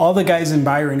All the guys in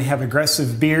Byron have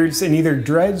aggressive beards and either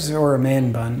dreads or a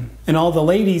man bun. And all the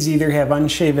ladies either have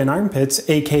unshaven armpits,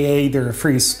 aka they're a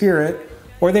free spirit,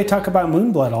 or they talk about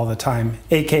Moonblood all the time,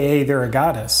 aka they're a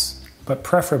goddess. But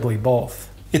preferably both.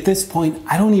 At this point,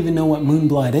 I don't even know what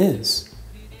Moonblood is.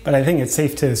 But I think it's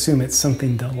safe to assume it's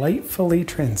something delightfully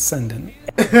transcendent.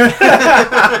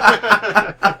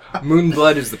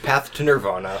 Moonblood is the path to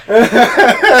Nirvana.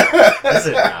 Is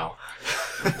it now?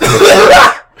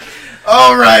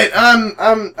 All right, I'm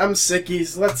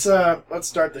sickies. Let's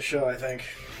start the show, I think.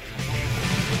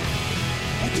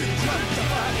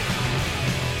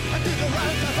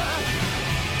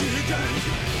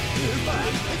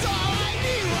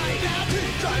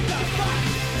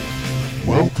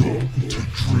 Welcome to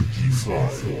Drinky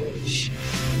Files.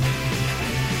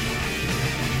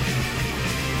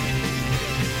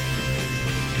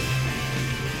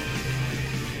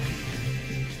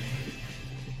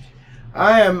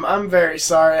 I'm very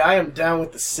sorry. I am down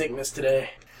with the sickness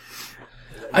today.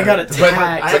 I got attacked.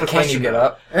 I have a Can you question. get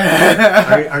up?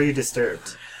 Are you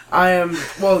disturbed? I am,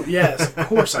 well, yes, of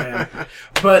course I am.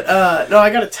 But, no, I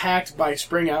got attacked by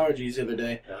spring allergies the other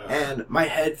day, and my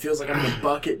head feels like I'm in a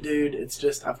bucket, dude. It's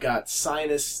just, I've got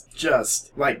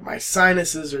my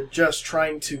sinuses are just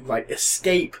trying to,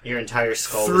 escape Your entire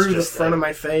skull through is the just front a of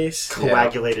my face.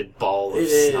 coagulated ball of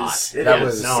It snot. is. It That is.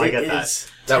 was- No, I get It that.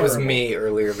 is That was terrible. me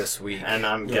earlier this week. And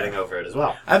I'm getting over it as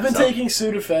well. I've been So, taking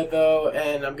Sudafed, though,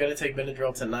 and I'm going to take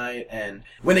Benadryl tonight, and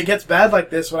when it gets bad like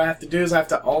this, what I have to do is I have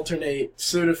to alternate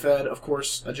Sudafed, of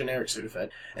course, a generic Sudafed,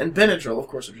 and Benadryl, of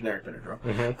course, a generic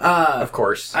Benadryl. Of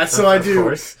course. So I Of do,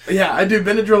 course. yeah, I do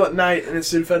Benadryl at night, and then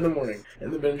Sudafed in the morning,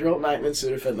 and then Benadryl at night, and then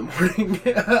Sudafed in the morning.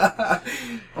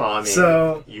 Well, I mean,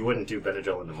 So- you wouldn't do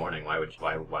Benadryl in the morning. Why would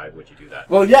you do that?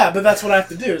 Well, yeah, but that's what I have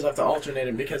to do, is I have to alternate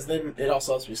them, because then it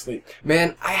also helps me sleep.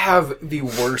 Man, I have the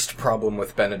worst problem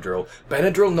with Benadryl.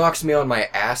 Benadryl knocks me on my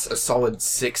ass a solid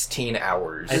 16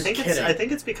 hours. I think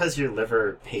kidding. it's because your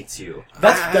liver hates you.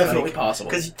 That's definitely possible.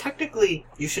 Because technically,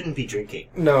 you shouldn't be drinking.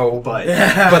 No, But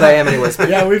but I am anyways.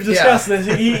 Yeah, we've discussed this.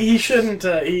 He shouldn't.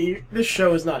 This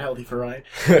show is not healthy for Ryan.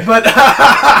 But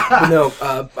But no,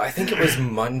 I think it was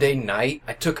Monday night.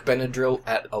 I took Benadryl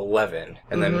at 11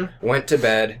 and then went to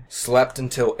bed, slept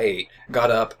until 8, got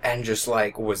up, and just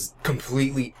was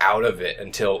completely out of it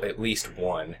until at least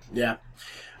 1. yeah.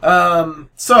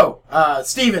 So,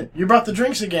 Steven, you brought the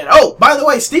drinks again. Oh, by the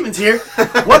way, Steven's here.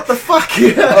 What the fuck?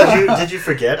 did you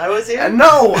forget I was here?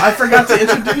 No, I forgot to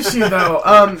introduce you though.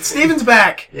 Steven's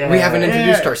back. Yeah. We haven't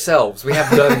introduced ourselves. We have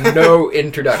done no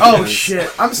introductions. Oh shit!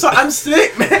 I'm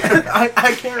sick, man.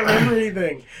 I can't remember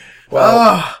anything.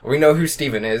 Well, we know who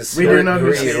Steven is. We do know who are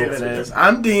you? Steven is.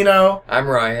 I'm Dino. I'm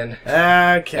Ryan.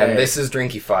 Okay. And this is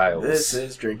Drinky Files. This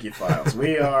is Drinky Files.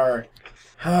 We are.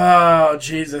 Oh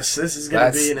Jesus! This is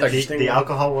gonna be an That's interesting. The one.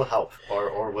 alcohol will help,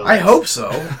 or will I it? hope so.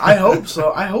 I hope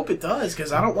so. I hope it does,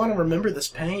 because I don't want to remember this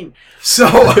pain. So,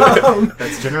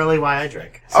 That's generally why I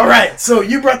drink. all right. So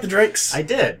you brought the drinks. I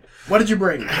did. What did you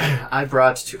bring? I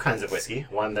brought 2 kinds of whiskey.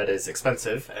 One that is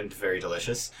expensive and very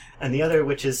delicious, and the other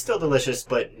which is still delicious,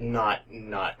 but not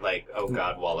like, oh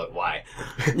god, wallet, why?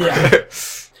 Yeah.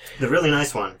 The really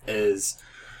nice one is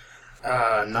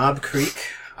Knob Creek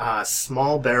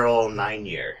Small Barrel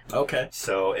 9-year. Okay.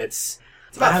 So it's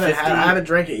I about haven't, 50. I haven't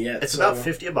drank it yet. It's so- about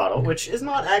 50 a bottle, which is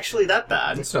not actually that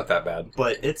bad. It's not that bad.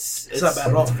 But it's not bad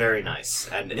at all. It's very nice,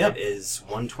 and Yep. it is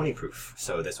 120 proof,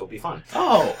 so this will be fun.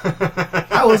 Oh,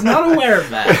 I was not aware of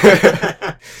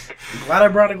that. I'm glad I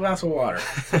brought a glass of water.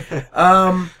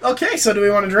 Okay, so do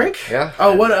we want to drink? Yeah.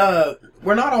 Oh, what?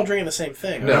 We're not all drinking the same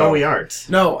thing. No. No, we aren't.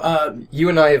 No. You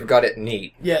and I have got it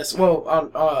neat. Yes. Well,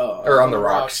 Or on the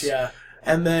rocks. Yeah.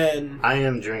 And then. I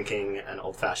am drinking an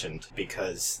old fashioned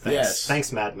because Yes.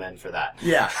 thanks Mad Men for that.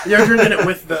 Yeah, you're drinking it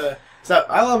with the. So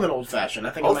I love an old fashioned. I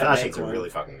think Old I might make fashions are one.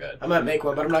 really fucking good. I might make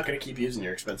one, but I'm not going to keep using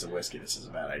your expensive whiskey. This is a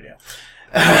bad idea.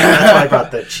 That's why I brought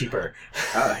the cheaper.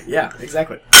 Yeah,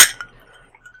 exactly.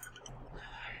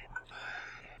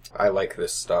 I like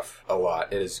this stuff a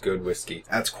lot. It is good whiskey.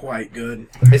 That's quite good.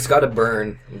 It's got a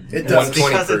burn. It does.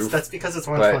 120 proof. That's because it's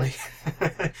 120.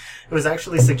 It was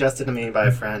actually suggested to me by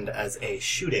a friend as a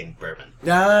shooting bourbon.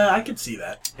 I could see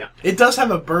that. Yeah. It does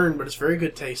have a burn, but it's very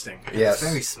good tasting. Yes.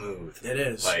 It's very smooth. It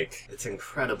is. Like, it's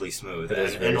incredibly smooth. It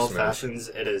is And very in old smooth. fashions,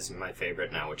 it is my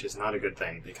favorite now, which is not a good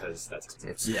thing because that's...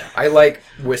 It's, Yeah. I like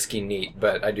whiskey neat,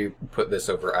 but I do put this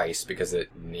over ice because it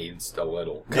needs a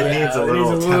little It cut. needs a it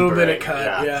little needs a little bit of tempering,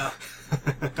 cut. yeah. Yeah.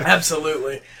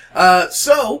 Absolutely.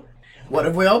 So, what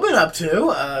have we all been up to?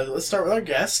 Let's start with our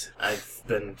guest. I've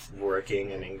been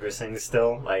working and ingressing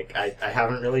still. Like, I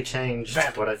haven't really changed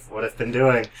Vamp. what I've been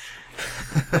doing.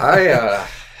 I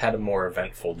had a more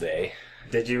eventful day.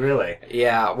 Did you really?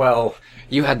 Yeah, well,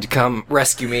 you had to come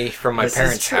rescue me from my This is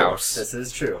parents' true. house. This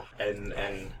is true. And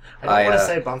I I, don't want to uh,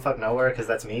 say bumfuck nowhere because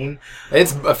that's mean.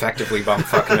 It's effectively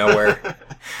bumfuck nowhere.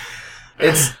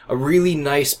 It's a really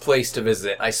nice place to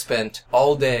visit. I spent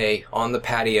all day on the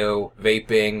patio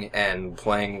vaping and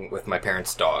playing with my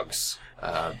parents' dogs.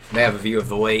 They have a view of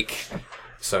the lake,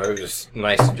 so it was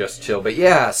nice to just chill. But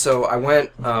yeah, so I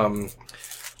went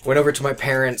over to my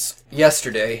parents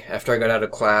yesterday after I got out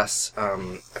of class.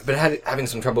 I've been having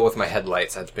some trouble with my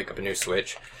headlights. I had to pick up a new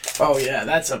switch. Oh yeah,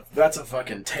 that's a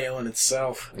fucking tale in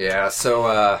itself. Yeah,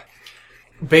 so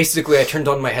basically I turned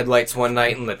on my headlights one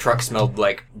night and the truck smelled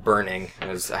like burning. I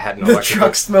had an The electrical...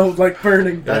 truck smelled like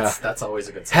burning. That's always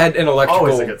a good sign. Had an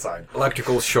Always a good sign.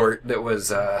 electrical short that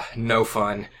was no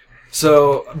fun.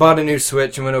 So bought a new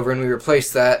switch and went over and we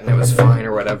replaced that and it was fine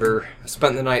or whatever. I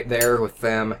spent the night there with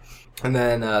them. And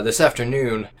then this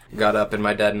afternoon, got up and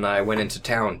my dad and I went into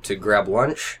town to grab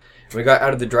lunch. We got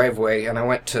out of the driveway and I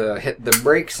went to hit the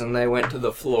brakes and they went to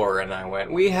the floor and I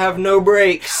went, "We have no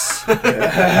brakes."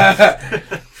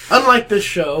 Unlike this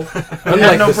show, we Unlike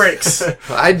have no this- brakes.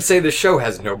 I'd say the show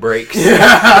has no brakes.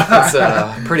 It's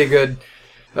a pretty good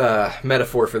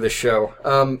metaphor for this show.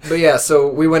 But yeah, so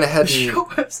we went ahead and... Show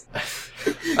us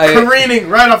I- careening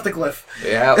right off the cliff.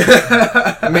 Yeah.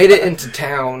 I made it into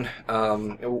town.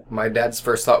 My dad's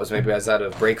first thought was maybe I was out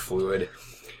of brake fluid.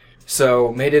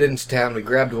 So, made it into town, we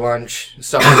grabbed lunch,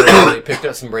 stopped early, picked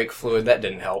up some brake fluid, that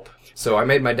didn't help. So I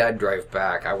made my dad drive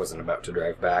back, I wasn't about to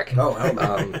drive back. Oh, hell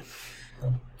no.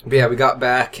 But yeah, we got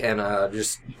back and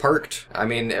just parked. I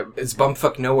mean, it's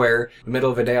bumfuck nowhere,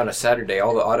 middle of a day on a Saturday,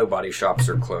 all the auto body shops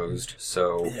are closed,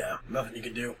 so Yeah, nothing you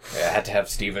can do. yeah, I had to have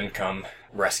Steven come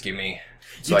rescue me.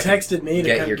 So You I could texted me to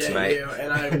get come here get tonight. you,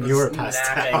 and I was You were passed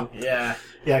napping. out. Yeah.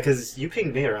 Yeah, because you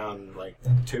pinged me around,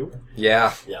 2?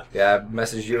 Yeah. Yeah. Yeah, I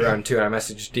messaged you around too, and I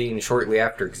messaged Dean shortly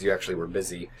after because you actually were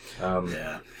busy.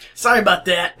 Yeah. Sorry about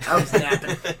that. I was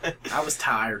napping. I was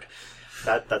tired.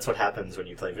 That's what happens when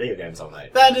you play video games all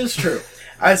night. That is true.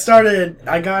 I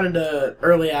got into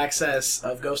early access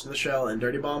of Ghost in the Shell and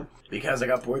Dirty Bomb because I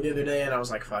got bored the other day and I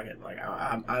was like, fuck it. Like,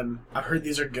 I've heard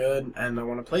these are good and I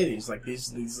want to play these. Like,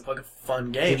 these look like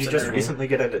fun games. Did you and just they're- recently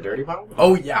get into Dirty Bomb?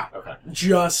 Oh, yeah. Okay.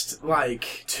 Just,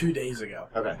 like, 2 days ago.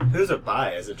 Okay. Who's it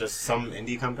by? Is it just some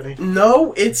indie company?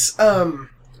 No, it's,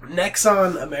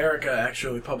 Nexon America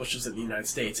actually publishes it in the United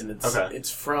States, and it's Okay.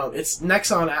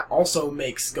 Nexon also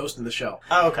makes Ghost in the Shell.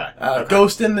 Oh, okay. Okay.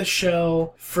 Ghost in the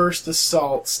Shell First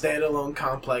Assault Standalone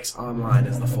Complex Online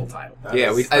is the full title. That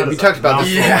Yeah, is- we that is talked a about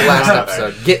this mouthful. in the last Yeah.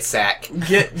 episode. Get sack.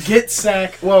 Gets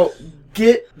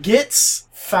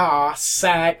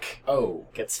Fasako.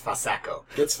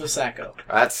 Gets Fasako.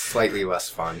 That's slightly less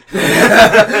fun.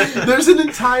 There's an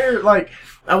entire,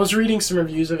 I was reading some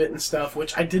reviews of it and stuff,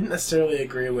 which I didn't necessarily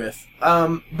agree with.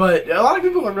 But a lot of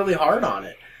people are really hard on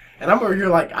it. And I'm over here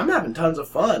like, I'm having tons of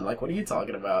fun. Like, what are you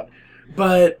talking about?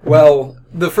 But, Well,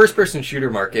 the first-person shooter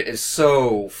market is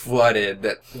so flooded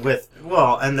that...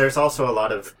 And there's also a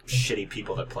lot of shitty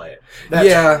people that play it.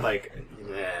 yeah.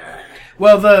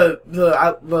 well,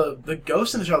 the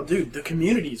Ghost in the Shell, dude, the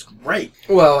community's great.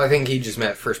 Well, I think he just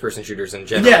meant first-person shooters in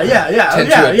general. Yeah. Tend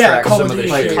to attract Call some of of the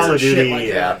Duty, like shit. Call of shit Duty, like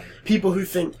yeah. that. People who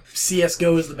think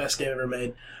CS:GO is the best game ever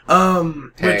made. Hey.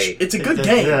 Which, it's a good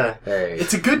game. Yeah. Hey.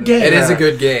 It's a good game. It is a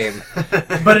good game.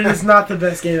 But it is not the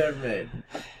best game ever made.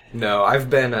 No, I've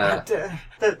been...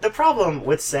 The problem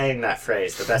with saying that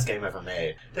phrase, the best game ever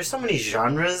made, there's so many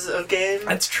genres of game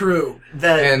That's true.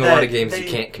 and a lot of games they- you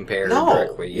can't compare No.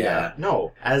 directly. Yeah.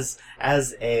 No. As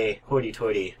a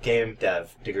hoity-toity game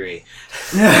dev degree.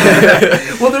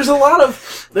 Well, there's a lot of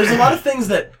things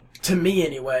that, to me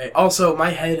anyway. Also, my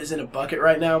head is in a bucket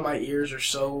right now. My ears are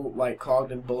so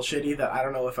clogged and bullshitty that I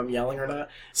don't know if I'm yelling or not.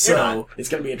 So You're not. it's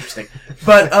gonna be interesting.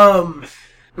 But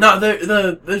no,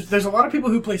 there's a lot of people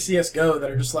who play CS:GO that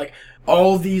are just like,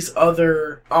 all these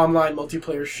other online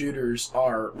multiplayer shooters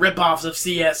are rip-offs of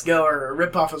CS:GO or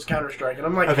rip-offs of Counter-Strike, and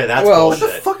I'm like, Okay, that's Well, what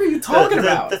bullshit. the fuck are you talking The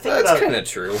about? thing That's about... kind of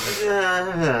true.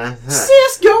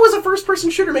 CS:GO is a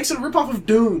first-person shooter, makes it a rip-off of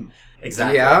Doom.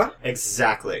 Exactly. Yeah?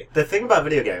 Exactly. The thing about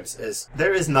video games is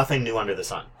there is nothing new under the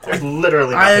sun. There's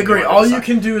literally nothing I new agree. under All the you sun.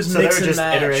 can do is So mix there are and just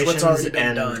match iterations what's already been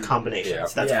and done. combinations. Yeah.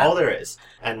 That's Yeah. all there is.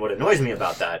 And what annoys me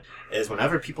about that is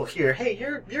whenever people hear, "Hey,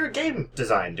 you're a game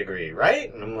design degree,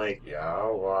 right?" And I'm like, "Yeah,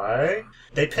 why?"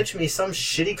 They pitch me some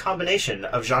shitty combination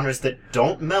of genres that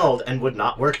don't meld and would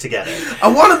not work together. I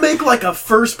want to make a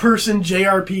first-person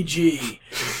JRPG.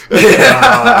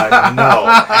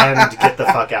 No, and get the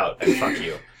fuck out and fuck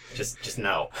you. Just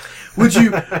no. Would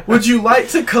you like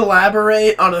to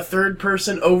collaborate on a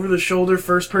third-person, over-the-shoulder,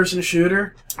 first-person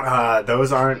shooter?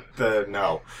 Those aren't the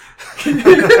no.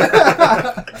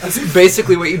 That's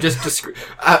basically what you just described.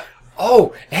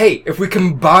 Oh, hey, if we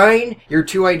combine your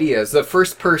two ideas, the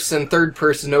first-person,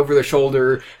 third-person,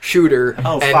 over-the-shoulder shooter,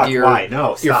 Oh, and fuck, your why? No,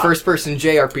 your stop. first-person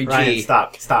JRPG. Ryan,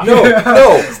 stop.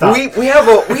 No, Stop. we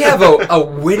have a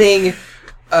winning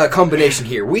combination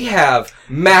here. We have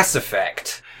Mass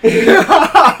Effect. Again,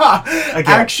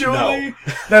 Actually, no.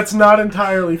 that's not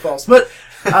entirely false. But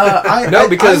I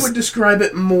would describe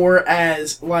it more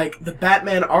as like the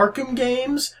Batman Arkham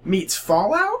games meets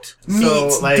Fallout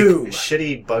meets So, like, Doom.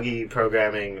 shitty, buggy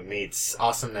programming meets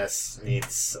awesomeness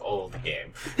meets old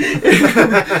game.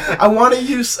 I want to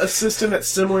use a system that's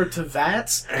similar to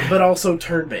VATS, but also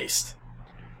turn-based.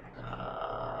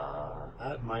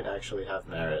 That might actually have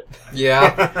merit.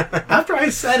 Yeah. After I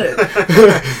said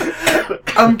it,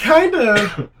 I'm kind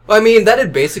of... I mean,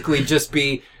 that'd basically just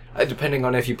be, depending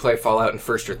on if you play Fallout in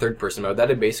first or third person mode,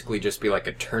 that'd basically just be like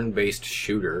a turn-based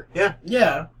shooter.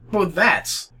 Yeah, but with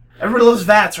VATS. Everybody loves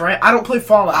VATS, right? I don't play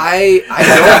Fallout. I don't.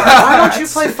 Why don't you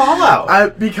play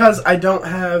Fallout? Because I don't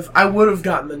have... I would have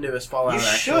gotten the newest Fallout, You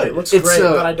actually. should. It looks It's great, a-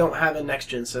 but I don't have a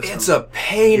next-gen system. It's a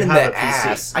pain You in have the a PC.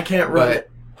 ass. I can't run but it.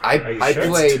 I Are you I sure?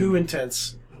 It's played too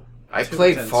intense. I too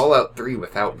played intense. Fallout 3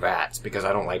 without VATS because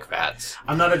I don't like VATS.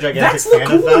 I'm not a gigantic VATS look fan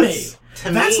cool of to me. VATS.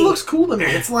 To VATS me, looks cool to me.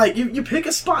 It's like, you pick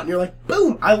a spot and you're like,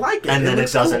 boom, I like it. and then it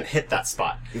looks doesn't cool. hit that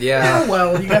spot. Yeah. Oh,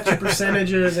 well, you got your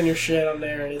percentages and your shit on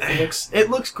there, and it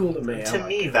looks cool to me. I To like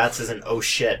me, it. VATS is an oh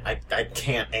shit, I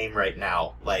can't aim right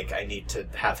now. Like, I need to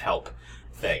have help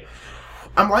thing.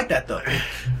 I'm like that though.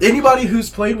 Anybody who's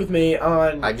played with me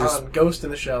on I just Ghost in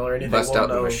the Shell or anything Bust will out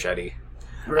the know. machete.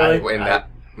 Really, In that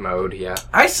mode, yeah.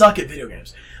 I suck at video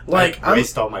games. Like I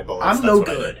waste all my bullets. I'm that's no what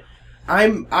I good.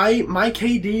 do. My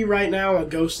KD right now on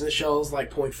Ghost in the Shell is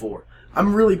like 0.4.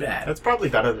 I'm really bad. That's probably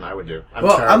better than I would do. I'm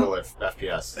Well, terrible at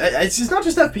FPS. It's just not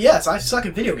just FPS. I suck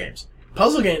at video games.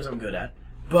 Puzzle games I'm good at,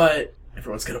 but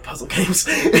everyone's good at puzzle games.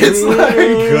 It's like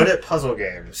Good at puzzle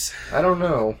games. I don't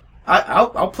know.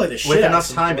 I'll play the shit With out of enough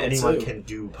some time, people, anyone too. can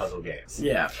do puzzle games.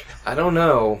 Yeah. I don't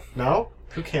know. No?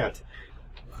 Who can't?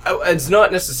 It's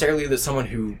not necessarily that someone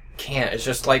who can't. It's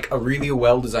just like a really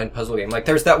well-designed puzzle game. Like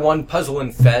there's that one puzzle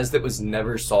in Fez that was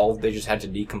never solved. They just had to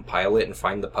decompile it and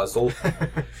find the puzzle.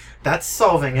 That's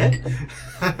solving it.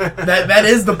 That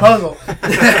is the puzzle.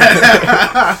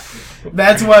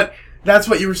 That's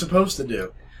what you were supposed to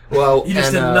do. Well, You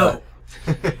just and, didn't know.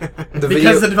 The Because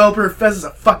video. the developer of Fez is a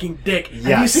fucking dick. Have you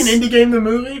Yes. seen Indie Game the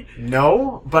movie?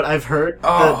 No, but I've heard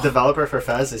Oh. the developer for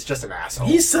Fez is just an asshole.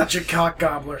 He's such a cock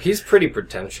gobbler. He's pretty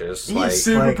pretentious. He's like,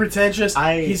 super like, pretentious.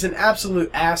 He's an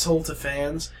absolute asshole to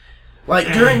fans.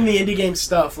 Like, during the Indie Game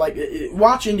stuff, like,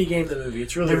 watch Indie Game the movie.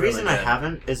 It's really, the reason really I good.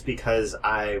 haven't is because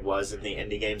I was in the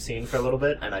indie game scene for a little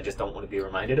bit, and I just don't want to be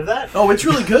reminded of that. Oh, it's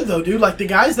really good, though, dude. Like, the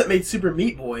guys that made Super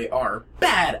Meat Boy are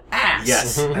badass.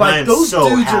 Yes, and I Like, am those so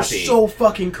dudes happy. are so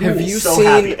fucking cool. Have you so seen-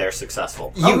 happy they're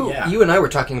successful. yeah. You and I were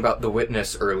talking about The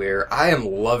Witness earlier. I am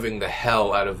loving the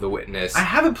hell out of The Witness. I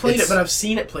haven't played It's- it, but I've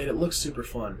seen it played. It looks super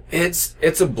fun. It's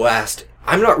a blast.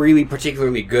 I'm not really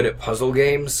particularly good at puzzle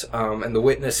games, and The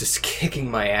Witness is kicking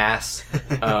my ass.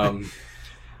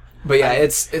 But yeah,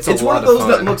 it's It's a one lot of those fun.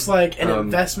 that looks like an Um,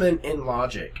 investment in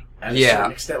logic at a yeah.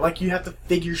 certain extent. Like, you have to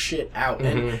figure shit out. Mhm.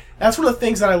 And that's one of the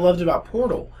things that I loved about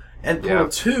Portal. And Portal Yeah.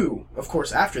 2, of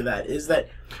course, after that, is that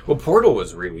Well, Portal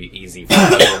was really easy for a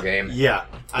puzzle game. Yeah,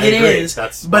 I it agree. is,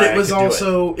 That's but why it I was could do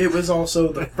also it was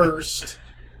also the first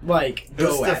like It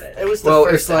was go the- at it. It was the Well,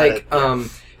 first it's like, at it.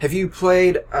 have you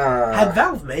played? Had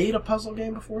Valve made a puzzle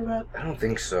game before that? I don't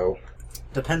think so.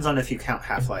 Depends on if you count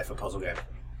Half-Life a puzzle game.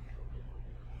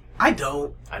 I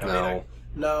don't. I don't No. either.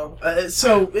 No.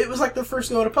 So it was like the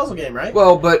first go at a puzzle game, right?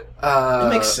 Well, but it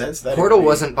makes sense that Portal it would be.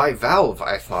 wasn't by Valve.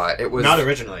 I thought it was Not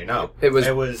originally, no. It was-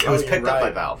 It was Oh, you're picked up by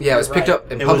right. Valve. Yeah, it was You're picked right.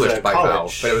 up and It was published a by college.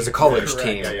 Valve, but it was a college Correct.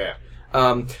 team. Yeah.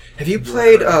 Have you You're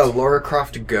played correct. Lara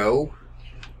Croft Go?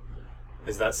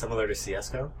 Is that similar to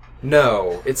CS:GO?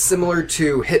 No, it's similar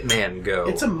to Hitman Go.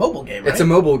 It's a mobile game, right? It's a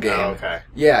mobile game. Oh, okay.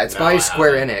 Yeah, it's No, by I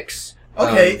Square haven't. Enix.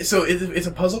 Okay, so it's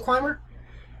a puzzle climber?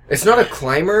 It's not a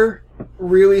climber,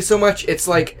 really, so much. It's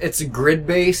like, it's a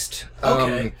grid-based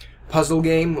Okay. puzzle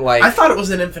game. Like, I thought it was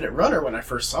an infinite runner when I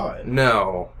first saw it.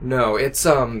 no,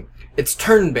 it's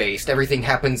turn-based. Everything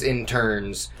happens in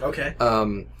turns. Okay.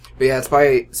 But yeah, it's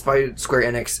by Square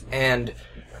Enix, and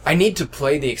I need to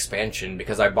play the expansion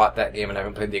because I bought that game and I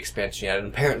haven't played the expansion yet, and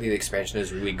apparently the expansion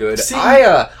is really good. See-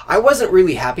 I wasn't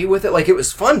really happy with it. Like, it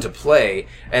was fun to play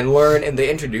and learn, and they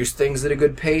introduced things at a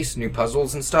good pace, new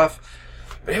puzzles and stuff.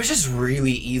 But it was just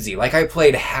really easy. Like, I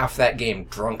played half that game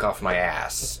drunk off my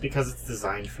ass. Because it's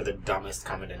designed for the dumbest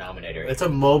common denominator. It's a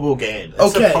mobile game.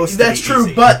 It's Okay, supposed to that's be true,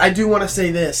 easy. but I do want to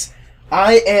say this.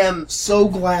 I am so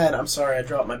glad. I'm sorry, I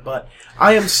dropped my butt.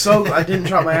 I am so. I didn't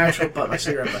drop my actual butt, my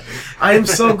cigarette butt. I am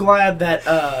so glad that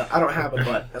I don't have a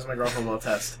butt, as my girlfriend will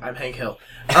attest. I'm Hank Hill.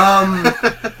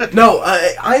 No,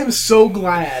 I am so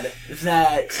glad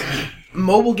that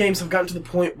mobile games have gotten to the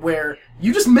point where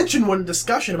you just mentioned one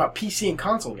discussion about PC and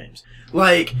console games.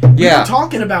 Like, we were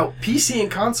talking about PC and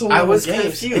console I was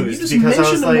games, confused and you just because I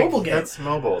was mentioned a like, mobile game. that's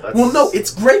mobile. That's... Well, no,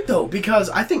 it's great though, because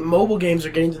I think mobile games are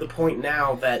getting to the point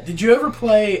now that... Did you ever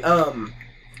play,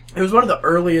 it was one of the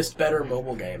earliest better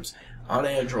mobile games on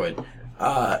Android.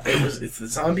 It's the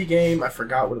zombie game, I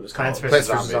forgot what it was called. Plants vs.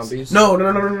 Plants vs. Zombies. Zombies?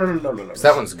 No.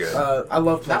 That one's good. I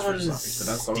love Plants That vs. one's Zombies,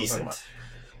 so that's what decent.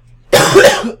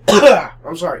 I'm talking about.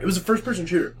 I'm sorry, it was a first-person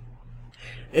shooter.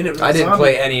 And it was I didn't zombie.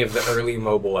 play any of the early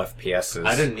mobile FPSs.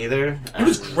 I didn't either. It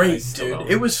was and I great, still dude.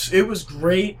 don't. It was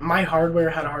great. My hardware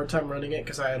had a hard time running it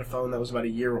because I had a phone that was about a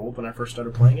year old when I first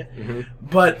started playing it. Mm-hmm.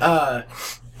 But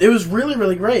it was really,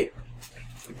 really great.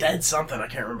 Dead something, I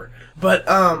can't remember. But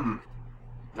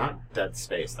Not Dead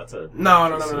Space. That's a no.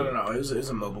 It was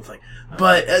a mobile thing.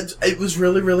 But it was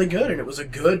really, really good, and it was a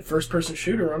good first-person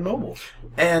shooter on mobile.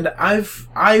 And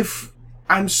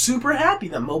I'm super happy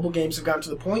that mobile games have gotten to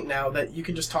the point now that you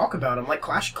can just talk about them, like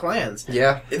Clash of Clans.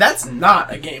 Yeah. That's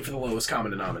not a game for the lowest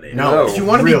common denominator. No, if you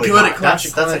want to really be good not. at Clash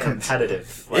of Clans, that's a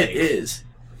competitive. Like, it is.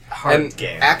 hard And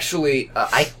game. actually,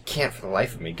 I can't for the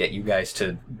life of me get you guys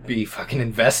to be fucking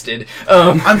invested.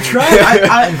 I'm trying.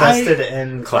 I invested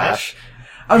in Clash.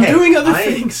 I'm Hey, doing other I-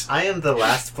 things. I am the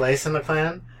last place in the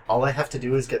clan. All I have to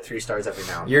do is get 3 stars every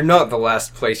now and then. You're not the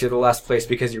last place. You're the last place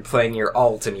because you're playing your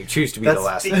alt and you choose to be That's the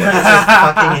last because place.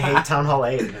 I fucking hate Town Hall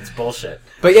 8 and it's bullshit.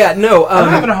 But yeah, no. I'm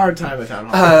having a hard time with that. I'm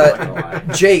not gonna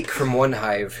lie. Jake from One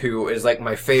Hive, who is like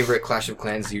my favorite Clash of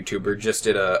Clans YouTuber, just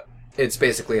did it's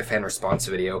basically a fan response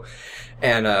video,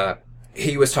 and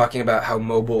he was talking about how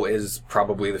mobile is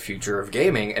probably the future of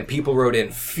gaming, and people wrote in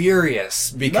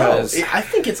furious because I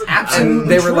think it's absolutely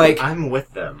and they were true. like, I'm with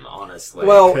them, honestly.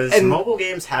 Well, because and- mobile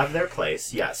games have their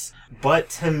place, yes. But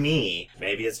to me,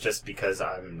 maybe it's just because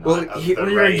I'm not Well, of he- the well,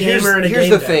 you're a right... gamer and a here's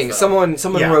game the dev, thing. though.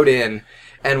 Someone Yeah. wrote in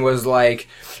and was like,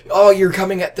 "Oh, you're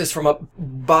coming at this from a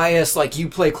bias. Like you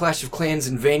play Clash of Clans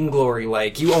and Vainglory.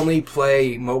 Like you only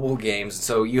play mobile games,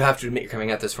 so you have to admit you're coming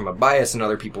at this from a bias." And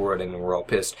other people wrote in and were all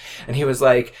pissed. And he was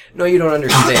like, "No, you don't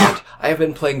understand.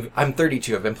 I'm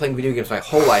 32. I've been playing video games my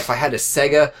whole life. I had a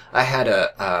Sega. I had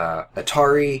a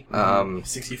Atari.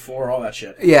 64, all that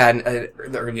shit. Yeah, and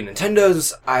the early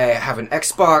Nintendos. I have an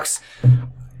Xbox."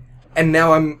 And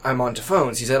now I'm onto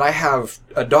phones. He said, I have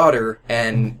a daughter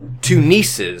and 2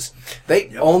 nieces.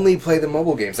 They only play the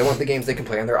mobile games. They want the games they can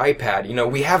play on their iPad. You know,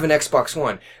 we have an Xbox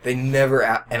One. They never,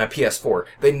 and a PS4.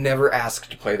 They never ask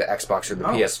to play the Xbox or the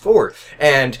PS4.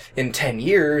 And in 10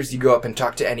 years, you go up and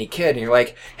talk to any kid and you're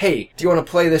like, hey, do you want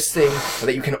to play this thing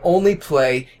that you can only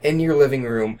play in your living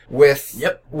room with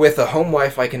a home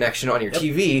Wi-Fi connection on your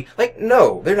TV? Like,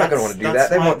 no, they're not going to want to do that. That's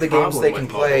They my want the games problem they with can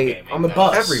mobile play gaming, on the though.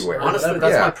 bus. everywhere. Honestly,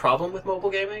 that's Yeah. my problem with mobile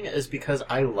gaming, is because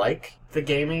I like the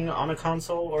gaming on a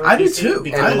console or a I do PC too.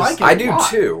 because- I like it. I do a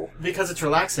lot. too. because it's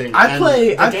relaxing. I and play-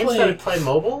 the I games play- that I play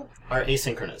mobile are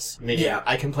asynchronous, meaning Yeah.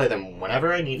 I can play them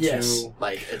whenever I need Yes. to.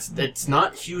 Like it's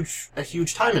not a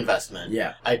huge time investment.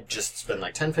 Yeah. I just spend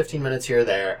like 10-15 minutes here or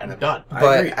there and I'm done. I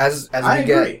But agree. as I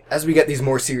we agree. get these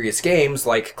more serious games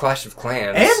like Clash of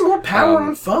Clans And more power um,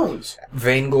 on phones.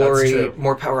 Vainglory, That's true.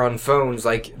 more power on phones,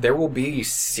 like there will be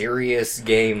serious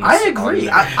games. I agree.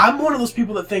 on- I'm one of those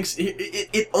people that thinks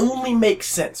it only makes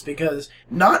sense because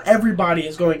not everybody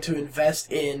is going to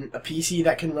invest in a PC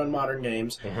that can run modern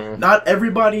games. Mm-hmm. Not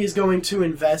everybody is going to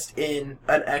invest in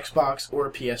an Xbox or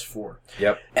a PS4.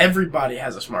 Yep. Everybody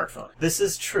has a smartphone. This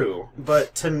is true,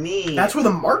 but to me, That's where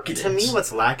the market is. to me,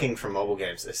 what's lacking from mobile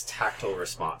games is tactile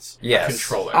response. Yes.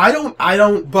 Controller. I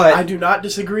don't, But- I do not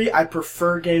disagree. I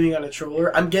prefer gaming on a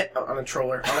controller. on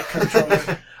a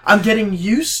controller. I'm getting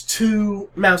used to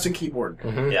mouse and keyboard.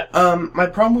 Yeah. My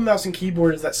problem with mouse and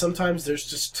keyboard is that sometimes there's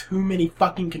just too many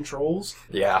fucking controls.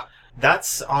 Yeah.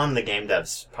 That's on the game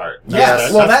dev's part.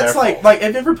 Yes, That's that's their like fault. like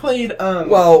have you ever played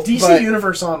Well, DC but-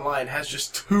 Universe Online has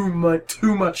just too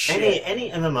much shit.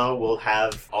 Any MMO will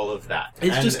have all of that.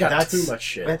 It's And just got that's- too much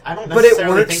shit. But I don't But it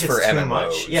necessarily works think for it's too MMOs.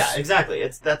 much. Yeah, exactly.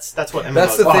 That's what MMOs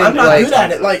That's the are. thing, I'm not like- good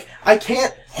at it. Like I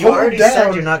can't You hold already down.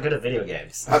 said you're not good at video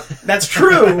games. That's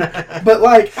true, but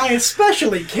like I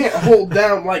especially can't hold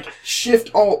down like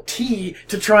Shift Alt T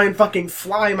to try and fucking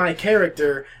fly my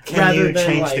character. Can rather you than,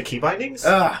 change like, the key bindings?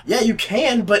 Yeah, you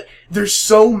can, but there's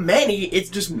so many.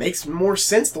 It just makes more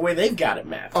sense the way they've got it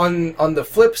mapped. On the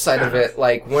flip side of it,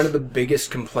 like, one of the biggest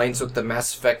complaints with the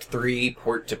Mass Effect 3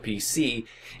 port to PC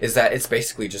is that it's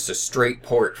basically just a straight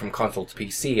port from console to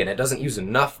PC, and it doesn't use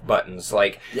enough buttons.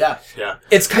 Like, Yeah. Yeah.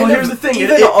 it's kind Well, of here's the thing.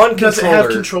 even It on does it controller.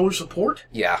 have controller support?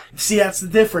 Yeah, See, that's the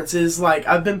difference. Is like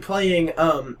I've been playing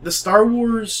the Star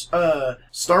Wars,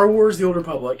 The Old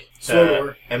Republic, Slow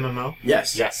War. MMO?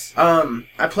 Yes. Yes.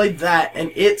 I played that,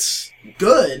 and it's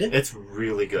good. It's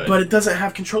really good. But it doesn't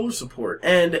have controller support.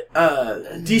 And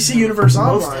DC Universe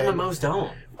most Online... MMOs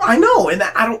don't. I know, and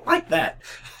I don't like that.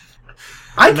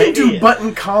 I can Maybe- do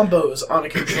button combos on a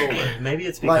controller. Maybe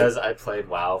it's because I played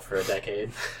WoW for a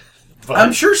decade. But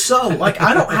I'm sure so. Like,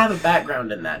 I don't have a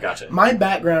background in that. Gotcha. My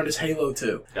background is Halo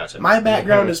 2. Gotcha. My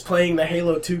background is playing the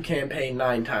Halo 2 campaign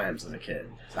 9 times as a kid.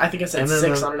 I think I said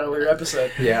 6 on an earlier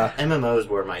episode. yeah. MMOs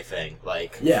were my thing.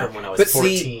 Like, Yeah. from when I was But see-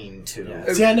 14 to...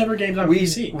 Yeah. See, I never gamed on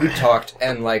PC. We talked,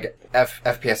 and like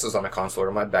FPS is on a console,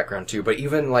 or my background too. But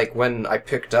even like when I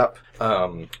picked up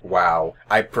WoW,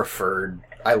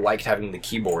 I liked having the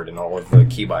keyboard and all of the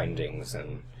key bindings,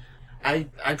 and I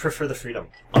prefer the freedom,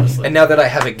 honestly. now that I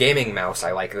have a gaming mouse,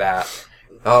 I like that.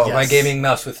 Oh, my Yes. gaming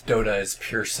mouse with Dota is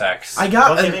pure sex. I got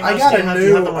What a, gaming I mouse got do you a have? Do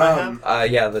you have new the one I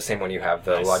have? Yeah, the same one you have,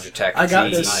 the Nice. Logitech I got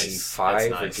this- G5 That's or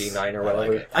nice. G9 or I like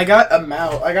whatever. it. I got a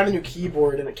mouse. I got a new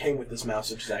keyboard, and it came with this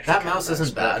mouse, which is actually That kinda mouse nice,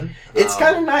 isn't but bad. It's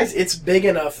kind of nice. It's big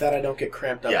enough that I don't get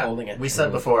cramped up Yeah, holding it. we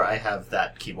said before I have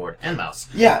that keyboard and mouse.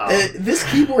 Yeah, Um, this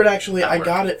keyboard actually, that I worked.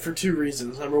 got it for 2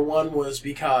 reasons. Number one was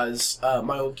because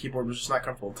my old keyboard was just not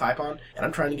comfortable to type on, and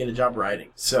I'm trying to get a job writing.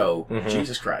 So,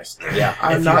 Jesus Christ. Yeah.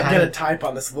 I'm If not you going to hadn't- type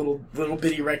on this little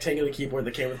bitty rectangular keyboard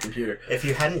that came with the computer. If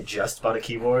you hadn't just bought a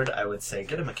keyboard, I would say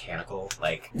get a mechanical,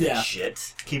 like, Yeah.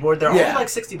 shit keyboard. They're Yeah. only like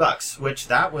 $60, which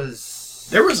that was...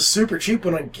 There was a super cheap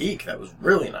one on Geek that was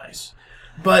really nice.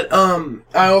 But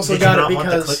I also Did got you it not want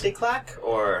the because clickety-clack,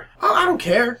 or... I don't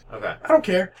care. Okay. I don't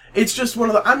care. It's just one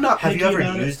of the. I'm not. Have picky you ever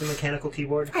about it. used a mechanical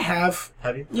keyboard? I have.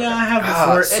 Have you? Yeah, Okay. I have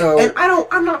before. so- and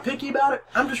I'm not picky about it.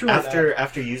 I'm just really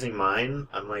After using mine,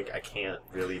 I'm like, I can't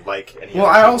really like any Well,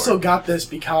 other I keyboard. also got this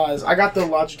because I got the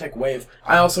Logitech Wave.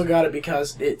 I also got it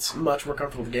because it's much more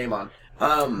comfortable to game on.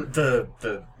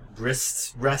 The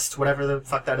wrist rest, whatever the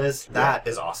fuck that is. That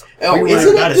is awesome. Oh, Like,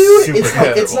 isn't that it, is dude? super It's like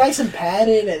it's comfortable. nice and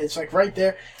padded, and it's like right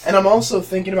there. And I'm also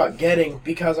thinking about getting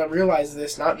because I realized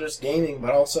this not just gaming,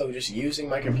 but also just using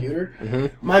my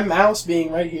computer. My mouse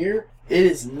being right here. It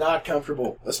is not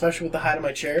comfortable, especially with the height of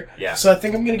my chair. Yeah. So I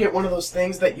think I'm gonna get one of those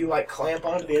things that you like clamp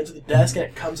onto the edge of the desk and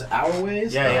it comes our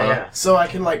ways. Yeah, yeah, yeah. So I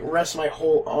can like rest my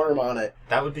whole arm on it.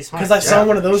 That would be smart. Because I saw Yeah,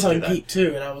 one of those we should on do that. Geek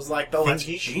too, and I was like, "Oh, that's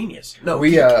Geek? genius." No,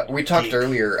 We Geek. we talked Geek.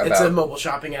 earlier It's a about mobile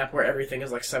shopping app where everything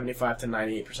is like 75 to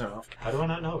 98% off. How do I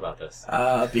not know about this?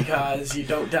 Because you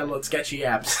don't download sketchy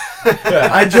apps.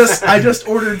 I just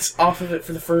ordered off of it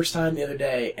for the first time the other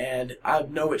day, and I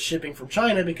know it's shipping from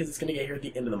China because it's going to get here at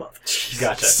the end of the month.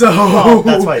 Gotcha. So Well,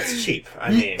 that's why it's cheap.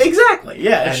 I mean, exactly,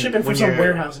 yeah, it's and shipping from when some you're-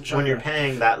 warehouse in China. When you're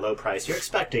paying that low price, you're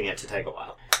expecting it to take a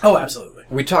while. Oh, absolutely.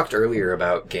 we talked earlier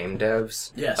about game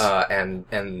devs. Yes.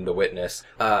 And The Witness.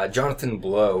 Jonathan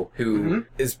Blow, who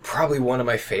is probably one of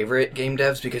my favorite game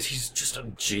devs because he's just a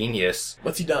genius.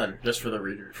 What's he done? Just for the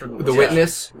reader, for The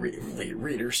Witness.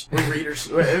 readers, we're readers.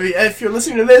 If you're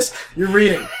listening to this, you're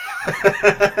reading.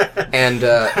 And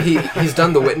he's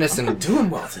done The Witness and Doing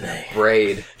well today.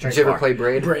 Braid. Did you ever far. play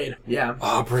Braid? Braid, yeah.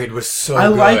 Oh, Braid was so I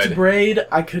good. liked Braid.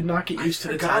 I could not get used to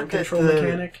the time control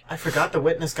mechanic. I forgot the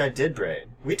Witness guy did Braid.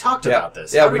 We talked about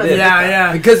this. Yeah, How we I did.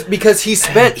 forget that? Because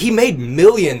he made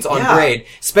millions on Yeah. Braid,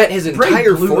 spent his Braid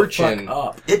entire blew the fortune, fuck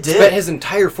up. It did. spent his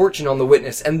entire fortune on The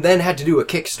Witness, and then had to do a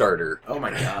Kickstarter. Oh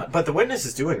my god. But the Witness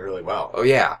is doing really well. Oh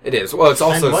yeah, it is. Well, it's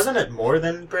also And wasn't it more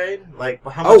than Braid? Like,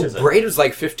 how much is it? Braid was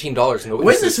like $15, and The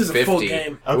Witness Witness is a 50. full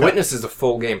game. The Okay. Witness is a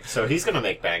full game. So he's gonna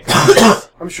make bank.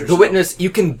 I'm sure The so. Witness, you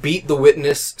can beat The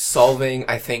Witness solving,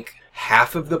 I think,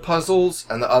 half of the puzzles,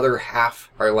 and the other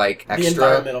half are like The extra.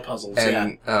 environmental puzzles,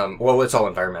 And well, it's all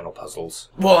environmental puzzles.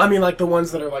 Well, I mean, like the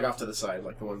ones that are like off to the side,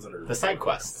 like the ones that are The side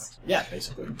quests. Yeah,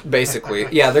 basically. Basically,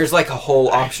 yeah. There's like a whole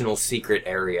optional secret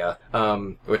area,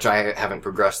 which I haven't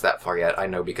progressed that far yet. I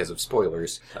know because of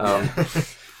spoilers. Yeah,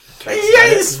 But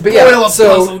yeah, spoil a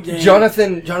so puzzle game.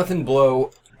 Jonathan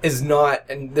Blow is not,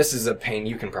 and this is a pain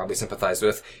you can probably sympathize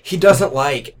with. He doesn't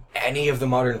like any of the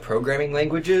modern programming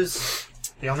languages.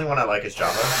 The only one I like is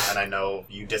Java, and I know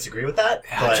you disagree with that,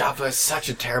 but Java is such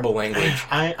a terrible language.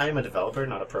 I am a developer,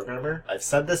 not a programmer. I've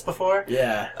said this before.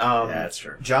 Yeah. That's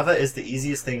true. Java is the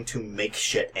easiest thing to make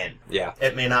shit in. Yeah.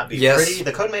 It may not be Yes. pretty,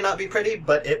 the code may not be pretty,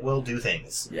 but it will do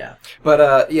things. Yeah.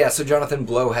 But, so Jonathan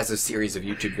Blow has a series of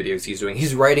YouTube videos he's doing.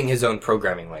 He's writing his own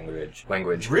programming language.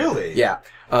 Really? Yeah.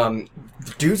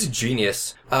 Dude's a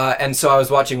genius. And so I was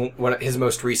watching his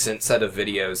most recent set of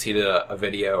videos. He did a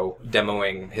video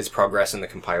demoing his progress in the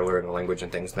compiler and the language and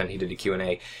things, and then he did a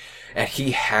Q&A. And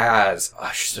he has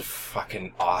just a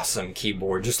fucking awesome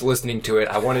keyboard. Just listening to it,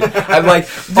 I'm like,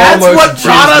 That's almost what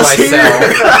brought us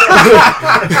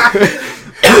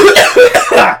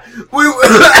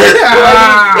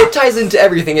it ties into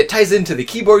everything. It ties into the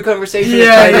keyboard conversation.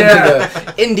 Yeah, it ties into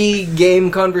the indie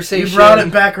game conversation. You brought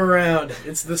it back around.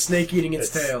 It's the snake eating its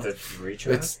tail. The reach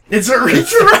around? It's a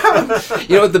reach around.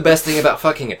 You know what the best thing about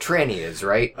fucking a tranny is,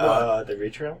 right? The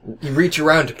reach around? You reach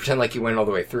around to pretend like you went all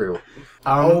the way through.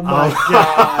 Oh my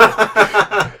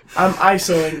god. I'm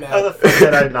ISOing How the that. fuck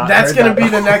did I not That's heard gonna that be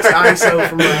the next ISO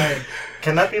from Ryan.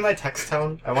 Can that be my text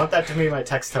tone? I want that to be my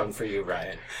text tone for you,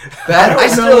 Ryan. That I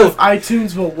don't know if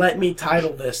iTunes will let me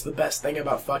title this "The Best Thing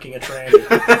About Fucking a Tranny."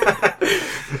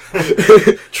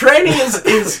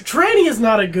 Tranny is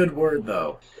not a good word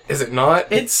though. Is it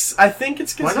not? I think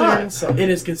it's Why considered not? insulting. It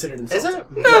is considered Is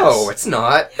insulting. it? No, it's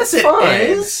not. Yes, It's it fine.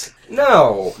 is.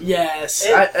 No. Yes,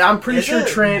 It- I'm pretty is sure it?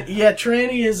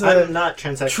 tranny is a. I'm not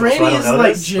transsexual, so I Tranny don't is know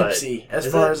like this, but gypsy, is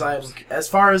as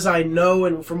far as I know,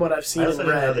 and from what I've seen I and also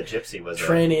didn't know read. that gypsy was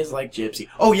Tranny is like gypsy.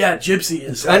 Oh yeah, gypsy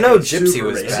is. I know like gypsy super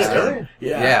was racist. Is it bad. really?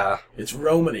 Yeah. It's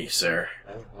Romany, sir.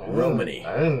 Romany.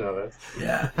 I didn't know that.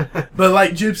 Yeah, but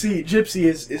like gypsy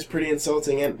is pretty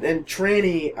insulting, and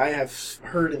tranny I have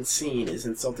heard and seen is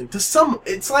insulting to some.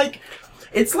 It's like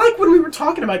when we were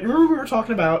talking about. Remember we were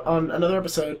talking about on another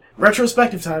episode,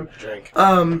 retrospective time. Drink.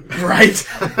 Right.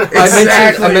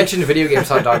 I mentioned Video Games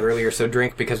Hot Dog earlier, so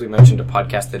drink because we mentioned a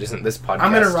podcast that isn't this podcast.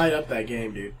 I'm gonna write up that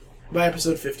game, dude. By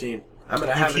episode 15, I'm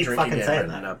gonna have a keep drinking fucking game saying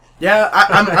written that. up. Yeah,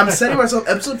 I'm setting myself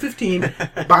episode 15.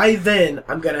 By then,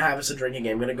 I'm gonna have us a drinking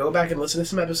game. I'm gonna go back and listen to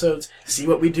some episodes, see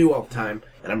what we do all the time,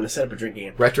 and I'm gonna set up a drinking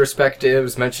game.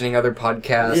 Retrospectives, mentioning other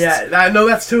podcasts. Yeah, I know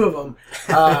that's two of them.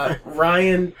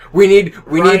 Ryan. We need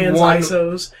Ryan's one.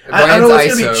 ISOs. I know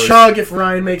it's gonna ISOs. be Chug if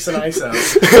Ryan makes an ISO.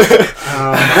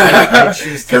 I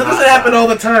choose to Because it doesn't happen all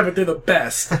the time, but they're the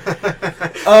best.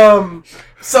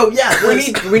 So yeah,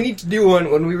 We need to do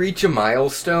one when we reach a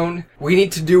milestone. We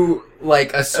need to do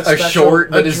like a special-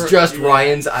 short that a is dr- just yeah.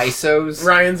 Ryan's ISOs.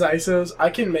 Ryan's ISOs. I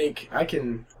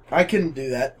can do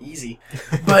that easy.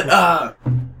 But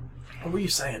what were you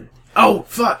saying? Oh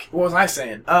fuck! What was I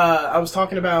saying? I was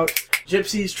talking about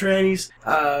gypsies, trannies.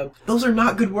 Those are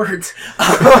not good words.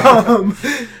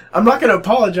 I'm not going to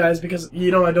apologize because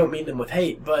I don't mean them with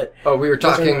hate. But Oh, we were Those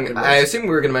are not talking. good I words. assume we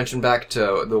were going to mention back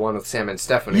to the one with Sam and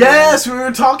Stephanie. yes, we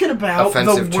were talking about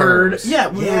Offensive the word. terms. Yeah,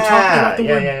 we were Yeah, talking about the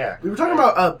yeah, word. yeah. We were talking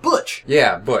about butch.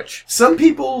 Yeah, Butch. Some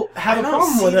people have I a don't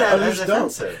problem see with it. that Others as don't.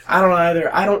 offensive. I don't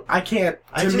either. I can't.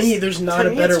 To me, there's not a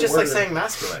better it's just word. like saying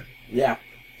masculine. Yeah.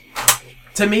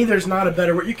 To me, there's not a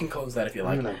better word. You can close that if you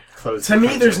like. I'm gonna close To the me,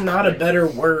 function. there's not a better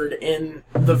word in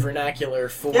the vernacular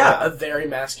for Yeah. a very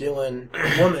masculine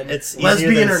woman, It's easier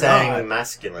lesbian than or saying not,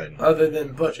 masculine. other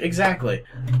than butch. Exactly.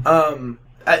 I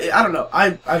don't know.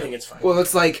 I think it's fine. Well,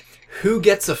 it's like who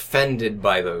gets offended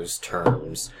by those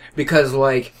terms? Because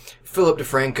like Philip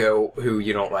DeFranco, who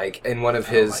you don't like, in one of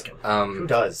his like him. Who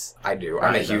does? I do. I'm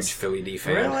Ryan a huge does. Philly D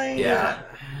fan. Really? Yeah.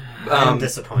 I'm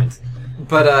disappointed.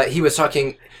 But he was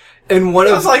talking in one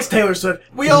He of also likes Taylor Swift.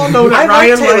 We all know that I like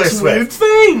Ryan Taylor likes Swift. weird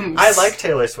things. I like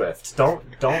Taylor Swift. Don't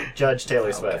judge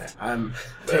Taylor Swift. I'm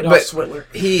Taylor But Switler.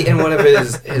 he, in one of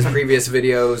his previous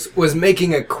videos, was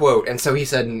making a quote, and so he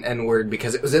said an N-word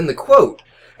because it was in the quote.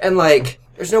 And, like,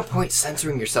 there's no point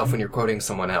censoring yourself when you're quoting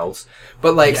someone else.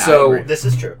 But, like, Yeah, I so, agree. This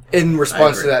is true. in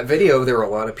response to agree. that video, there were a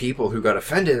lot of people who got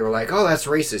offended. They were like, oh, that's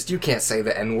racist. You can't say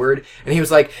the N-word. And he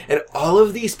was like, and all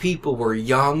of these people were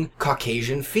young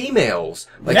Caucasian females.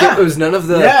 Like, Yeah. it was none of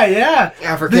the Yeah.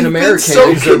 African They've been Americans so or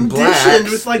conditioned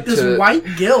blacks with like this to-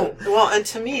 white guilt. Well, and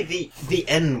to me, the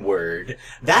N word,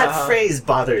 that phrase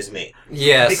bothers me.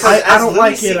 Yes. Because I don't as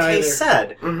like Louis it C.K. either.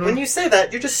 said, when you say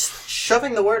that, you're just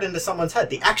shoving the word into someone's head.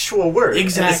 The actual word.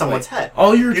 Exactly. someone's head.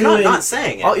 All you're doing, not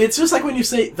saying it. It's just like when you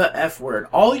say the F word.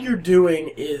 All you're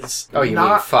doing is Oh, you mean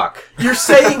not. fuck? You're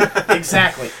saying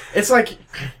exactly. It's like,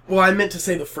 well, I meant to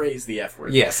say the phrase the F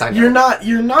word. Yes, I know.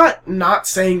 You're not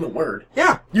saying the word.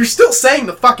 Yeah. You're still saying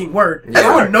the fucking word. Yeah.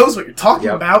 Everyone knows what you're talking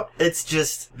Yep. about. It's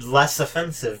just less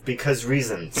offensive because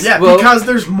reasons. Yeah, Well- because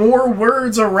there's more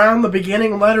words around the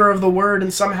beginning letter of the word,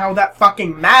 and somehow that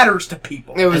fucking matters to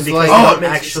people. It And was because like, they Oh, it don't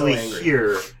makes me actually so angry.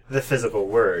 hear the physical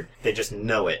word, they just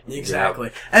know it. Exactly.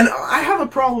 And I have a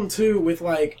problem too with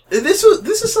like this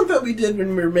is something that we did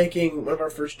when we were making one of our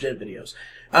first Jed videos.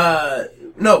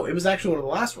 No, it was actually one of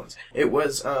the last ones. It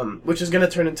was which is going to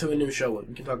turn into a new show.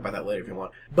 We can talk about that later if you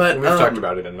want. But we've talked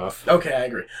about it enough. Okay, I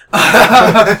agree.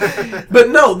 But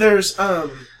no, there's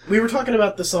we were talking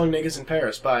about the song "Niggas in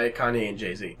Paris" by Kanye and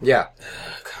Jay-Z. Yeah.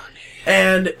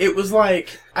 And it was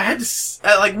like I had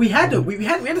to we had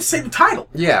to say the title.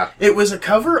 Yeah. It was a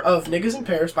cover of "Niggas in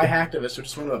Paris" by Hacktivist, which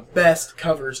is one of the best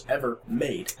covers ever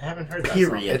made. I haven't heard that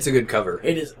Period. It's a good cover.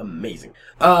 It is amazing.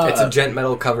 It's a gent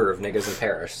metal cover of Niggas in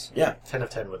Paris. Yeah, song. 10 of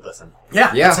 10 would listen.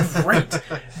 yeah, Yeah. it's great.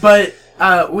 But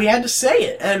we had to say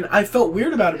it, and I felt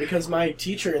weird about it because my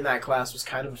teacher in that class was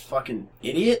kind of a fucking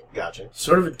idiot, Gotcha.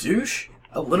 sort of a douche,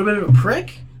 a little bit of a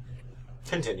prick.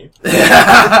 Continue.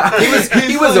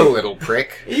 He was a little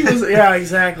prick. He was, yeah,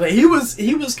 exactly. He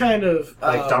was kind of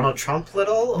Like Donald Trump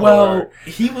little? Well, Or...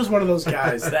 he was one of those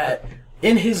guys that,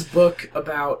 in his book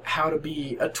about how to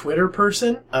be a Twitter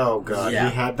person. Oh, God. Yeah,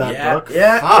 He had that yeah, book?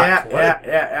 Yeah, Fuck, what a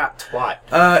yeah.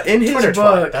 twat. In his Twitter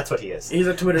book, twat. That's what he is. he's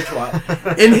a Twitter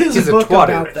twat. In his He's a book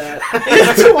twatter. about that,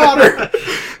 he's a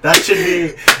twatter. That should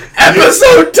be...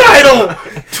 Episode title: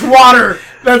 Twatter.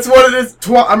 That's what it is.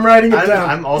 I'm writing it down.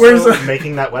 I'm Where's also the-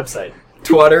 making that website,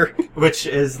 Twatter. which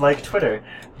is like Twitter,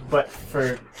 but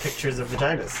for pictures of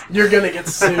vaginas. You're gonna get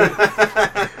sued.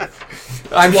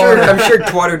 I'm sure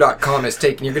twatter.com is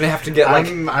taken. You're gonna have to get like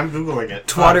I'm Googling it.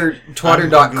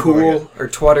 twatter.cool or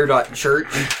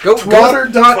twatter.church. Go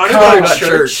Twatter.com.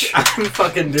 Twatter.church. I'm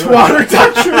fucking doing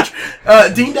Twatter.church.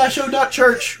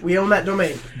 Dean-o.church. We own that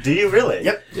domain. it. Do you really?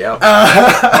 Yep. Yeah.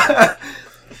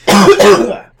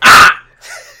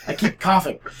 I keep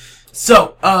coughing.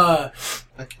 So, alright,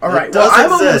 well, does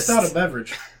I'm almost exist. out of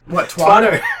beverage. What,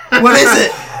 Twatter? Twatter. What is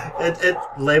it? It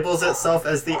labels itself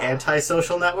as the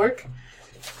anti-social network.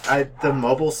 The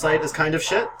mobile site is kind of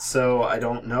shit, so I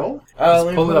don't know. Let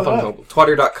me Pull it up on mobile.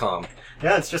 Twatter.com.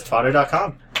 Yeah, it's just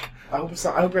twatter.com. I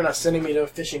hope you're not sending me to a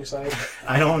phishing site.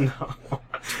 I don't know.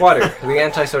 Twatter, the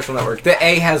anti-social network. The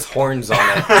A has horns on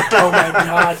it. Oh my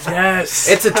god, yes.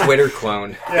 It's a Twitter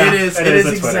clone. It is a Twitter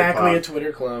exactly clone. a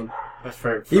Twitter clone.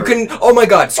 For You can. Oh my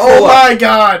God! Scroll Oh up. my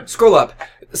god! Scroll up.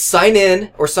 Sign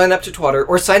in or sign up to Twatter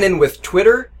or sign in with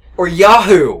Twitter or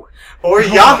Yahoo. or Oh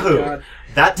Yahoo. my God.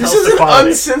 That tells This is the an quality.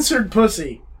 uncensored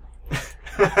pussy.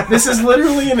 This is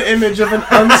literally an image of an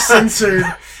uncensored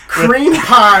cream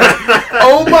pie.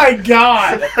 Oh my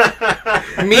god!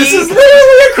 Me, This is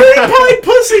literally a cream pie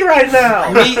pussy right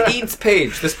now! me eats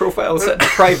page. This profile is set to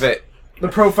private. The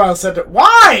profile said that.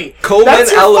 Why? Coleman,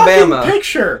 That's your Alabama. fucking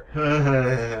picture.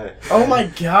 Oh my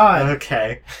god!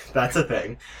 Okay, that's a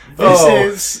thing. This Oh.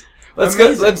 is Let's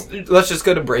amazing. let's just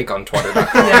go to break on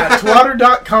Twatter.com. Yeah,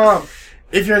 twatter.com.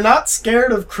 If you're not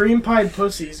scared of cream pie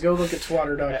pussies, go look at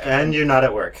twatter.com. And you're not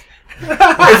at work.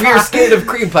 If you're scared of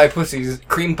cream pied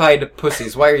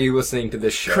pussies, why are you listening to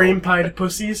this show? Cream pie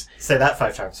pussies. Say that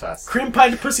 5 times fast. Cream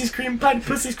pie pussies. Cream pie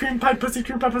pussies. Cream pie pussies.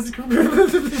 Cream pie pussies.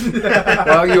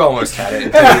 Well, you almost had it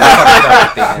until you fucked it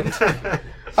up at the end.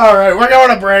 All right, we're going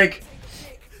to break.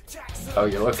 Oh,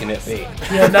 you're looking at me.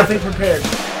 Yeah, nothing prepared.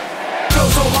 Flow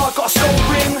so hard, got a stone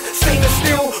ring. Stainless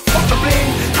steel, fuck the bling.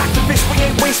 Activist, we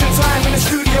ain't wasting time in the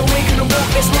studio making the walk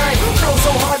this line. Flow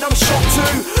so hard, I'm shocked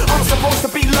too. I'm supposed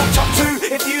to be locked up too.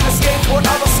 If you'd escaped what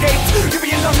I've escaped, you'll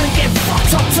be in London getting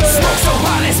fucked up too. Smoke so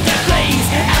hard, let's get blazed.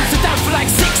 Amsterdam for like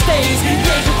 6 days.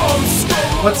 Jaeger bombs,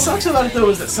 skull. What sucks about it though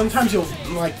is that sometimes you'll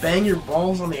like bang your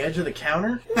balls on the edge of the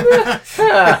counter,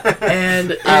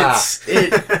 and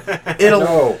it'll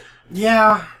No.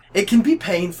 yeah, it can be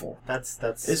painful. That's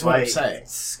Is why what I'm saying.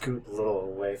 Scoot a little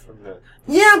away from the...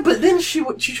 Yeah, but then she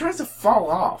tries to fall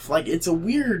off. Like it's a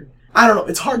weird. I don't know.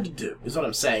 It's hard to do, is what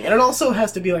I'm saying. And it also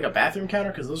has to be like a bathroom counter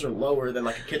because those are lower than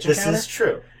like a kitchen This counter. is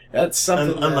true. That's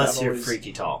something. that Unless I've you're always-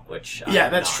 freaky tall, which Yeah,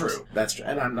 I'm that's not. true. That's true,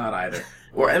 and I'm not either.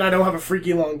 And I don't have a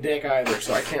freaky long dick either,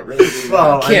 so I can't really do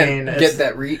Well, Can't I mean, get it's,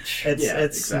 that reach. It's Yeah,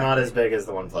 it's exactly. not as big as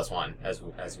the 1+1 as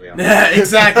we all know. that.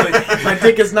 Exactly. My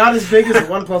dick is not as big as a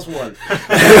 1+1.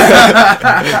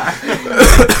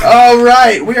 All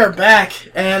right, we are back,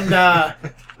 and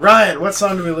Ryan, what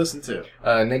song do we listen to?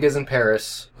 Niggas in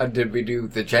Paris. Did we do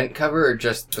the gent cover or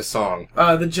just the song?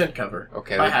 The gent cover.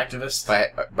 Okay. By Hacktivist.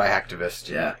 By Hacktivist.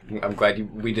 Yeah. I'm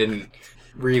glad we didn't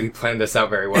really plan this out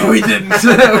very well. We didn't.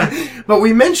 But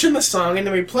we mentioned the song, and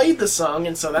then we played the song,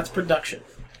 and so that's production.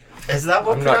 Is that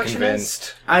what I'm not production convinced.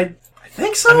 is? I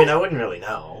think so. I mean, I wouldn't really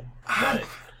know. But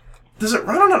Does it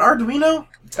run on an Arduino?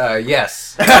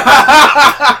 Yes.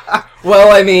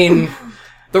 Well, I mean,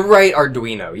 the right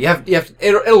Arduino. You have.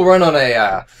 It'll run on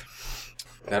a.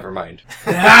 Never mind.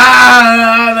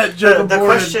 That joke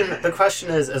the question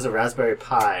is a Raspberry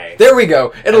Pi. There we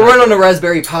go. It'll run on a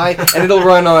Raspberry Pi, and it'll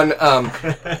run on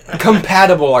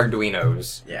compatible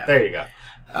Arduinos. Yeah. There you go.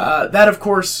 That, of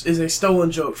course, is a stolen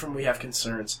joke from We Have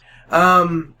Concerns.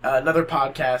 Another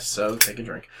podcast, so take a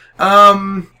drink.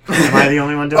 Am I the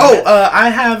only one doing it? I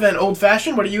have an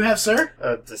old-fashioned. What do you have, sir?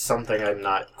 Something I'm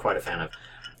not quite a fan of.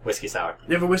 Whiskey sour.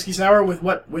 You have a whiskey sour with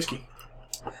what whiskey?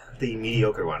 The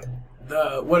mediocre one.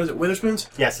 What is it, Witherspoon's?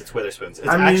 Yes, it's Witherspoon's. It's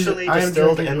actually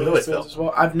distilled in Louisville. As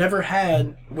well. I've never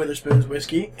had Witherspoon's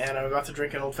whiskey, and I'm about to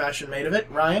drink an old-fashioned made of it.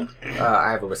 Ryan?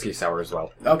 I have a whiskey sour as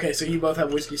well. Okay, so you both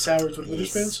have whiskey sours with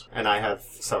Witherspoon's? And I have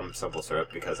some simple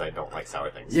syrup because I don't like sour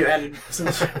things. You added some...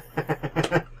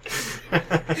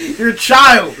 You're a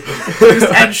child! You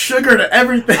just add sugar to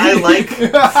everything! I like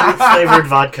fruit-flavored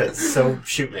vodkas, so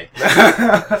shoot me.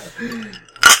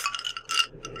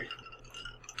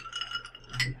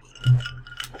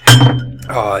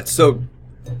 Oh, it's so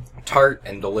tart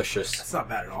and delicious. That's not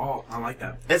bad at all. I like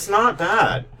that. It's not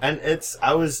bad. And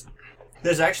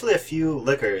there's actually a few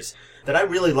liquors that I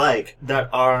really like that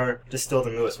are distilled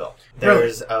in Louisville.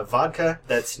 There's a vodka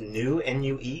that's new,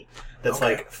 NUE, that's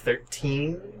like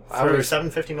 13 for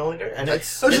 750 milliliter. And There's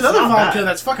it's another not vodka bad.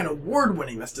 that's fucking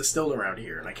award-winning that's distilled around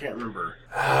here, and I can't remember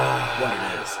what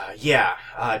it is. Yeah,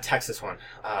 Texas one.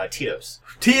 Tito's.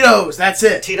 Tito's, that's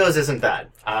it! Tito's isn't bad.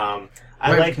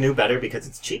 I like New better because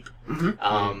it's cheap.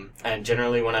 Mm-hmm. And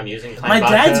generally when I'm using plain My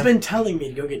vodka... dad's been telling me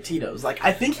to go get Tito's. Like,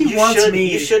 I think he wants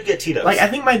me... You should get Tito's. Like, I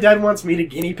think my dad wants me to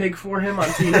guinea pig for him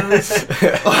on Tito's.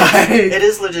 It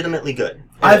is legitimately good.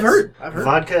 I've heard.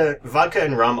 Vodka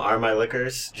and rum are my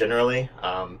liquors, generally.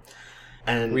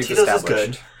 And We've Tito's is established.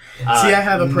 good. See, I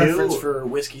have a New- preference for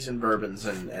whiskeys and bourbons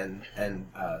and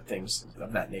things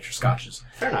of that nature, scotches,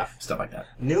 Fair enough. stuff like that.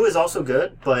 New is also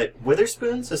good, but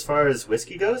Witherspoon's, as far as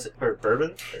whiskey goes, or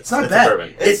bourbon, It's not a bad. bourbon.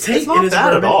 It It's tastes not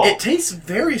bad at all. It tastes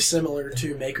very similar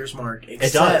to Maker's Mark,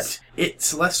 except does.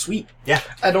 it's less sweet. Yeah.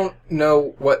 I don't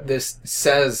know what this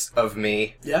says of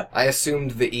me. Yeah. I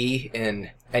assumed the E in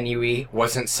NUE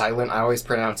wasn't silent. I always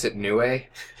pronounce it Nue.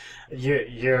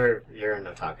 You're an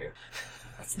otaku.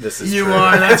 This is You true.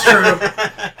 are, that's true.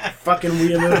 Fucking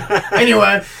weirdo.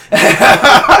 Anyway.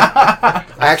 I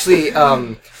actually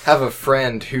have a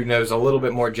friend who knows a little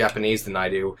bit more Japanese than I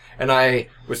do, and I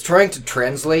was trying to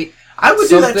translate. I would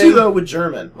do that too, something. though, with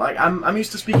German. Like, I'm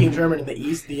used to speaking German in the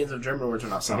East. The ends of German words are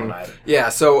not silent either. Yeah,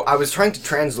 so I was trying to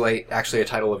translate actually a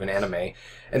title of an anime,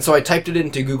 and so I typed it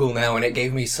into Google Now, and it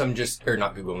gave me some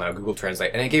not Google Now, Google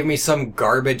Translate, and it gave me some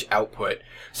garbage output.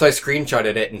 So I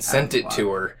screenshotted it and sent it to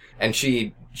her, and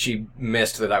she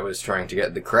missed that I was trying to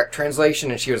get the correct translation,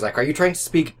 and she was like, "Are you trying to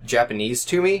speak Japanese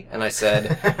to me?" And I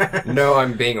said, "No,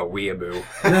 I'm being a weeaboo."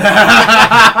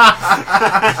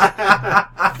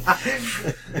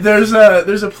 There's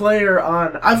a player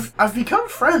on. I've become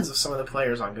friends with some of the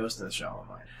players on Ghost in the Shell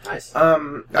online. Nice. I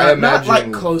Not imagine-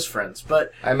 like close friends,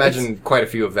 but I imagine quite a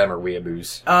few of them are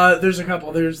weeaboos. there's a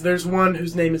couple. There's one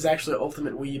whose name is actually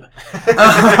Ultimate Weeb.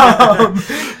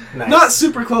 Nice. Not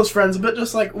super close friends, but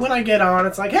just like when I get on,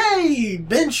 it's like, hey,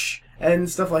 Bench and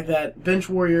stuff like that. Bench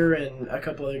Warrior and a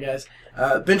couple other guys.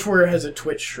 Bench Warrior has a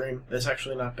Twitch stream that's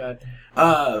actually not bad.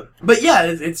 But yeah,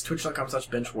 it's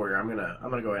twitch.com/Bench Warrior. I'm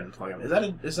gonna go ahead and plug him.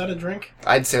 Is that a drink?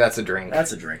 I'd say that's a drink.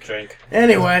 That's a drink. Drink.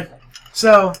 Anyway,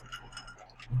 so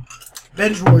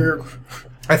Bench Warrior.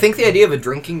 I think the idea of a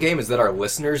drinking game is that our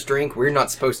listeners drink. We're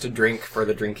not supposed to drink for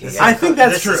the drinking game. I think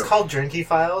that's this true. is called Drinky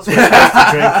Files. We're supposed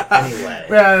to drink anyway.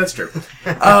 Yeah, that's true.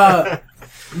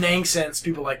 Nang sense,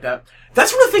 people like that.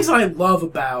 That's one of the things that I love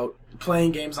about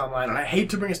playing games online, and I hate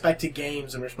to bring us back to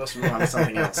games and we're supposed to move on to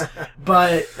something else.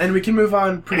 And we can move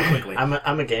on pretty quickly.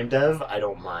 I'm a game dev. I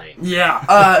don't mind. Yeah,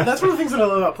 that's one of the things that I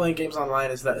love about playing games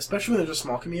online is that, especially when there's a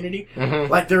small community,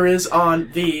 like there is on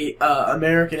the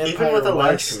American Empire Even with a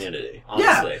large West. community,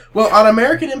 honestly. Yeah, well, on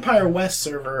American Empire West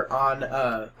server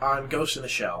on Ghost in the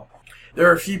Shell, there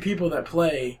are a few people that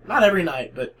play, not every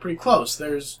night, but pretty close.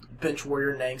 There's Bench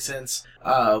Warrior, Nangsense,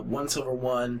 One Silver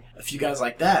One, a few guys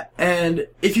like that. And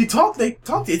if you talk, they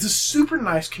talk to you. It's a super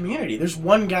nice community. There's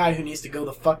one guy who needs to go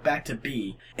the fuck back to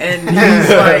B. And he's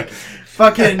like,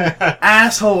 fucking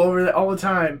asshole over there all the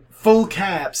time. Full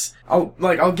caps.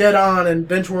 I'll get on and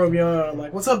Bench Warrior will be on. I'm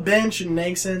like, what's up, Bench? And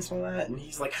Nangsense and all that. And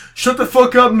he's like, shut the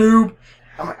fuck up, noob.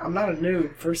 I'm like, I'm not a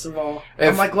noob, first of all.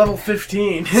 I'm like level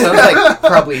 15. Sounds like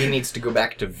probably he needs to go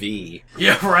back to V.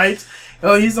 Yeah, right?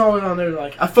 Oh, he's always on there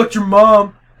like, I fucked your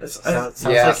mom. Sounds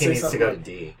Yeah. like he needs to go to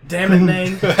D. Damn it,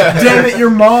 Nang. Damn it, your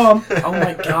mom. Oh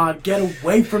my god, get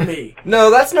away from me.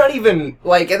 No, that's not even,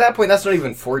 like, at that point, that's not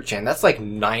even 4chan. That's like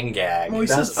 9gag. Well, he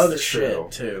That's says other true.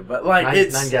 shit, too. But, like,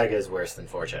 9gag is worse than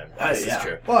 4chan. This yeah. is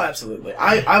true. Well, absolutely.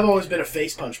 I've always been a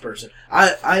face punch person.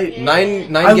 I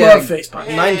 9gag, love face punch.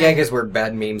 9gag is where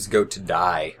bad memes go to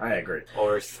die. I agree.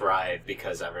 Or thrive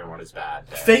because everyone is bad.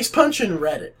 there. Face punch and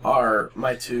Reddit are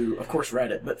my two, of course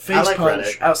Reddit, but face like punch,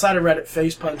 Reddit. outside of Reddit,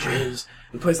 face punch is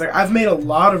the place. Like, I've made a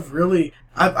lot of really,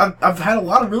 I've had a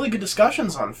lot of really good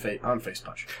discussions on face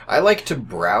punch. I like to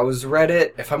browse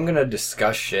Reddit. If I'm gonna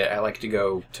discuss shit, I like to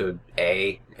go to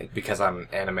A, because I'm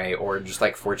anime, or just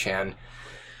like 4chan.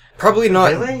 Probably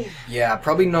not. Really? Yeah,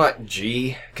 probably not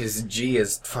G, because G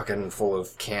is fucking full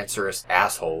of cancerous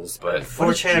assholes, but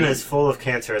 4chan is full of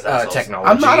cancerous assholes. technology.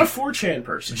 I'm not a 4chan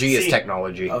person. G is See-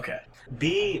 technology. Okay.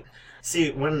 B...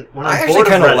 See, when I'm I actually bored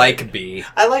of kind of Reddit... like B.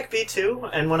 I like B too,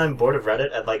 and when I'm bored of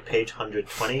Reddit at like page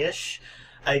 120-ish,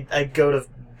 I go to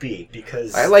B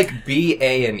because... I like B,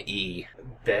 A, and E.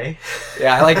 Bay?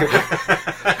 Yeah, I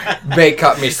like... Bay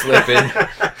caught me slipping.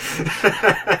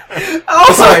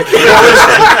 Oh, Sorry.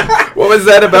 What was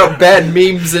that about bad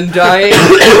memes and dying?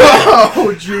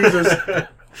 Oh, Jesus.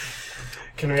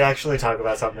 Can we actually talk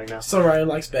about something now? So Ryan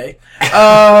likes Bay.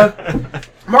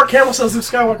 Mark Hamill says Luke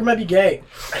Skywalker might be gay.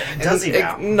 Does he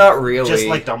now? Not really. Just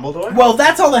like Dumbledore? Well,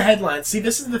 that's all the headlines. See,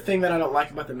 this is the thing that I don't like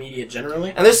about the media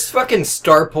generally. And this is fucking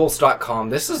StarPulse.com.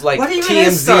 This is like What even TMZ.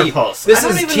 is StarPulse? This I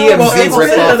don't is even know what TMZ StarPulse rip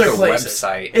is. off Other the places.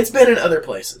 website. It's been in other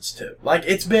places, too. Like,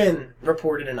 it's been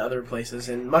reported in other places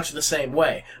in much the same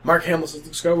way. Mark Hamill says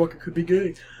Luke Skywalker could be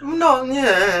gay. No,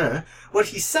 yeah. What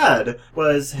he said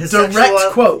was his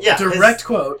Direct quote. Yeah, Direct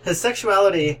quote. His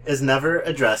sexuality is never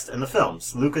addressed in the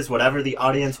films. Luke is whatever the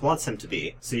audience wants him to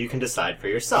be, so you can decide for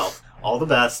yourself. All the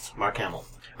best, Mark Hamill.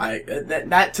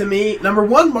 That to me, number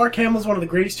one, Mark Hamill's one of the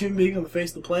greatest human beings on the face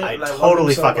of the planet. I and totally love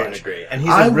him so fucking much. agree. And he's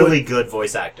I a really would- good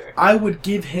voice actor. I would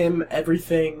give him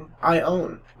everything I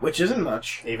own, which isn't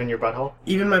much. Even your butthole?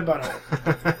 Even my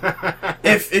butthole.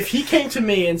 If he came to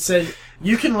me and said,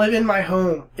 you can live in my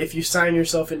home if you sign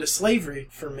yourself into slavery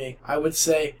for me, I would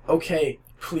say, okay,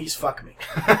 please fuck me.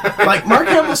 Like, Mark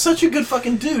Hamill's such a good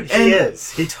fucking dude. And He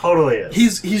is. He totally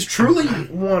is. He's truly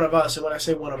one of us, and when I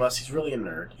say one of us, he's really a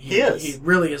nerd. He is. He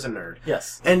really is a nerd.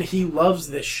 Yes. And he loves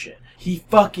this shit. He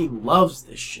fucking loves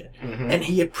this shit. Mm-hmm. And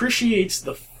he appreciates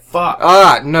the fuck.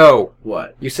 Ah, no.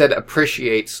 What? You said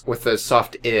appreciates with a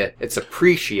soft I. It's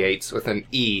appreciates with an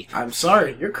E. I'm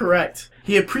sorry, you're correct.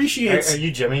 He appreciates... Are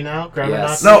you Jimmy now? Grandma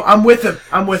Yes. Nazi? No, I'm with him.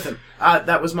 I'm with him.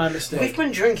 That was my mistake. We've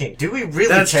been drinking. Do we really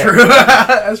That's care? true.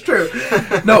 That's true.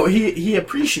 No, he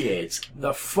appreciates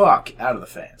the fuck out of the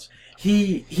fans.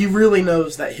 He really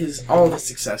knows that all of his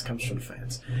success comes from the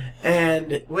fans.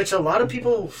 And Which a lot of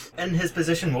people in his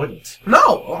position wouldn't. no,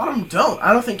 a lot of them don't.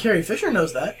 I don't think Carrie Fisher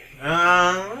knows that.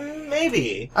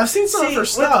 Maybe. I've seen some of See, her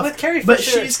stuff, with Carrie but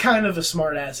Fisher- she's kind of a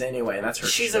smartass anyway, and that's her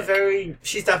She's shtick.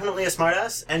 she's definitely a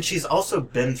smartass, and she's also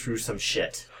been through some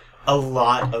shit. A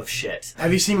lot of shit.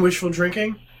 Have you seen Wishful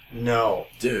Drinking? No.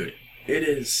 Dude,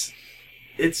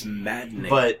 it's maddening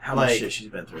But, how much like- shit she's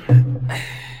been through.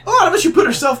 A lot of it she put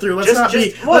herself through. Let's Just-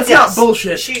 not well, yes. not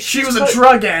bullshit. She She was put- a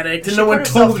drug addict, and She no put one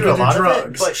herself told her through to a lot do of it,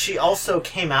 drugs. but she also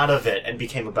came out of it and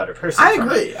became a better person. I from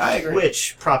agree. it, I agree.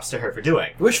 Which props to her for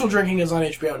doing. Wishful Drinking is on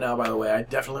HBO now, by the way. I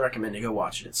definitely recommend you go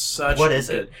watch it. It's such What a is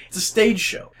good- it? It's a stage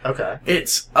show. Okay.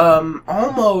 It's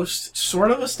almost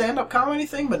sort of a stand-up comedy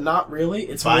thing, but not really.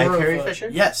 It's By more Carrie of a, Fisher?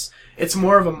 Yes, it's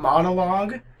more of a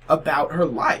monologue about her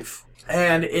life,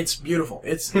 and it's beautiful.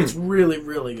 It's really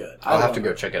really good. I I'll have love to go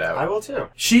her. check it out. I will too.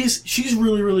 She's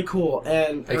really really cool,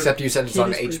 and her Except you said it's kid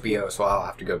on is pretty HBO, cool. so I'll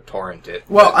have to go torrent it.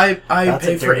 Well, I That's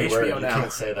pay a for dirty HBO word. You now.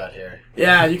 can't say that here.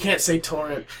 Yeah, you can't say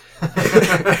torrent.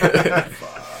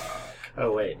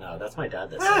 Oh wait, no, that's my dad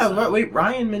that says Ah, that. wait,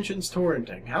 Ryan mentions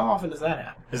torrenting. How often does that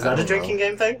happen? Is that a drinking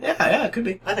game thing? Yeah, it could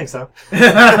be. I think so. Do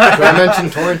I mention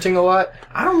torrenting a lot?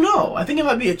 I don't know. I think it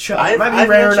might be a chub. It might be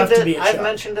rare enough to be a I've chub.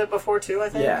 mentioned it before too, I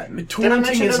think. Yeah, Did I torrenting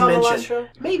mention is it on the last mentioned.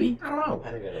 show? Maybe, I don't know.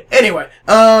 I think I did. Anyway,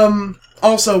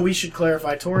 Also, we should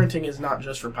clarify, torrenting is not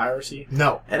just for piracy.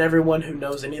 No. And everyone who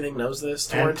knows anything knows this.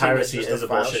 Torrenting And piracy just is a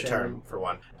file bullshit sharing. term, for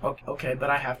one. Okay, but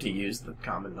I have to use the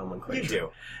common nomenclature. You do.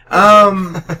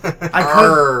 I'm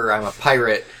a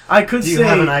pirate. I could Do you say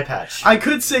have an eye patch? I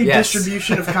could say Yes.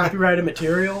 distribution of copyrighted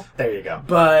material, There you go.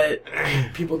 but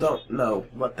people don't know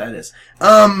what that is.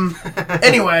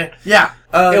 Anyway, yeah.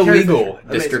 Illegal Amazing.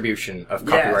 distribution of Yes,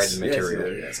 copyrighted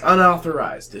material. yes.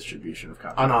 Unauthorized distribution of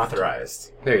copyrighted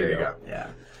Unauthorized. There you go. material.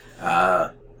 Yeah.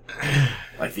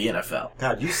 Like the NFL.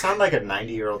 God, you sound like a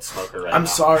 90-year-old smoker right now. I'm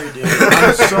sorry, dude.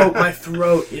 My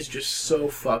throat is just so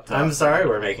fucked up. I'm sorry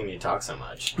we're making you talk so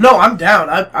much. No, I'm down.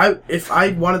 If I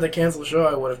wanted to cancel the show,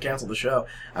 I would have canceled the show.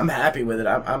 I'm happy with it.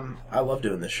 I love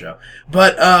doing this show.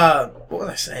 But what was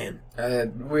I saying?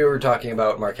 We were talking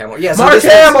about Mark Hamill. Yeah, Mark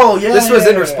Hamill! This was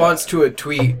in response to a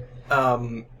tweet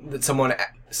that someone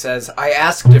says, I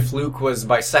asked if Luke was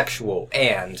bisexual,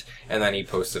 and then he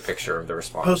posts a picture of the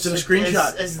response. Posted a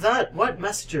screenshot. Is that... What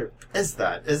messenger is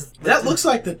that? That looks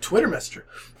like the Twitter messenger.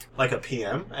 like a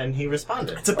PM, and he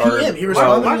responded. It's a PM. He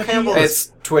responded Mark to a Hamill PM.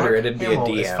 It's Twitter. Mark It'd be a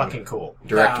Hamill is DM. fucking cool.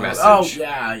 Direct No. message.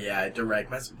 Oh, yeah, direct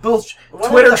message. Bullshit. What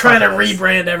Twitter the trying to fuck is-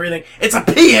 rebrand everything. It's a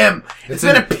PM! It's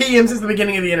been a- a PM since the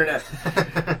beginning of the internet.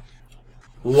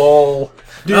 Lol.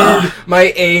 Dude.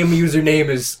 My AIM username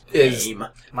is Aim.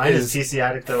 Mine is TC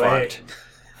Addict the way. fucked.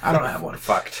 I don't have one.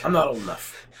 Fucked. I'm not old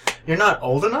enough. You're not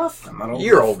old enough? I'm not old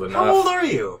You're enough. old enough. How old are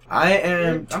you? I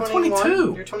am. I'm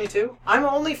 22. You're 22? I'm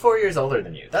only 4 years older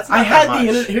than you. That's I not had that much. the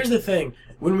internet. Here's the thing.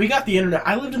 When we got the internet,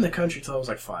 I lived in the country till I was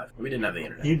like 5. We didn't have the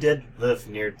internet. You did live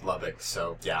near Lubbock,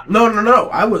 so yeah. No.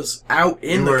 I was out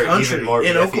in You the were country even more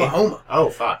in BFE. Oklahoma. Oh,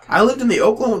 fuck. I lived in the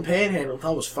Oklahoma Panhandle until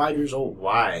I was 5 years old.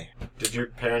 Why? Did your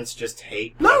parents just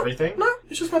hate No, everything? No,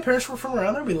 it's just my parents were from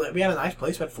around there. We had a nice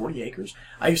place. We had 40 acres.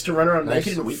 I used to run around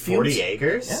naked in wheat fields. 40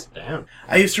 acres? Damn.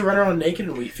 I used to run around naked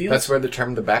in wheat fields. That's where the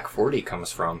term the back 40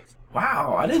 comes from.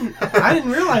 Wow, I didn't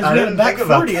realize I we had a didn't back think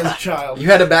about 40 as a that. child. You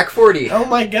had a back 40. Oh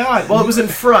my god. Well, it was in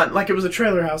front, like it was a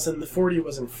trailer house, and the 40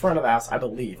 was in front of the house, I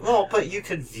believe. Well, but you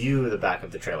could view the back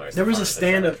of the trailer. as There the was a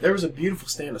front of the there was a beautiful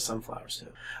stand of sunflowers too.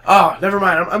 Oh, never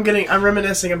mind. I'm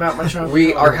reminiscing about my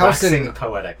childhood. Our trailer. house in Waxing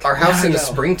poetic. Our house Yeah, in I know.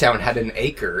 Springtown had an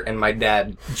acre, and my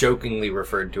dad jokingly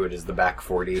referred to it as the back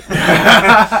 40.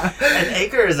 An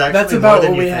acre is actually That's more about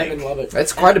than what you we have think. in Lubbock.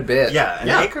 That's quite a bit. Yeah, an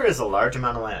Yeah. acre is a large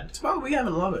amount of land. That's about what we have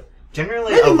in Lubbock.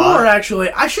 Generally, Maybe a lot. more, actually.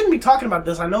 I shouldn't be talking about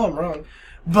this. I know I'm wrong.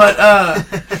 But,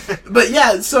 but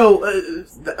yeah, so,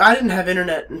 I didn't have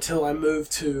internet until I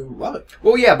moved to Lubbock.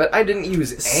 Well, yeah, but I didn't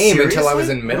use AIM until I was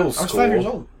Seriously? in middle school. I was 5 years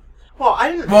old. Well,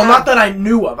 I didn't. Well, have- not that I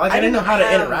knew of. Like, I didn't know didn't how to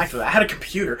have- interact with it. I had a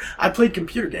computer. I played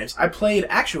computer games. I played,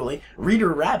 actually, Reader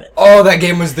Rabbit. Oh, that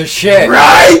game was the shit.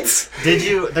 Right! Did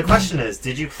you? The question is,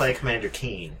 did you play Commander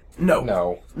Keen? No.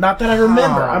 No. Not that I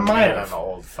remember. I might man, have. I'm an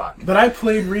old fuck. But I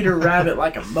played Reader Rabbit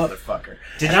like a motherfucker.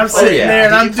 Did and you I'm play- sitting yeah. there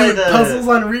and Did I'm you play doing the- puzzles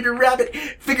on Reader Rabbit,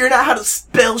 figuring out how to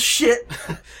spell shit.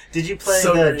 Did you play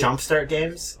So the great. Jumpstart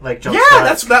games? Like Jumpstart?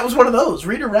 Yeah, that was one of those.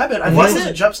 Reader Rabbit, I think Was it was a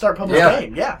it? Jumpstart public Yeah.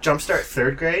 game. Yeah. Jumpstart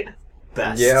 3rd grade.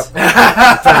 Best. Yep.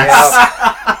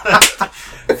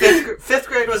 Fifth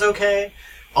grade was okay.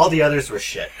 All the others were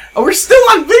shit Oh, we're still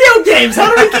on video games.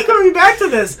 How do we keep coming back to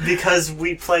this? because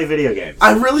we play video games.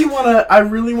 I really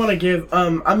wanna give.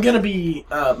 I'm gonna be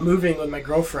moving with my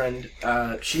girlfriend.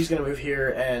 She's gonna move here,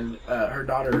 and her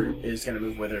daughter is gonna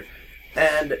move with her.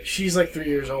 And she's like 3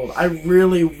 years old. I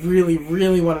really, really,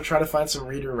 really want to try to find some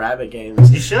Reader Rabbit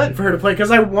games You should. for her to play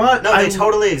because I want. No, they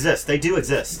totally exist. They do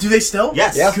exist. Do they still?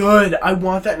 Yes. Yeah. Good. I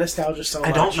want that nostalgia so much.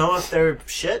 I don't know if they're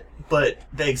shit, but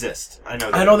they exist. I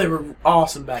know. I know they were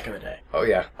awesome back in the day. Oh,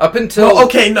 yeah. Up until... Well,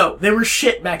 okay, no, they were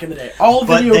shit back in the day. All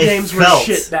But video they games were felt-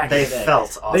 shit back in they the day.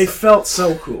 felt awesome. They felt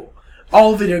so cool.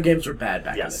 All video games were bad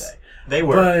back in the Yes, day. they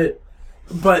were.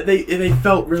 But they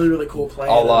felt really, really cool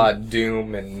playing. a la them.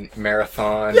 Doom and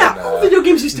Marathon. Yeah, and, all video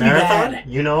games used to Marathon. be bad.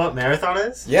 You know what Marathon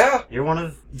is? Yeah. You're one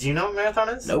of. Do you know what Marathon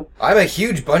is? Nope. I'm a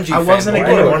huge Bungie I fan. wasn't a You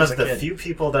gamer are when one I of was a the kid. few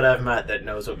people that I've met that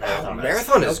knows what Marathon is.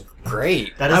 Marathon is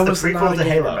great. That is I the was not prequel a to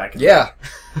gamer Halo. back in the Yeah.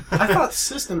 I thought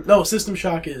System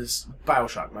Shock is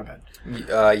BioShock. My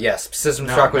bad. Yes. System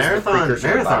No, Shock was the Marathon. precursor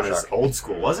Marathon to is BioShock. old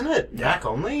school, wasn't it? Mac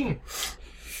only.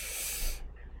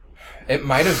 It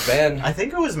might have been. I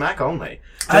think it was Mac only.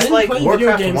 I Just didn't like play video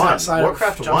Warcraft games 1. outside of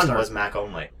Warcraft 1 Jumpstart. was Mac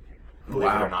only. Believe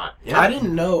it or not. I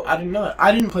didn't know. I didn't know that.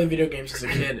 I didn't play video games as a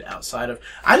kid outside of.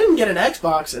 I didn't get an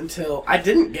Xbox until I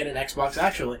didn't get an Xbox.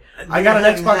 Actually, I got an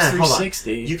Xbox Hold on.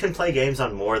 360. You can play games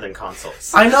on more than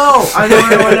consoles. I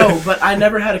know. But I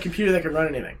never had a computer that could run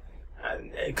anything.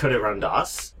 Could it run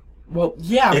DOS? Well,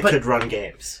 yeah, It but could run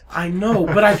games. I know.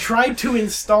 But I tried to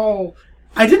install.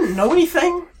 I didn't know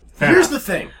anything. Fair Here's enough.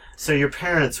 the thing. So your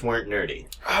parents weren't nerdy.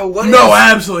 Oh, what? No,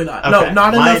 absolutely not. Okay. No,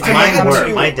 not enough to Mine make were.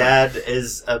 me- My dad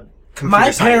is a computer My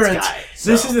science parents. guy.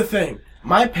 This so- is the thing.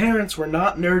 My parents were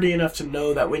not nerdy enough to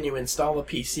know that when you install a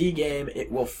PC game,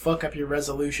 it will fuck up your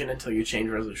resolution until you change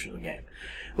resolution of the game.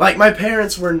 Like, my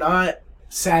parents were not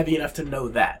savvy enough to know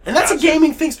that. And that's Gotcha. a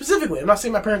gaming thing specifically. I'm not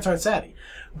saying my parents aren't savvy.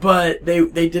 But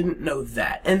they didn't know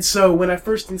that. And so when I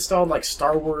first installed, like,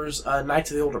 Star Wars Knights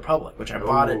of the Old Republic, which I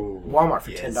bought at Ooh, Walmart for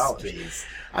yes, $10, please.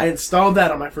 I installed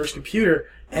that on my first computer,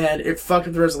 and it fucked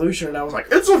up the resolution, and I was like,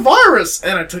 it's a virus!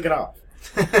 And I took it off.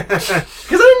 Because I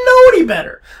didn't know any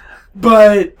better.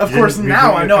 But, of You course, didn't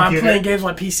now reboot I your know I'm computer? playing games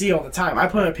on my PC all the time. I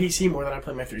play my PC more than I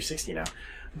play my 360 now.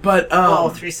 But, Well,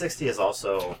 360 is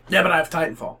also... yeah, but I have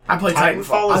Titanfall. I play Titanfall.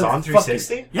 Titanfall is I on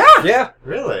 360? fucking- Yeah! Yeah.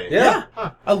 Really? Yeah.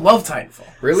 Huh. I love Titanfall.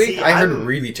 Really? See, I heard I'm-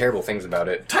 really terrible things about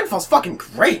it. Titanfall's fucking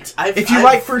great. I've- If you I've-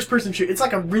 like first-person shoot, it's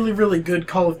like a really, really good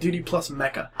Call of Duty plus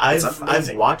mecha. It's I've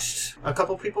amazing. watched a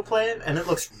couple people play it, and it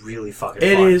looks really fucking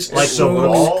It fun. is like so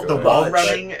the wall good.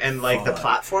 running and like the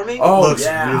platforming Oh, looks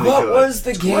yeah. really What good. was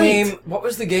the It's game? great. What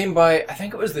was the game by? I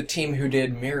think it was the team who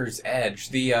did Mirror's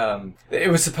Edge. The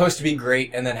it was supposed to be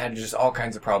great, and then had just all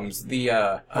kinds of problems. The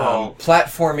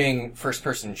platforming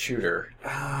first-person shooter.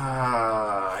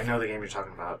 I know the game you're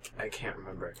talking about. I can't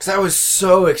remember. Because I was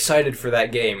so excited for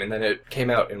that game, and then it came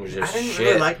out and was I just didn't shit.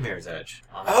 really like Mirror's Edge.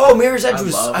 honestly. Oh, Mirror's Edge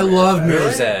was. I love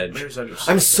Mirror's Really? Edge. Mirror's Edge was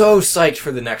so I'm good. so psyched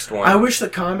for the next one. I wish the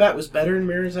combat was better in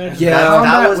Mirror's Edge. Yeah. The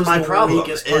that combat was my the problem.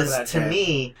 weakest part of Is that to game.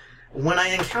 me, when I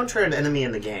encounter an enemy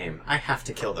in the game, I have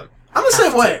to kill them. I'm the same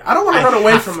have way. to. I don't want I to run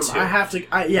away have from them. to. I have to.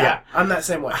 Yeah, Yeah. I'm that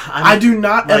same way. I'm- I do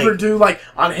not like- ever do like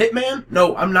on Hitman.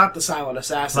 No, I'm not the silent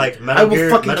assassin. Like I Metal will Gear,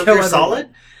 fucking Metal kill Gear everyone. Solid,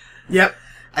 Yep.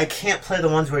 I can't play the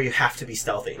ones where you have to be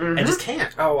stealthy. I just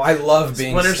can't. Oh, I love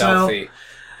being Splinter Cell. stealthy.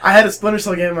 I had a Splinter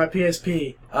Cell game on my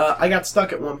PSP. I got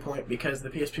stuck at one point because the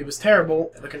PSP was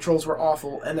terrible, the controls were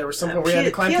awful, and there was some point where you had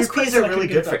to climb through crates PSPs and are I really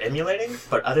couldn't good get for them. emulating,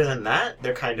 but other than that,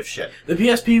 they're kind of shit. The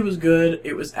PSP was good.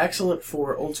 It was excellent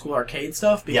for old school arcade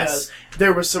stuff because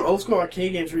there was some old school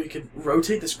arcade games where you could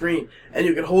rotate the screen and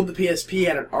you could hold the PSP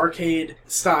at an arcade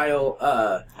style.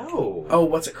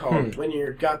 What's it called? When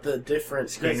you got the different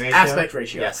Screen ratio? aspect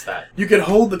ratio. Yes, that. You could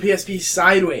hold the PSP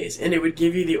sideways and it would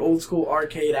give you the old school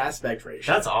arcade aspect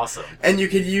ratio. That's awesome. And you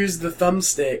could use the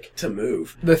thumbstick to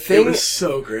move. The thing- it was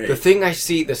so great. The thing I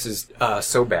see, this is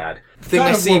so bad. The thing God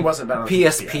I of see War wasn't bad on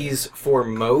PSPs for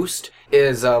most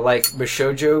is like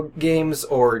Bishoujo games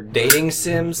or dating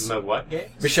sims. The what game?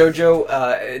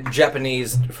 Bishoujo,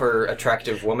 Japanese for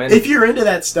attractive women. If you're into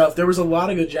that stuff, there was a lot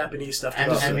of good Japanese stuff. And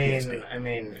developed I for the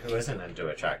mean, PSP. who isn't into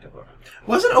attractive women?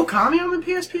 Wasn't Okami on the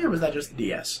PSP or was that just the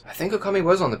DS? I think Okami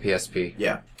was on the PSP.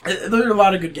 Yeah, there are a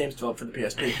lot of good games developed for the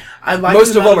PSP. I like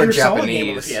Most the of them Metal are Gear Solid game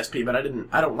on the Japanese. PSP, but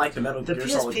I don't like the Metal The Gear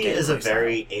Solid PSP game. is a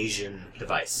very Asian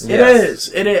device. Yeah. It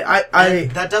is. It is.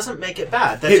 And that doesn't make it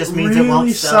bad. That It just means really it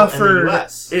won't sell suffered. in the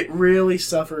US. It really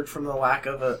suffered from the lack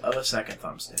of a second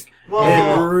thumbstick. Well,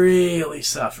 it really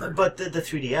suffered. But the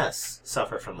 3DS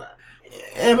suffer from that.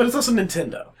 Yeah, but it's also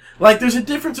Nintendo. Like, there's a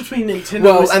difference between Nintendo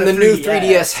Well, and the new 3DS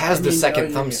 3DS has and the you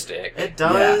second know, thumbstick. It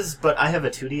does, but I have a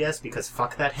 2DS because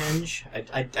fuck that hinge.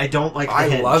 I don't like the I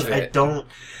hinge. love I it. don't.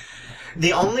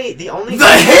 The only The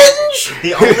hinge!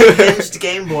 the only hinged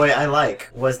Game Boy I like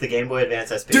was the Game Boy Advance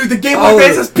SP. Dude, the Game Boy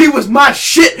Advance SP was my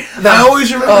shit! I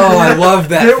always remember Oh, that. I love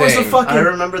that There was a thing. fucking... I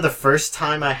remember the first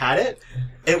time I had it.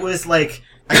 It was like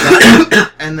I got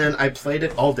it, and then I played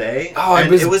it all day. Oh,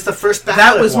 and it was the first backlit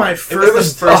That was one. my It first-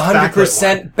 was the first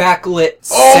 100% backlit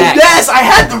Oh, set. yes! I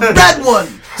had the red one!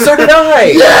 So did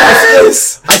I!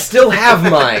 Yes! I still have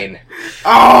mine.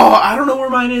 Oh, I don't know where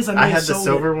mine is. I had the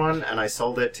silver one, and I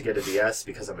sold it to get a DS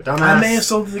because I'm a dumbass. I may have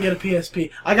sold it to get a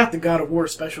PSP. I got the God of War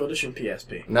Special Edition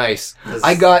PSP. Nice.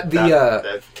 I got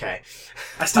the okay.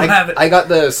 I still have it. I got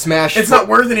the Smash. It's not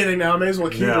worth anything now. I may as well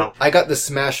keep No. it. I got the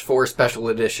Smash 4 Special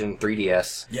Edition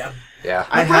 3DS. Yeah. Yeah.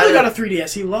 My I brother had got a- a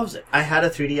 3DS. He loves it. I had a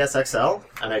 3DS XL,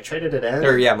 and I traded it in.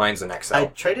 Or yeah, mine's an XL. I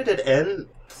traded it in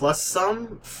plus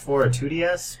some for a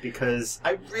 2DS because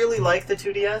I really like the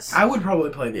 2DS. I would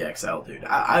probably play the XL, dude.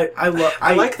 I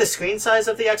I like the screen size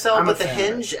of the XL, I'm a but the fan of it.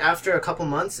 hinge after a couple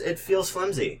months it feels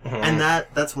flimsy, Mm-hmm. and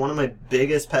that's one of my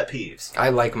biggest pet peeves. I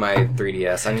like my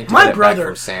 3DS. I need to my get it brother. back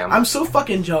from Sam. I'm so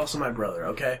fucking jealous of my brother.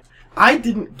 Okay, I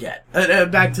didn't get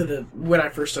back to the when I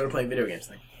first started playing video games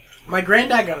thing. My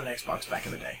granddad got an Xbox back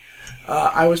in the day.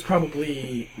 I was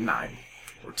probably 9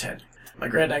 or 10. My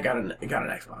granddad got an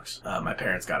Xbox. My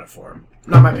parents got it for him.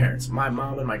 Not my parents. My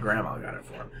mom and my grandma got it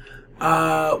for him.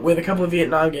 With a couple of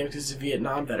Vietnam games because he's a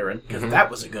Vietnam veteran. Because that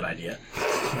was a good idea.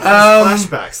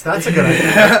 Flashbacks. That's a good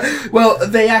idea. Well,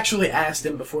 they actually asked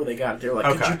him before they got it. They were like,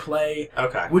 Okay. could you play?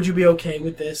 Okay. Would you be okay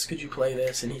with this? Could you play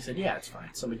this? And he said, yeah, it's fine.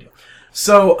 It's no big deal.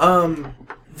 So,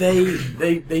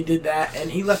 they did that,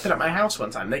 and he left it at my house one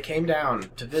time. They came down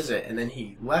to visit, and then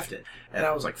he left it. And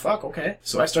I was like, fuck, okay.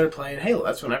 So I started playing Halo.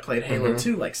 That's when I played Halo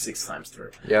 2 like 6 times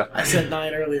through. Yeah. I said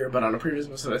 9 earlier, but on a previous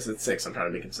episode I said 6. I'm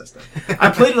trying to be consistent. I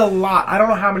played it a lot. I don't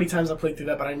know how many times I played through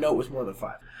that, but I know it was more than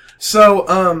 5. So,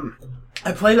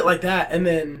 I played it like that, and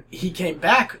then he came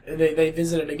back, and they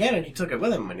visited again, and he took it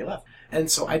with him when he left. And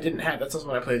so I didn't have... That's also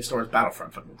when I played Star Wars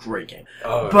Battlefront. Fucking great game.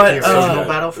 Oh, but, the original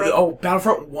Battlefront? Oh,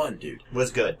 Battlefront 1, dude.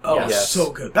 Was good. Oh, Yes.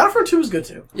 so good. Battlefront 2 was good,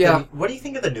 too. Yeah. What do you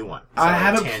think of the new one? I Sorry,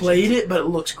 haven't tangent. played it, but it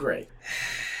looks great.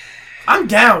 I'm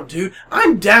down, dude.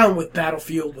 I'm down with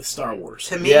Battlefield with Star Wars.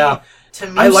 To me, Yeah. I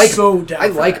I'm like. so down I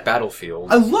for like that.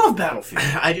 Battlefield. I love Battlefield.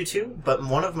 I do too, but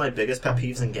one of my biggest pet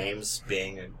peeves in games,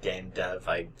 being a game dev,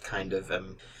 I kind of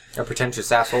am. A pretentious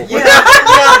asshole. Yeah,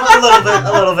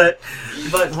 a little bit.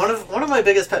 But one of my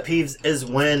biggest pet peeves is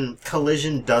when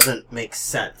collision doesn't make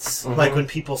sense. Like when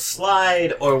people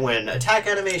slide, or when attack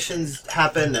animations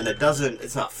happen and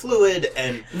it's not fluid,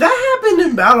 and That happened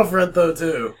in Battlefront, though,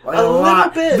 too. Like, A little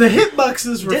lot. bit. The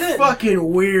hitboxes were Did it?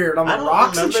 fucking weird on the I don't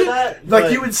rocks and remember shit. that, Like,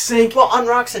 but- you would sink. well, on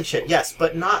rocks and shit, yes,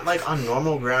 but not like on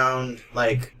normal ground,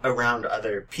 like around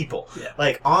other people. Yeah.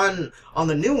 Like on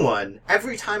the new one,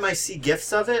 every time I see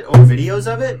GIFs of it or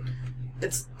videos of it,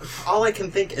 it's all I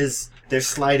can think is they're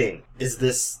sliding. Is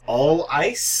this all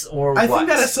ice or I what? think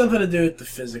that has something to do with the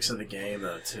physics of the game,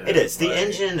 though, too. It is. The Like,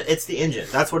 engine, it's the engine.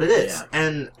 That's what it is. Yeah.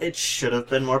 And it should have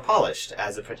been more polished.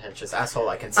 As a pretentious asshole,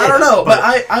 I can say I don't that, know, but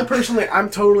I personally,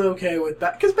 I'm totally okay with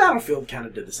that. Because Battlefield kind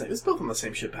of did the same. It's built on the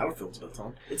same shit Battlefield's built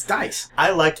on. It's DICE. I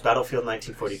liked Battlefield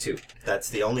 1942. That's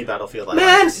the only Battlefield I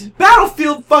Man, liked.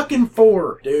 Battlefield fucking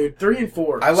 4, dude. 3 and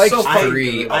 4. I liked so fucking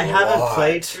 3. good. I haven't lot.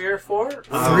 played 3 or 4.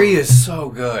 3 is so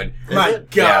good. My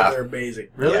it? God, Yeah. they're amazing.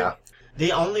 Really? Yeah.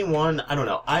 The only one, I don't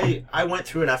know, I went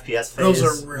through an FPS Those phase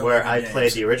are really where good I games.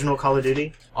 played the original Call of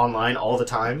Duty online all the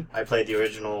time. I played the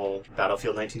original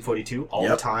Battlefield 1942 all the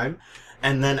Yep. time.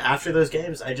 And then after those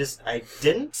games, I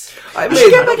didn't. I You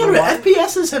should get I back don't into know it.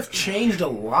 FPSs have changed a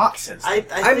lot since then. I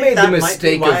think made the that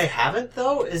mistake might be why of- I haven't,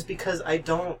 though, is because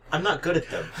I'm not good at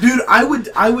them. Dude, I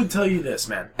would tell you this,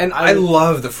 man. And I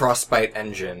love the Frostbite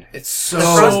engine. It's so The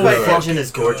Frostbite good. engine is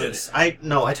good. gorgeous. I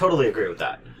totally agree with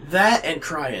that. That and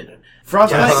CryEngine.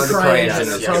 Frostbite Yes, and the CryEngine CryEngine are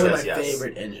is- probably yes, my yes.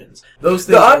 favorite engines. Those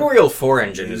things. The Unreal 4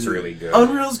 engine is really good.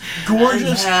 Unreal's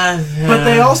gorgeous, but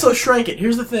they also shrank it.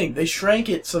 Here's the thing: they shrank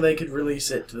it so they could release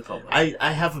it to the public.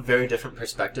 I have a very different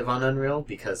perspective on Unreal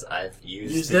because I've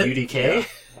used Used the it? UDK,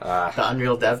 the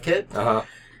Unreal Dev Kit. Uh-huh.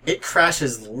 It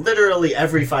crashes literally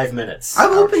every 5 minutes.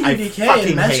 I've opened I UDK fucking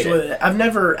and messed hate with it. I've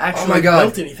never actually Oh my God.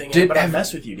 built anything in it, but I've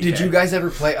messed with UDK. Did you guys ever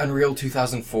play Unreal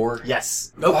 2004?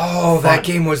 Yes. Nope. Oh, Fun. that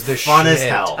game was the Fun shit. as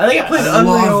hell. I think I played I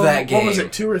love Unreal. that What was game.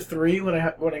 it, 2 or 3 when I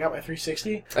got my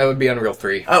 360? That would be Unreal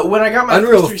 3. When I got my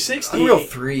Unreal 360, Unreal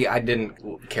 3 I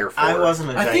didn't care for. I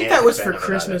wasn't a I think gigantic that was fan for of it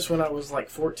Christmas when I was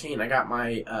like 14. I got my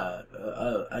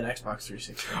an Xbox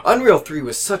 360. Unreal 3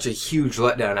 was such a huge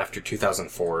letdown after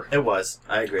 2004. either. It was.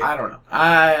 I agree. I don't know.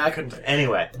 I couldn't. Tell you.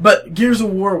 Anyway. But Gears of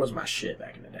War was my shit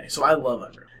back in the day, so I love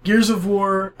Unreal. Gears of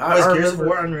War. Was I Gears of remember-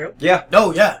 War Unreal? Yeah.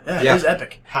 Oh yeah, Yeah. it was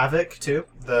epic. Havoc, too?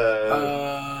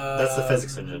 That's the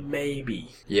physics engine. Maybe.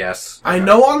 Yes. I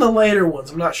know on the later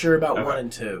ones. I'm not sure about Okay. 1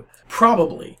 and 2.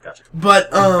 Probably. Gotcha. But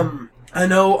I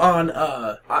know on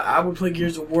I would play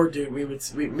Gears of War, dude. Me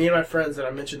and my friends, and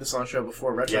I mentioned this on the show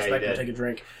before. Retrospect, did. and take a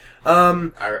drink. Are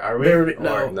we?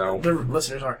 No. The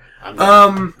listeners are. I'm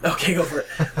not. Okay, go for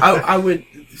it.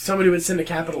 Somebody would send a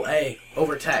capital A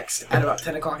over text at about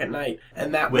 10 o'clock at night,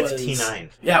 and that With was T9.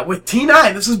 Yeah, with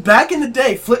T9. This was back in the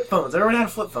day. Flip phones. Everyone had a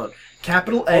flip phone.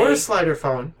 Capital A Or a slider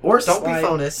phone. or Don't slide. be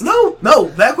phonist. No.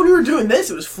 Back when we were doing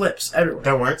this, it was flips everywhere.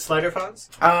 There weren't slider phones?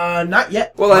 Not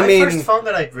yet. Well, My I mean, first phone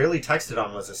that I really texted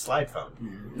on was a slide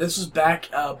phone. This was back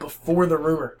before the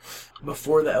rumor,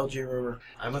 before the LG rumor.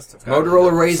 I must have gotten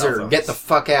Motorola cell Razr, phones. get the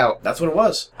fuck out. That's what it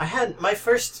was. I had my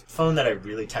first phone that I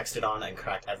really texted on and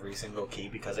cracked every single key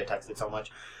because I texted so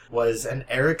much was an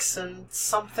Ericsson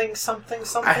something.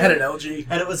 I had an LG.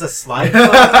 and it was a slide phone.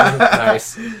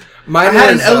 Nice. Mine I had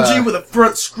an was, LG with a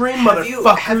front screen,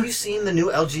 motherfucker. Have you seen the new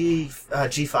LG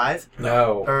G5?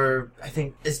 No. Or I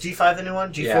think is G5 the new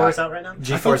one? G4 Yeah. is out right now.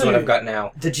 G4 is what I've got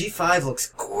now. The G5 looks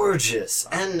gorgeous,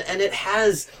 and it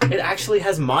actually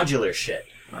has modular shit.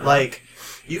 Like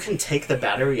you can take the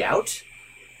battery out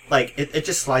Like, it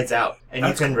just slides out. And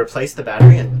That's you can replace the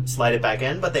battery and slide it back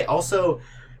in. But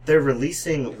they're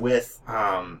releasing with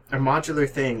a modular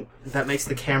thing that makes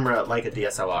the camera like a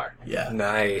DSLR. Yeah.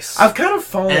 Nice. I've kind of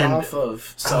fallen And- off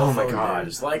of cell oh my phone God.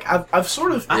 news. Like, I've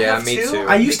sort of... Yeah, have me to, too.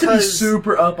 I used to be because-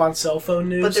 super up on cell phone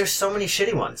news. But there's so many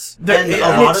shitty ones. And a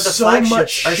lot of the so flagships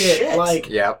much are shit. Like,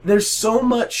 Yep. there's so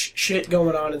much shit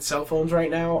going on in cell phones right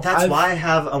now. That's why I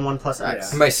have a OnePlus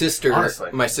X. Yeah.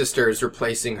 My sister is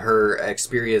replacing her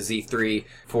Xperia Z3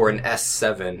 for an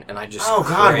S7, and I just Oh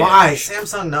God, cringe. why?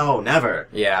 Samsung, no, never.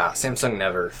 Yeah, Samsung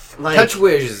never. Like-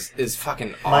 TouchWiz is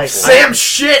fucking awful. Like, Sam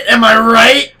shit, am I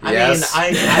right? Yes.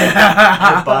 I mean,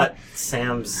 I bought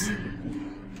Sam's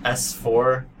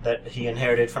S4 that he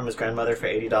inherited from his grandmother for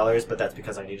 $80, but that's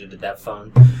because I needed a dev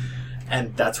phone,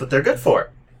 and that's what they're good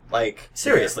for. Like,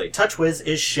 seriously, TouchWiz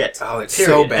is shit. Oh, it's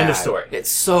Period. so bad. End of story.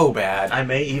 It's so bad. I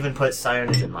may even put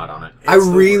Cyanogen mod on it. I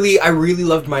really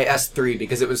loved my S3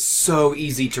 because it was so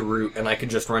easy to root and I could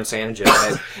just run Cyanogen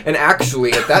on it. And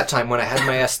actually, at that time when I had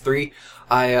my S3,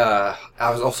 I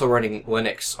was also running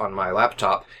Linux on my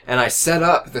laptop, and I set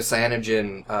up the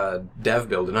Cyanogen dev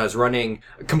build, and I was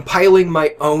compiling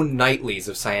my own nightlies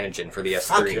of Cyanogen for the S3.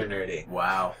 Fuck, you're nerdy.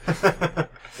 Wow.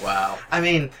 Wow. I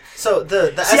mean, so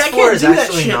the See, I S4 can't is do that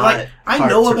actually shit. not Like, I hard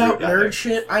know to about root either. nerd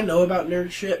shit. I know about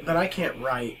nerd shit, but I can't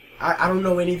write. I don't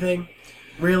know anything.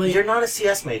 Really. You're not a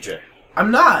CS major.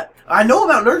 I'm not. I know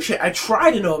about nerd shit. I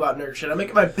try to know about nerd shit. I make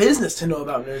it my business to know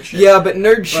about nerd shit. Yeah, but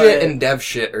nerd shit But- and dev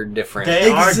shit are different. They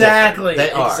are Exactly.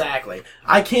 different. They are. Exactly.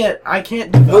 I can't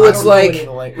do that. Well, I it's don't know like- any of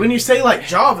the language. When you say like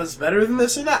Java's better than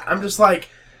this and that, I'm just like,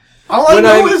 all I When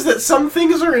know I'm- is that some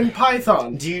things are in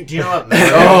Python. Do you know what memory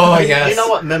Oh, do yes. you know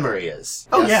what memory is?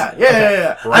 Oh Yes.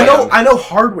 yeah. Right. I know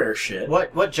hardware shit.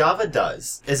 What Java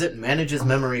does is it manages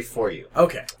memory for you.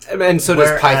 Okay. And so does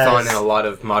Whereas- Python and a lot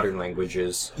of modern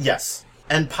languages. Yes.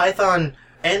 And Python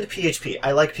and PHP.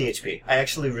 I like PHP. I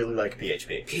actually really like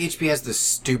PHP. PHP has the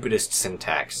stupidest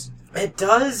syntax. It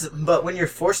does, but when you're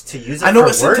forced to use it I know for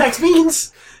what work, syntax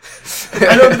means.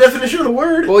 I know the definition of the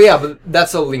word. Well, yeah, but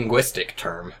that's a linguistic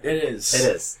term. It is.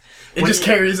 it is. It just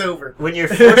carries over. When you're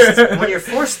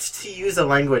forced to use a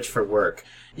language for work,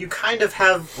 you kind of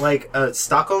have like a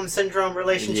Stockholm syndrome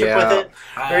relationship Yeah. with it.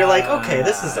 Where you're like, okay,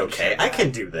 this is okay. I can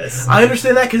do this. I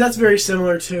understand that because that's very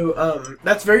similar to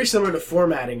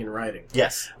formatting and writing.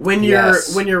 Yes. When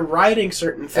you're writing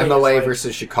certain things, MLA like-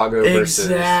 versus Chicago versus...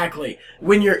 exactly.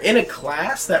 When you're in a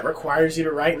class that requires you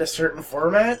to write in a certain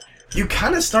format, you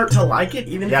kind of start to like it,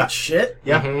 even Yeah. if it's shit.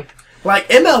 Yeah. Mhm. Like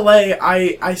MLA,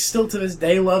 I still to this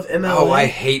day love MLA. Oh, I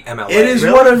hate MLA. It is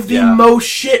Really? one of the Yeah. most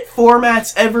shit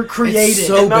formats ever created.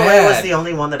 so MLA was bad. the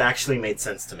only one that actually made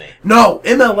sense to me. No,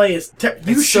 MLA is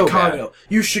use It's so Chicago.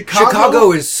 Use Chicago.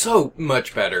 Chicago is so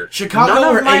much better. Chicago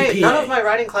None or of my APA. none of my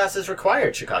writing classes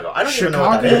required Chicago. I don't even know what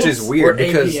Chicago that Which is. is weird, or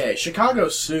because- APA.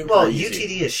 Chicago's super Well, easy.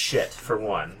 UTD is shit for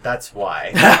one. That's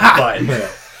why.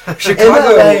 But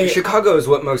Chicago is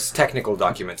what most technical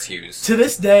documents use. To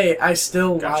this day, I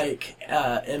still Gotcha. like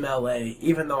MLA,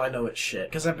 even though I know it's shit.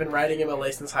 Because I've been writing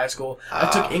MLA since high school. I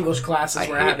took English classes I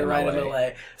where I had hate to write MLA.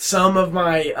 MLA. Some of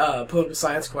my political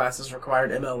science classes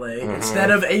required MLA instead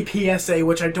of APSA,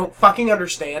 which I don't fucking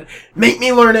understand. Make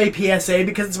me learn APSA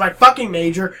because it's my fucking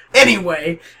major.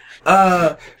 Anyway,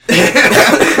 I'm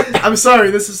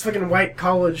sorry, this is fucking white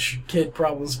college kid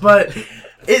problems, but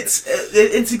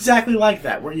it's exactly like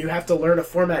that, where you have to learn a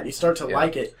format and you start to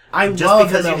like it. I Just love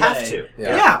because MLA. you have to.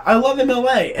 Yeah, I love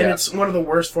MLA, and Yeah. it's one of the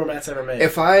worst formats ever made.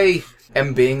 If I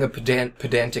am being a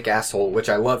pedantic asshole, which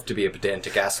I love to be a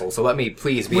pedantic asshole, so let me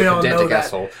please be we a all know pedantic that.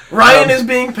 asshole. Ryan is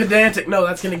being pedantic. No,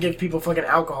 that's going to give people fucking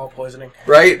alcohol poisoning.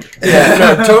 Right?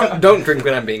 Yeah, no, don't drink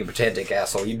when I'm being a pedantic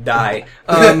asshole. You die.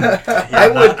 I'm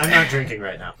not drinking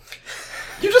right now.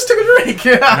 You just took a drink.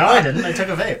 No, I didn't. I took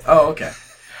a vape. Oh, okay.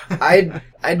 I'd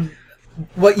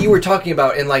what you were talking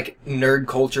about in like nerd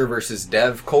culture versus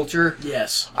dev culture.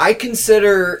 Yes. I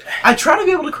consider I try to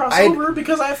be able to cross I'd- over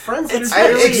because I have friends that are I'd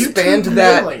doing expand YouTube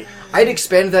that. mainly. I'd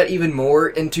expand that even more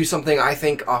into something I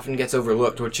think often gets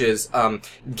overlooked, which is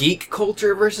geek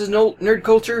culture versus nerd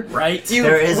culture. Right.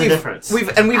 There is a difference. We've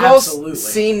Absolutely. all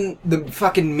seen the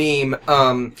fucking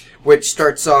meme, which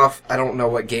starts off, I don't know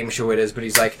what game show it is, but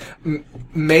he's like,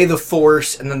 "May the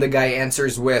Force," and then the guy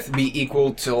answers with "be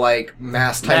equal to like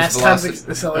mass times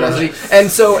velocity." And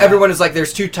so everyone is like,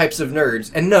 "There's two types of nerds,"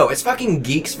 and no, it's fucking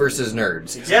geeks versus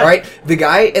nerds. Yeah. Right? The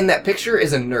guy in that picture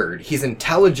is a nerd. He's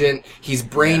intelligent. He's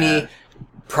brainy.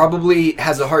 Probably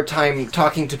has a hard time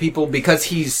talking to people because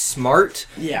he's smart.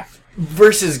 Yeah.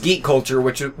 Versus geek culture,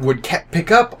 which would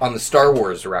pick up on the Star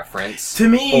Wars reference. To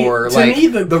me, or to like me,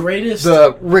 the greatest...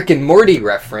 the Rick and Morty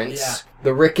reference. Yeah.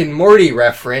 the Rick and Morty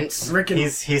reference, Rick and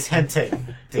He's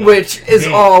hinting. which is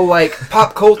all like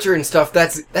pop culture and stuff.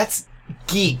 That's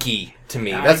geeky to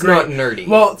me. I That's agree. not nerdy.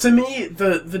 Well, to me,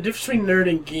 the difference between nerd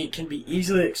and geek can be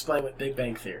easily explained with Big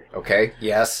Bang Theory. Okay.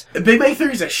 Yes. Big Bang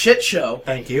Theory is a shit show.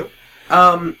 Thank you.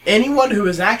 Anyone who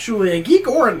is actually a geek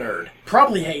or a nerd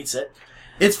probably hates it.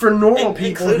 It's for normal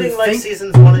people who Including like think...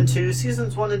 seasons 1 and 2.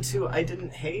 Seasons 1 and 2 I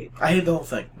didn't hate. I hate the whole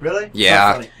thing. Really?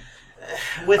 Yeah. It's not funny.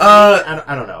 With me,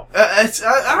 I don't know.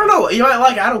 I don't know. You might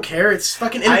like it. I don't care. It's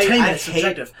fucking entertainment. I It's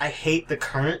subjective. I hate the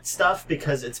current stuff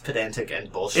because it's pedantic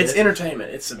and bullshit. It's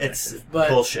entertainment. It's subjective. It's but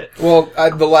bullshit. Well,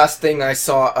 the last thing I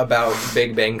saw about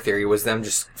Big Bang Theory was them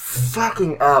just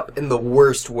fucking up in the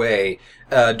worst way.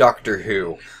 Doctor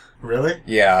Who. Really?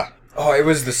 Yeah. Oh, it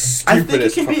was the I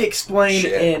stupidest. think it can be explained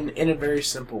shit. in a very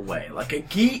simple way. Like, a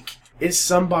geek is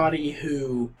somebody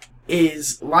who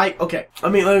is like... Okay,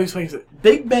 let me explain this.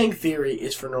 Big Bang Theory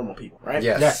is for normal people, right?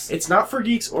 Yes. It's not for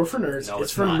geeks or for nerds. No, it's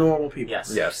it's for not. normal people.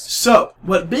 Yes. Yes. So,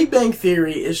 what Big Bang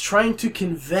Theory is trying to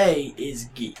convey is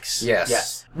geeks. Yes.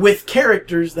 Yes. With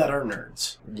characters that are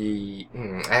nerds.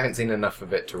 I haven't seen enough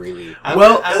of it to really. I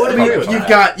Well, would agree with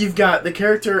that. you've got the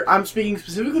character. I'm speaking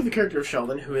specifically of the character of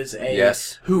Sheldon, who is a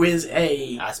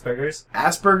Asperger's.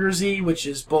 Asperger's-y, which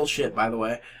is bullshit, by the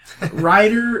way.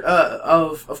 Writer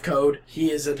of code.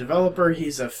 He is a developer.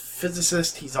 He's a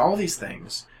physicist. He's all these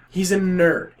things. He's a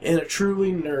nerd in a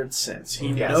truly nerd sense. He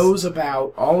Yes. knows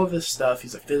about all of this stuff.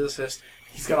 He's a physicist.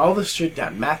 He's got all this shit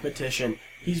down. Mathematician.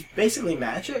 He's basically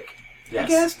magic, I Yes.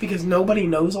 guess, because nobody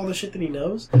knows all the shit that he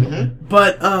knows. Mm-hmm.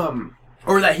 But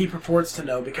or that he purports to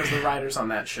know, because the writers on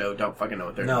that show don't fucking know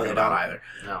what they're No, talking they about don't. either.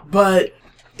 No. But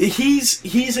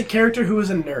he's a character who is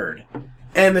a nerd,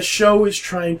 and the show is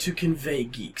trying to convey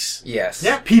geeks. Yes.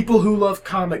 Yeah. People who love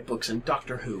comic books and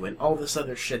Doctor Who and all this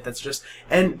other shit that's just...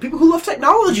 And people who love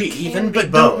technology You can even, be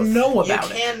but both. don't know You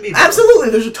about it. can be both.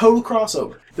 Absolutely, there's a total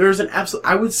crossover. There's an absolute...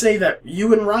 I would say that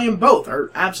you and Ryan both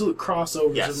are absolute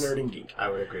crossovers Yes. of nerd and geek. I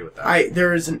would agree with that.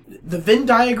 The Venn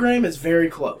diagram is very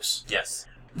close. Yes.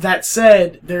 That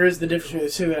said, there is the difference between the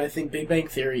two, and I think Big Bang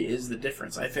Theory is the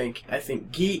difference. I think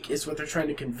geek is what they're trying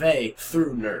to convey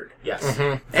through nerd. Yes.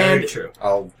 Mm-hmm. Very And- true.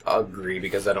 I'll agree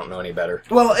because I don't know any better.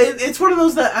 Well, it's one of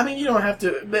those that, I mean, you don't have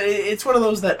to, but it's one of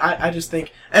those that I just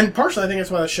think, and partially I think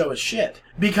that's why the show is shit.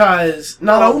 Because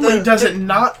not Well, only the- does it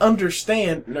not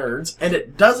understand nerds, and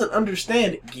it doesn't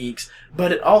understand geeks,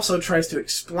 but it also tries to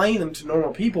explain them to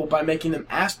normal people by making them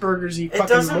Asperger's-y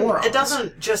fucking morons. It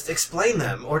doesn't just explain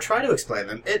them or try to explain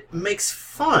them. It makes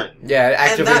fun. Yeah, it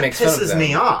actively and that makes fun of pisses them.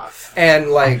 me off. And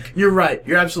like You're right.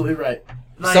 You're absolutely right.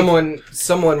 Like,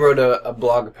 someone wrote a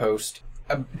blog post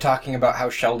talking about how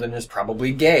Sheldon is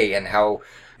probably gay and how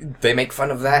they make fun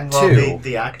of that well, too.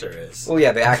 the actor is. Well,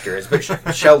 yeah, the actor is, but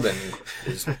Sheldon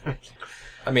is.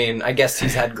 I mean, I guess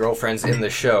he's had girlfriends in the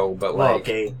show, but Well, like,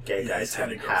 gay he's guys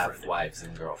had a can have girlfriend. wives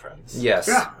and girlfriends. yes,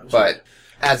 Yeah, but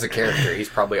as a character, he's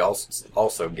probably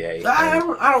also gay. I And-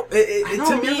 don't. I don't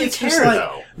To me, really it's just care,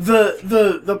 like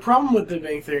the problem with Big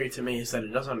Bang Theory to me is that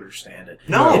it doesn't understand it.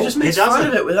 No, it just makes it fun doesn't.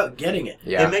 of it without getting it.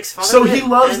 yeah, It makes fun So of it. he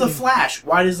loves and the Flash.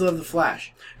 Why does he love the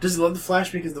Flash? Does he love the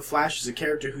Flash because the Flash is a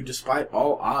character who, despite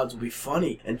all odds, will be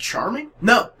funny and charming?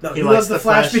 No, he likes loves the the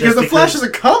Flash Flash because just the Flash is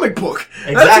because- a comic book.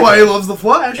 That's Exactly. why he loves the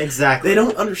Flash. Exactly. They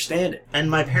don't understand it.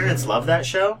 And my parents love that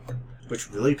show,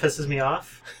 which really pisses me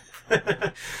off.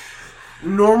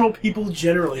 Normal people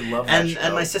generally love that show.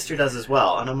 And my sister does as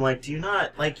well. And I'm like, do you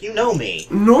not, like, you know me.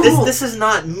 Normal- This is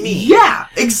not me. Yeah,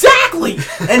 exactly.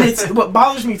 And it's what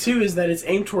bothers me too is that it's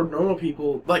aimed toward normal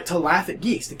people, like to laugh at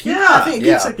geeks, to keep Yeah, laughing at geeks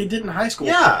yeah. like they did in high school.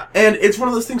 Yeah. And it's one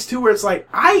of those things too where it's like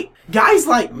guys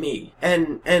like me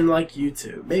and like you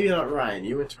two, maybe not Ryan.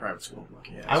 You went to private school.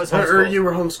 Lucky ass. I was or homeschooled. you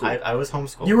were homeschooled. I was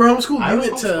homeschooled. You were homeschooled. I You was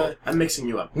went homeschooled. to. I'm mixing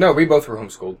you up. no, we both were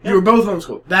homeschooled. You were both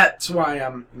homeschooled. That's why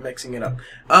I'm mixing it up.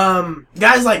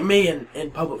 Guys like me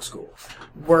in public school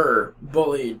were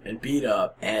bullied and beat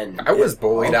up, and I was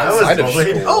bullied I was outside of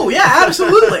bullied. school. Oh yeah,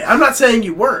 absolutely. I'm not saying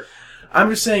you weren't. I'm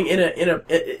just saying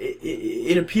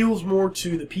it appeals more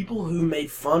to the people who made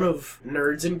fun of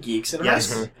nerds and geeks in high Yes,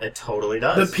 school. it totally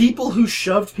does. The people who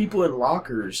shoved people in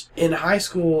lockers in high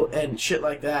school and shit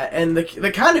like that, and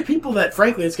the kind of people that,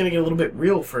 frankly, it's going to get a little bit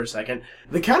real for a second,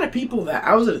 the kind of people that,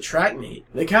 I was at a track meet,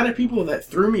 the kind of people that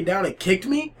threw me down and kicked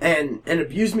me and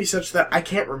abused me such that I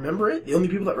can't remember it, the only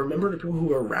people that remember are the people who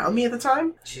were around me at the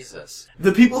time, Jesus.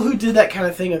 the people who did that kind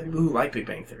of thing are the people who like Big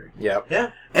Bang Theory. Yep.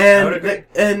 Yeah. I would And agree.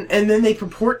 and then they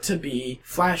purport to be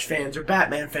Flash fans or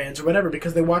Batman fans or whatever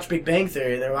because they watch Big Bang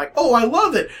Theory and they're like, oh, I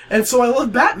love it, and so I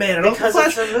love Batman and Because I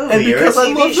love the it's Flash a movie and or because a I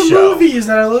TV love the show. movies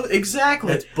and I love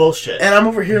exactly. It's bullshit. And I'm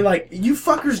over here like, you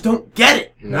fuckers don't get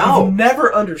it. No. You've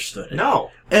never understood it.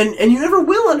 No. And you never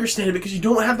will understand it because you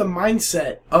don't have the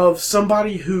mindset of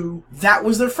somebody who that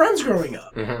was their friends growing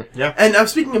up. Mm-hmm. Yeah. And I'm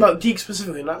speaking about geeks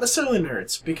specifically, not necessarily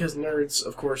nerds, because nerds,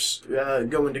 of course,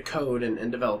 go into code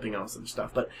and developing all this other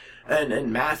stuff, but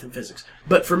and math and physics.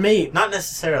 But for me, Not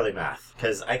necessarily math,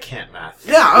 because I can't math.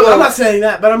 yeah, I'm not saying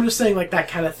that, but I'm just saying like that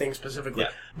kind of thing specifically. Yeah.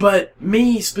 But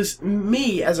me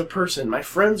as a person, my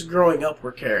friends growing up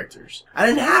were characters. I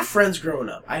didn't have friends growing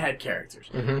up. I had characters.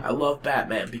 Mm-hmm. I love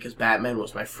Batman because Batman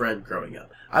was my friend growing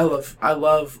up. I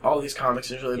love all these comics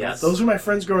and really Yes. those are my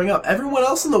friends growing up. Everyone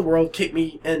else in the world kicked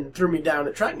me and threw me down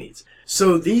at track meets.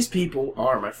 So these people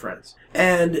are my friends.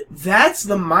 And that's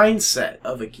the mindset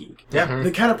of a geek. Yeah.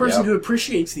 The kind of person Yep. who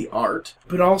appreciates the art,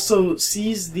 but also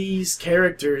sees these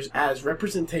characters as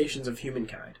representations of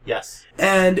humankind. Yes.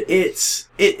 And it's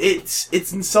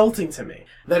insulting to me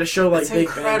that a show like It's Big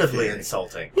Bang incredibly Theory,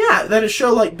 insulting. yeah, that a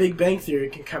show like Big Bang Theory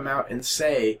can come out and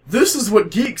say, this is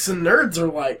what geeks and nerds are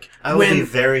like. I will be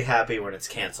very happy when it's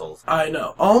canceled. I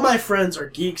know. All my friends are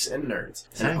geeks and nerds.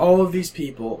 Same. And all of these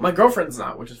people... My girlfriend's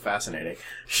not, which is fascinating.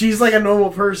 She's like a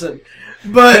normal person.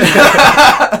 But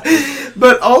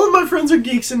but all of my friends are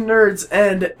geeks and nerds,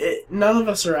 and none of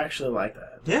us are actually like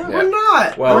that. Yeah. We're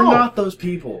not. Well- we're not those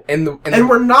people. And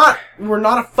We're not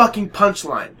a fucking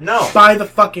punchline. No. By the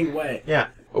fucking way. Yeah.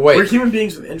 wait, We're human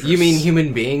beings with interests. you mean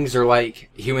human beings are like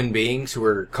human beings who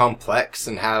are complex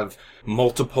and have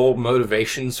multiple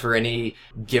motivations for any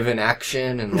given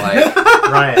action and like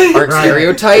Right. aren't right.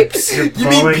 stereotypes? You're You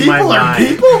mean blowing people my are mind.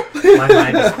 people? My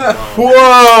mind is blown.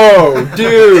 Whoa,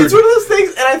 dude! It's one of those things,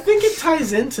 and I think it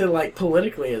ties into like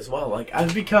politically as well. Like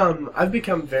I've become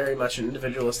very much an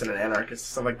individualist and an anarchist and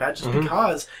stuff like that, just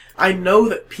because I know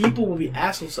that people will be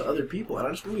assholes to other people, and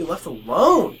I just want to be left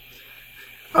alone.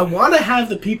 I want to have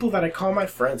the people that I call my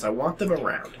friends. I want them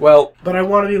around, Well, but I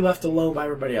want to be left alone by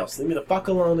everybody else. Leave me the fuck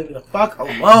alone. Leave me the fuck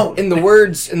alone. in the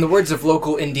words of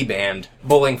local indie band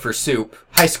Bowling for Soup,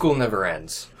 high school never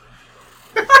ends.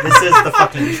 This is the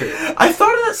fucking truth. I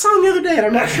thought of that song the other day, and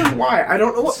I'm not sure why. I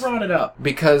don't know what brought it up.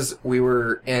 Because we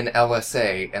were in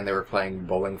LSA and they were playing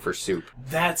Bowling for Soup.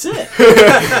 That's it.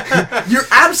 You're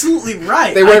absolutely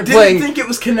right. They weren't I didn't playing- think it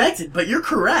was connected, but you're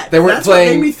correct. They weren't That's playing-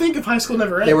 what made me think of High School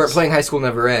Never Ends. They weren't playing High School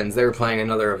Never Ends. They were playing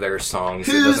another of their songs.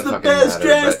 It Who's doesn't the fucking best matter,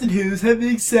 dressed but- and who's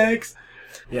having sex?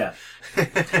 Yeah.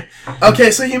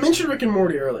 Okay, so you mentioned Rick and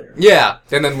Morty earlier. Yeah,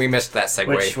 and then we missed that segue.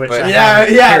 Which but I Yeah,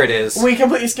 here it is. We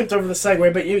completely skipped over the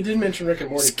segue, but you did mention Rick and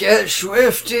Morty. Get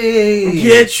swifty.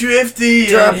 Get swifty.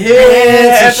 Drop and your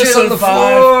hands and shit episode on the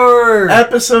 5. floor.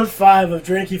 Episode 5 of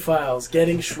Drinky Files,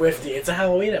 Getting Swifty. It's a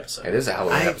Halloween episode. It is a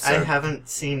Halloween I episode. haven't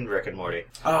seen Rick and Morty.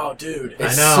 Oh, dude.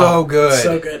 It's I know. so good.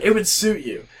 So good. It would suit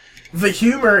you. The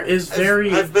humor is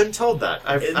very... I've been told that.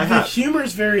 I the have. humor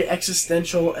is very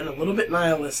existential and a little bit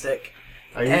nihilistic.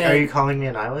 Are you calling me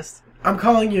a nihilist? I'm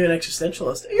calling you an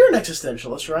existentialist. You're an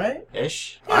existentialist, right?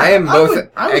 Ish. I am I both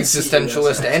would- I would see you as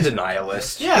existentialist an and a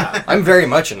nihilist. Yeah. I'm very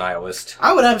much a nihilist.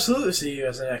 I would absolutely see you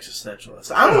as an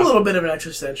existentialist. I'm a little bit of an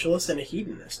existentialist and a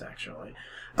hedonist, actually.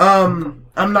 I'm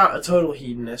not a total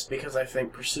hedonist because I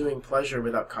think pursuing pleasure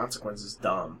without consequence is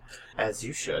dumb. As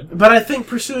you should. But I think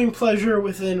pursuing pleasure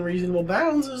within reasonable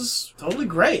bounds is totally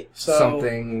great. So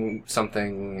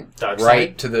Something Dark right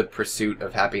side? to the pursuit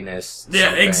of happiness.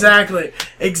 yeah, something.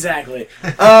 exactly.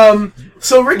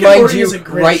 So Rick and Mind Morty you, is a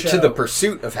great right show. to the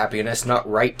pursuit of happiness, not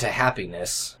right to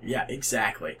happiness. Yeah,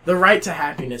 exactly. The right to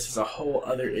happiness is a whole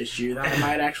other issue that I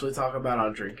might actually talk about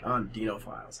on Dino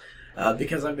Files,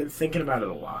 because I've been thinking about it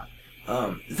a lot.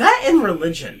 That and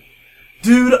religion,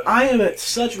 dude. I am at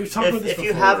such. We've talked about this If before.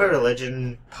 you have a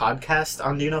religion podcast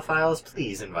on Dino Files,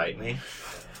 please invite me.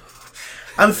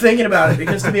 I'm thinking about it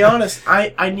because, to be honest,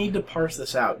 I need to parse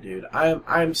this out, dude.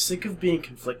 I'm sick of being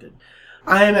conflicted.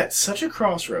 I am at such a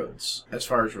crossroads as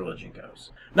far as religion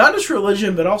goes. Not just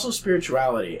religion, but also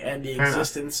spirituality and the Fair enough.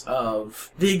 existence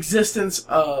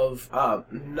of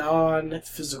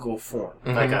non-physical form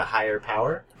Like a higher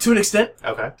power? to an extent.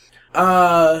 Okay.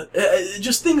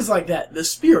 Just things like that. The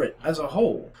spirit as a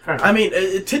whole. Fair enough. I mean,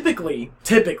 typically,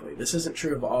 this isn't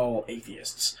true of all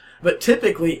atheists, but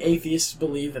typically atheists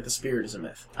believe that the spirit is a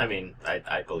myth. I mean,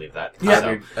 I believe that. Yeah.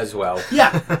 So, As well.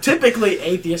 Yeah, typically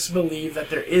atheists believe that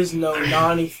there is no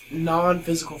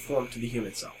non-physical form to the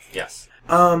human self. yes.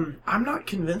 I'm not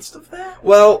convinced of that.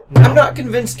 Well, I'm not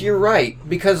convinced you're right,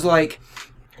 because, like,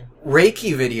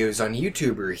 Reiki videos on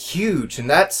YouTube are huge, and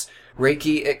that's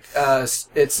Reiki.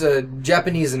 It's a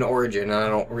Japanese in origin, and I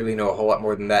don't really know a whole lot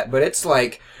more than that, but it's,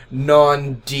 like,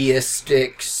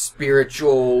 non-deistic,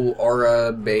 spiritual,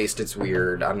 aura-based. It's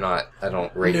weird. I don't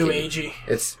Reiki. New Agey.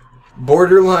 It's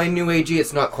borderline New Agey.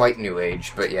 It's not quite New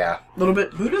Age, but yeah. A little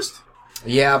bit Buddhist?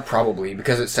 Yeah, probably,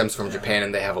 because it stems from Japan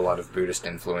and they have a lot of Buddhist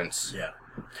influence. Yeah.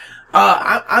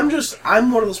 I'm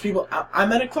one of those people.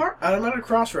 I'm at a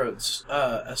crossroads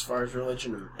as far as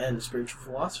religion and spiritual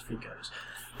philosophy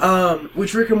goes,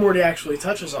 which Rick and Morty actually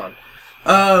touches on.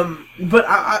 But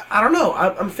I don't know.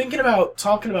 I'm thinking about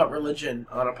talking about religion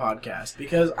on a podcast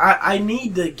because I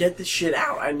need to get this shit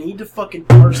out. I need to fucking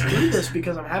parse through this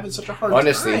because I'm having such a hard time.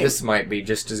 Honestly, this might be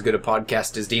just as good a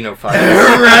podcast as Dino Files.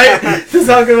 Right? To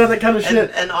talk about that kind of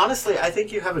shit. And honestly, I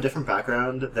think you have a different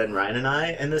background than Ryan and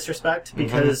I in this respect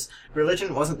because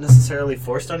religion wasn't necessarily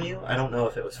forced on you. I don't know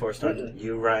if it was forced on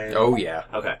you, Ryan. Oh, yeah.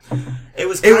 Okay. It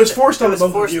was forced on both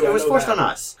of you. It was forced on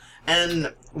us.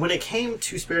 And when it came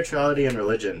to spirituality and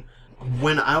religion,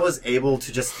 when I was able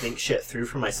to just think shit through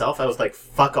for myself, I was like,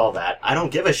 fuck all that. I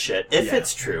don't give a shit. If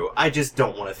it's true, I just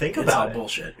don't want to think about it. It's all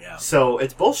bullshit, yeah. So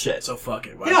it's bullshit. So fuck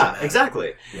it. Yeah,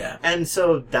 exactly. Yeah. And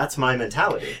so that's my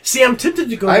mentality. See, I'm tempted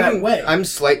to go that way. I'm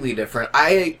slightly different.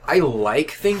 I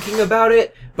like thinking about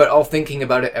it, but all thinking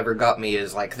about it ever got me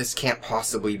is like, this can't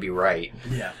possibly be right.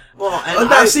 Yeah. Well, and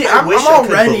I wish I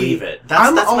could believe it.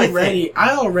 That's my thing.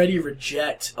 I already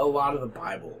reject a lot of the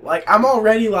Bible. Like, I'm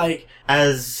already like...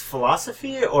 As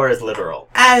philosophy or as literal?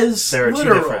 As there are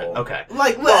literal. Two different. Okay.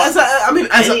 Like,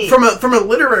 from a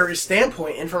literary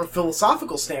standpoint and from a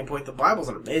philosophical standpoint, the Bible's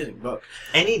an amazing book.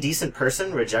 Any decent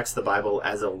person rejects the Bible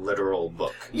as a literal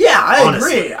book. Yeah, I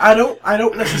honestly. agree. I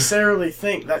don't necessarily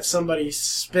think that somebody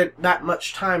spent that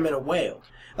much time in a whale.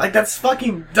 Like, that's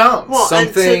fucking dumb. Well,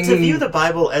 and to view the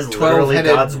Bible as literally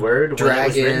God's word when it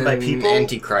was written by people...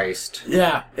 Antichrist.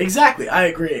 Yeah, exactly. I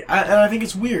agree. And I think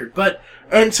it's weird.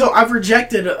 And so I've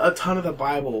rejected a ton of the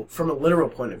Bible from a literal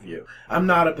point of view. I'm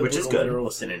not a biblical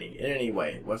literalist in any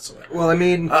way whatsoever. Well, I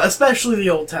mean... especially the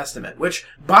Old Testament, which,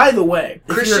 by the way,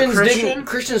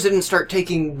 Christians didn't start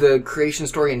taking the creation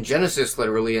story in Genesis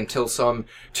literally until some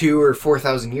 2,000 or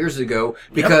 4,000 years ago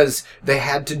because they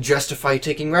had to justify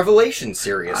taking Revelation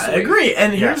seriously. I agree.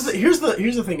 And here's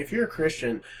the thing. If you're a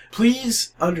Christian,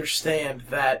 please understand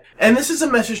that, and this is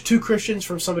a message to Christians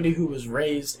from somebody who was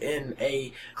raised in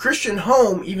a Christian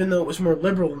home, even though it was more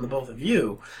liberal than the both of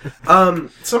you.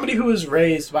 Somebody who was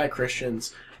raised by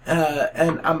Christians,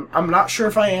 and I'm not sure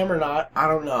if I am or not. I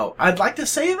don't know. I'd like to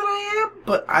say that I am,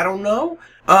 but I don't know.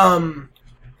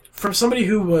 From somebody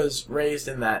who was raised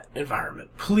in that environment,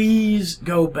 please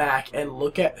go back and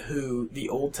look at who the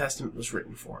Old Testament was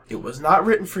written for. It was not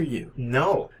written for you.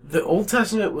 No. The Old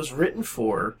Testament was written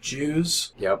for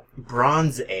Jews. Yep.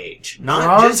 Bronze Age.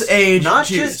 Not just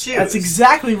Jews. That's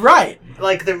exactly right.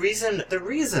 Like, the reason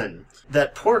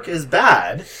that pork is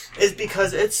bad is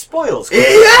because it spoils.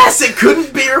 Yes, it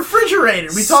couldn't be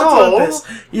refrigerated. We talked about this.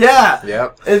 Yeah.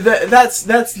 Yep.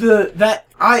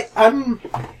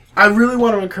 I really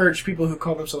want to encourage people who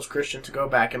call themselves Christian to go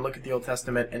back and look at the Old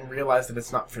Testament and realize that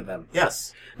it's not for them.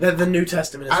 Yes. That the New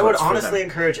Testament is I would for honestly them.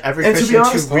 encourage every Christian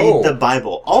to read the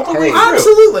Bible all the way through.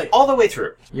 Absolutely. All the way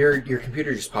through. Your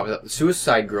computer just popped up. The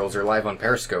Suicide Girls are live on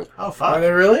Periscope. Oh, fuck. Are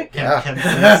they really? Yeah.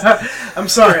 I'm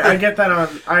sorry. I get that on...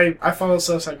 I follow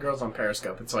Suicide Girls on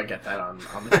Periscope, and so I get that on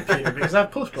the computer because I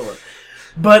have Push-Puller.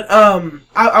 But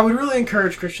I would really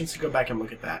encourage Christians to go back and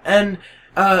look at that. And...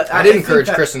 I did encourage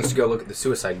Christians to go look at the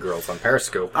Suicide Girls on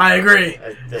Periscope. I agree.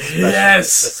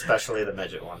 Especially the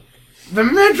midget one. The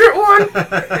midget one?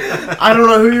 I don't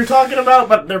know who you're talking about,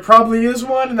 but there probably is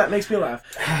one, and that makes me laugh.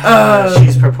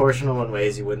 She's proportional in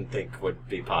ways you wouldn't think would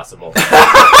be possible.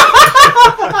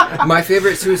 My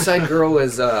favorite Suicide Girl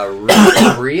is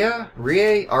Ria?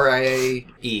 Ria?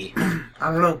 R-I-A-E. I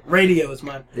don't know. Radio is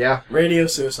mine. Yeah. Radio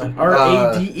Suicide.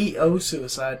 R-A-D-E-O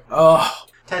Suicide. Oh.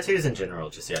 Tattoos in general,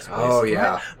 just yes, please. Oh,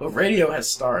 yeah. Well, Radio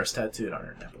has stars tattooed on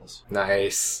her nipples.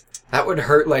 Nice. That would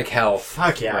hurt like hell.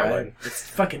 Fuck yeah, right? I would. It's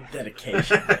fucking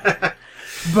dedication.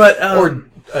 But, or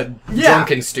a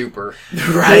drunken stupor.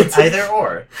 Right. Either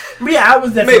or. Yeah, I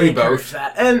was definitely maybe both.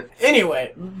 That. And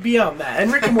anyway, beyond that,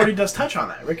 and Rick and Morty does touch on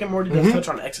that. Rick and Morty does touch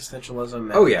on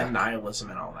existentialism and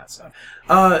nihilism and all that stuff.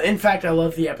 In fact, I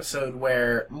love the episode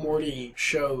where Morty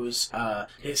shows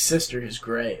his sister his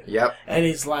grave. Yep. And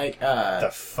he's like,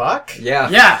 the fuck? Yeah.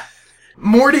 Yeah.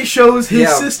 Morty shows his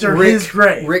sister his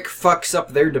grave. Rick fucks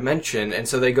up their dimension, and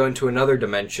so they go into another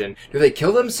dimension. Do they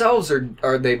kill themselves, or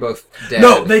are they both dead?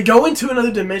 No, they go into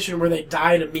another dimension where they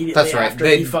died immediately after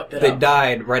he fucked it up. They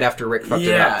died right after Rick fucked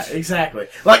it up. Yeah, exactly.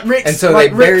 Like Rick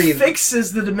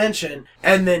fixes the dimension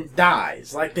and then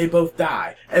dies. Like they both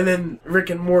die. And then Rick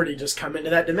and Morty just come into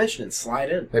that dimension and slide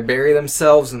in. They bury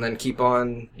themselves and then keep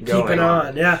on going. Keeping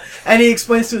on, yeah. And he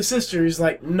explains to his sister, he's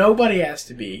like, nobody has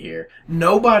to be here.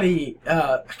 Nobody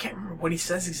I can't remember what he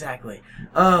says exactly.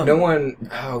 No one...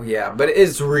 Oh, yeah, but it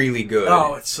is really good.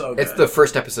 Oh, it's so good. It's the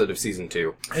first episode of season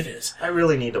 2. It is. I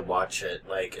really need to watch it.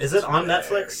 Like, is it on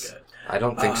Netflix? Good. I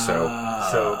don't think so.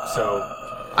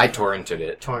 So I torrented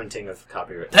it. torrenting of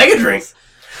copyright. Take a drink.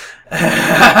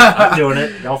 I'm doing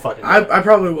it. Y'all fucking do it. I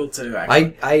probably will too,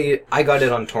 actually. I got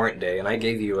it on Torrent Day, and I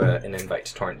gave you an invite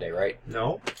to Torrent Day, right?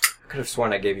 No, I could have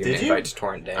sworn I gave you an Did you? invite to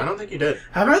Torrent Day. I don't think you did.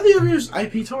 Have either of you ever used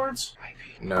IP torrents?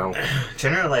 No.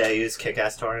 Generally, I use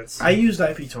kick-ass torrents. I used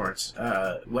IP torrents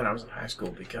when I was in high school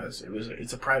because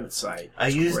it's a private site. I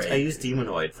It's used great.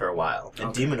 Demonoid for a while, and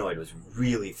Okay. Demonoid was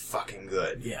really fucking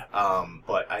good. Yeah.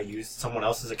 But I used someone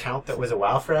else's account that was a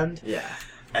WoW friend, Yeah.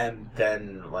 and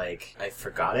then like I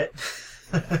forgot it.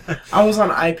 I was on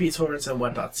IP torrents and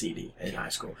whatcd in high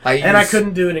school, I I used-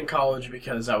 couldn't do it in college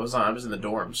because I was in the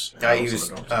dorms. I was in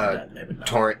used the dorms, and they would know.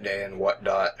 Torrent Day and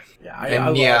Whatdot. Yeah, I And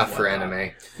love yeah, for Whatdot.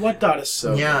 anime. Whatdot is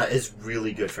so yeah, good. is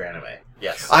really good for anime.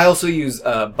 Yes. I also use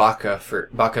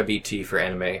Baka BT for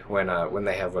anime when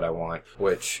they have what I want,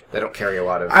 which they don't carry a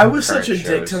lot of. I was current such a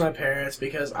dick shows. to my parents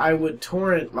because I would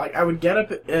torrent, like, I would get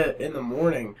up in the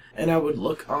morning and I would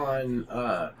look on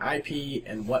IP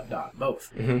and Whatdot,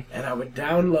 both. Mhm. And I would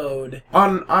download.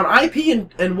 On IP and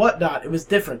Whatdot, it was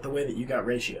different the way that you got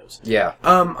ratios. Yeah.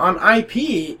 On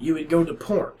IP, you would go to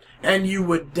porn. And you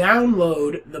would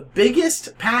download the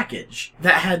biggest package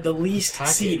that had the least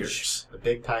cedars. The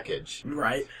big package.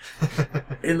 Right?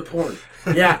 In the porn.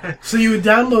 Yeah. So you would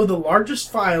download the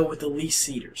largest file with the least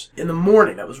cedars in the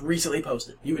morning that was recently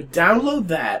posted. You would download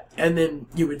that, and then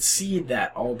you would seed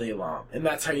that all day long. And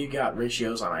that's how you got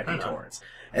ratios on IP torrents.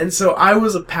 And so I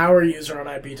was a power user on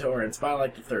IP torrents by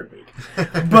like the third week.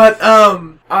 But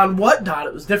on Whatdot,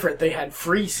 it was different. They had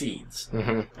free seeds.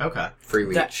 Mm-hmm. Okay. Free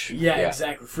leech. Yeah,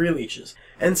 exactly. Free leeches.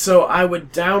 And so I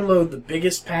would download the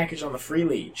biggest package on the free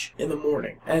leech in the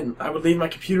morning. And I would leave my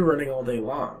computer running all day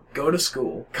long. Go to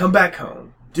school. Come back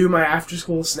home. Do my after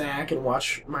school snack and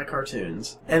watch my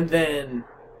cartoons. And then,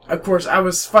 of course, I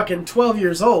was fucking 12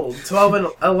 years old.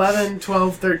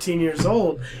 13 years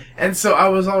old. And so I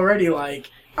was already like,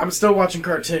 I'm still watching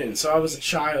cartoons. So I was a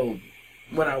child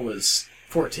when I was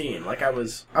 14. Like, I'm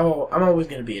always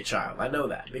going to be a child. I know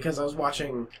that. Because I was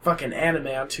watching fucking anime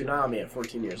on Toonami at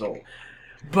 14 years old.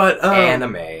 But,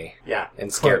 Anime. Yeah.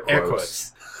 And scare Air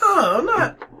quotes. Oh,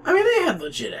 not... I mean, they had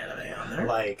legit anime on there.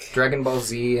 Like Dragon Ball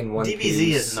Z and One DBZ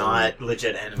Piece. is not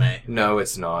legit anime. No,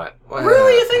 it's not.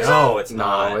 Really? You think so? No, it's No,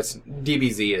 not. it's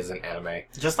DBZ isn't anime.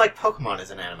 Just like Pokemon is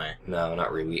an anime. No,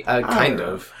 not really. Kind know.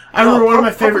 of. I remember No, one of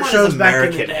my favorite Pokemon is shows back in the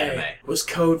American day anime. was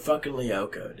Code fucking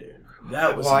Lyoko, dude.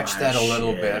 That was watched my that a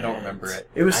little bit. I shit. don't remember it.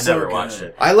 It was I so never good. watched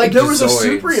it. I like There was a Zoids.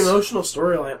 super emotional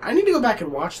storyline. I need to go back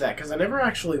and watch that because I never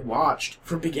actually watched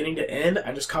from beginning to end.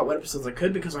 I just caught what episodes I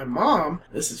could because my mom,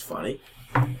 this is funny,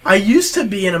 I used to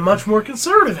be in a much more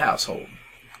conservative household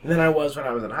than I was when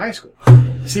I was in high school.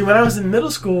 See, when I was in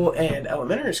middle school and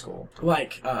elementary school,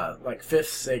 like 5th,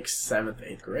 6th, 7th,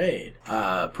 8th grade,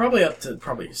 probably up to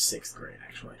 6th grade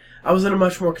actually, I was in a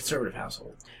much more conservative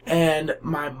household. And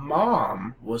my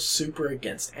mom was super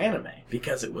against anime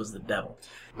because it was the devil.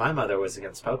 My mother was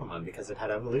against Pokemon because it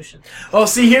had evolution. Oh,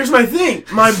 see, here's my thing.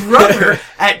 My brother,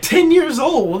 at 10 years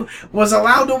old, was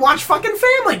allowed to watch fucking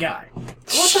Family Guy.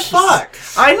 What the fuck?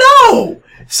 I know!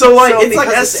 So, like, So it's like,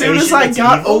 because as it's soon as Asian, I it's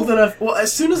got evil? old enough,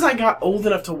 as soon as I got old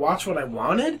enough to watch what I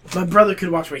wanted, my brother could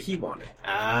watch what he wanted.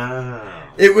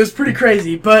 Ah. It was pretty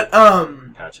crazy, but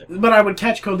Gotcha. But I would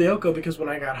catch Code Lyoko because when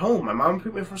I got home, my mom would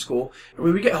pick me up from school, and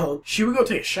we would get home, she would go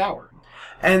take a shower.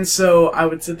 And so I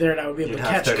would sit there and I would be able You'd to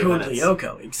have catch 30 Code minutes.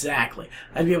 Lyoko. Exactly.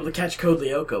 I'd be able to catch Code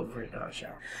Lyoko before I got out of the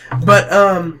shower. But,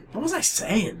 what was I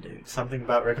saying, dude? Something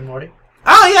about Rick and Morty?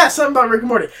 Oh, yeah, something about Rick and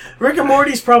Morty. Rick and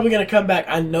Morty's probably going to come back.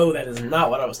 I know that is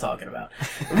not what I was talking about.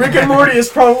 Rick and Morty is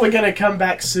probably going to come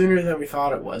back sooner than we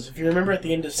thought it was. If you remember at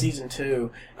the end of Season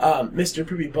 2, Mr.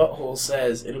 Poopy Butthole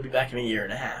says it'll be back in a year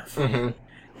and a half. Mm-hmm.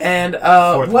 And,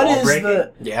 Fourth what wall is breaking?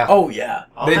 the... Yeah. Oh, yeah.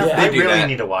 They I do really that.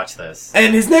 need to watch this.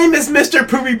 And his name is Mr.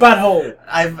 Poopy Butthole.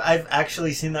 I've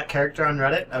actually seen that character on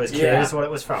Reddit. I was Yeah. curious what it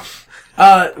was from.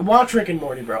 Watch Rick and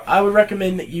Morty, bro. I would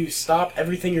recommend that you stop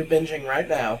everything you're binging right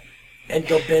now and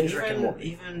go binge Rick and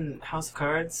Morty. Even House of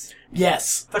Cards?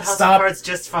 Yes. But House stop. of Cards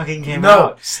just fucking came No.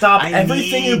 out. Stop I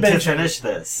everything you're need to binging. finish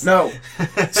this. No.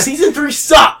 Season 3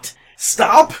 sucked.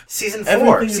 Stop. Season everything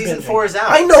 4. you're Season binging. 4 is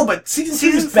out. I know, but season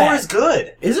 3 Season is 4 bad. is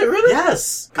good. Is it really?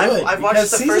 Yes. Good, I've watched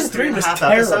because the season first 3 was 3.5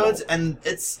 terrible. episodes, and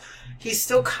it's... he's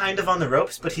still kind of on the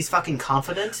ropes, but he's fucking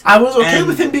confident. I was okay And-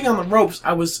 with him being on the ropes.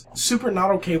 I was super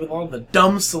not okay with all the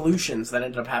dumb solutions that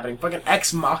ended up happening. Fucking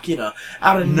Ex Machina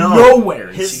out of nowhere.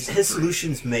 In His season 3.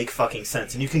 solutions make fucking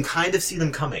sense, and you can kind of see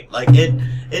them coming. Like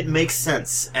it makes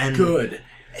sense. And Good.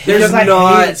 There's Because I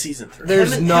not- hated season 3.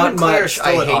 There's Him not and Claire are much still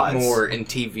I at hate odds. more in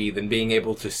TV than being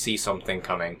able to see something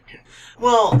coming.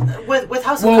 Well, with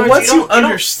House of Well, Cards, once you you don't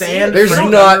understand- see it. There's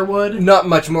Frank not Underwood? not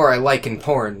much more I like in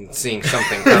porn than seeing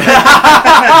something coming.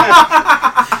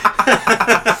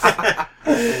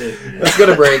 Let's go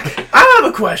to break. I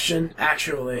have a question,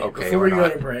 actually, Okay, before why we go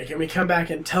not? to break, and we come back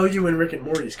and tell you when Rick and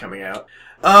Morty's coming out.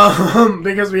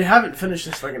 Because we haven't finished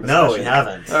this fucking discussion. No, we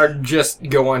haven't. Or just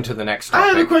go on to the next I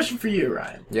topic. have a question for you,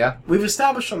 Ryan. Yeah? We've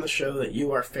established on the show that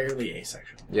you are fairly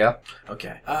asexual. Yeah?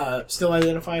 Okay. Still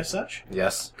identify as such?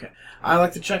 Yes. Okay. I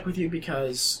like to check with you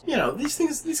because,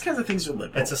 these kinds of things are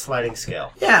liberal. It's a sliding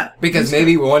scale. Yeah. Because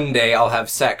maybe one day I'll have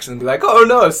sex and be like, oh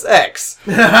no, sex!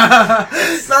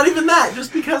 Not even that.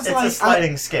 Just because, It's a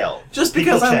sliding scale. just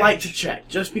because People I like to change. check.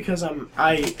 Just because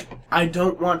I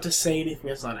don't want to say anything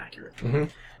that's not accurate.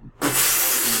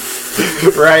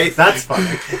 Right? That's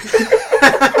funny.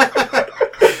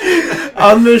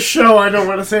 On this show, I don't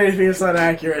want to say anything that's not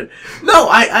accurate. No,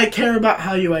 I care about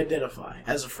how you identify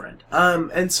as a friend.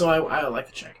 And so I like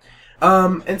to check.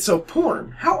 And so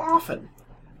porn, how often?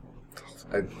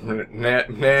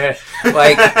 Nah.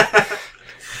 Like,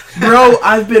 Bro,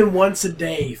 I've been once a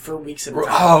day for weeks at a time.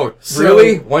 oh, So-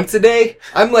 really? Once a day?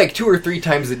 I'm like 2 or 3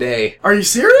 times a day. Are you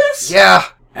serious? Yeah.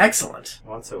 Excellent.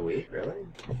 Once a week, really?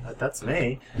 That's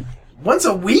me. Once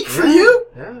a week for you?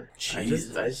 Yeah.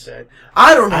 Jesus.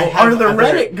 I don't know. I have Are the other-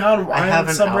 Reddit Gone I have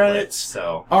Wild an outlet, subreddits?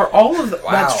 so Are all of the...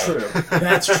 Wow. That's true.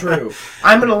 That's true.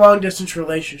 I'm in a long-distance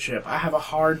relationship. I have a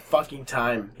hard fucking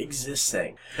time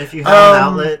existing. if you have an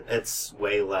outlet, it's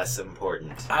way less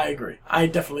important. I agree. I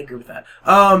definitely agree with that.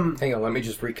 Hang on, let me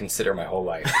just reconsider my whole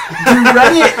life.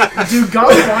 Do Gone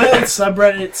Wild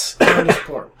subreddits count as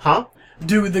porn? Huh?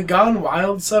 Do the Gone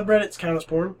Wild subreddits count as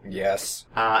porn? Yes.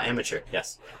 Amateur,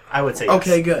 yes. I would say yes.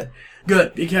 Okay, good.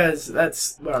 Good, because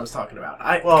that's what I was talking about.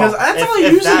 Well, Because that's if, all I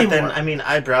if use that, anymore. then, I mean,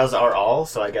 I browse all,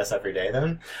 so I guess every day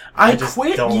then. I just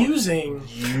quit don't using...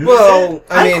 Use Well, it?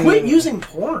 I I mean, quit using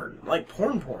porn. Like,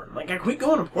 porn. Like, I quit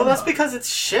going to porn. Well, that's because it's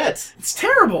shit. It's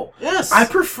terrible. Yes. I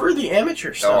prefer the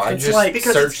amateur stuff. I it's just like...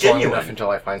 because search it's long genuine. enough until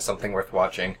I find something worth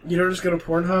watching. You don't just go to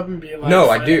Pornhub and be like, No,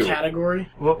 I find do. a category?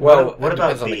 What Well, about it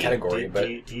depends B? on the category, do but-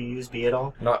 do you use B at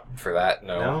all? Not for that,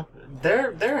 no. No?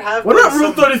 There have What been about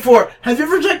Rule some- 34? Have you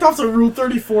ever jacked off to Rule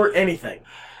 34 anything?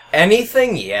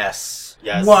 Anything? Yes.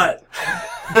 Yes. What?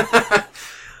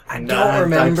 I don't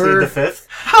remember. I plead the fifth.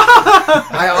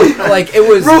 I like it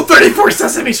was. Rule 34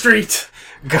 Sesame Street!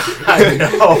 God,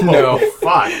 no. No.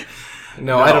 Fuck.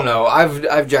 No, I don't know.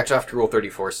 I've jacked off to Rule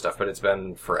 34 stuff, but it's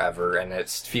been forever, and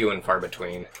it's few and far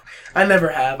between. I never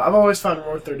have. I've always found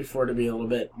Rule 34 to be a little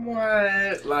bit...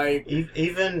 What? Like...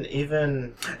 Even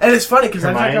And it's funny, because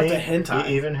I jacked off Hermione. to hentai.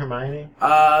 Even Hermione.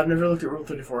 I've never looked at Rule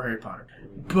 34 Harry Potter.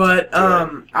 But,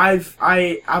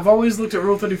 I've always looked at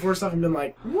Rule 34 stuff and been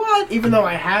like, what? Even though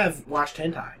I have watched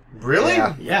hentai. Really?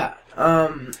 Yeah. Yeah.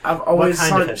 I've always What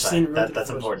kind of hentai? seen Rule That's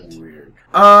 34 important. Weird.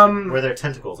 Were there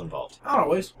tentacles involved? Not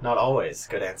always. Not always.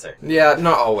 Good answer. Yeah,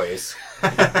 not always.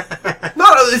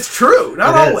 Not, it's true.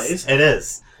 Not It is. always. It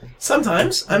is.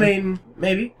 Sometimes. I mean,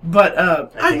 maybe. But, I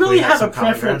think really we have have a some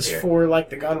common ground preference here. for, like,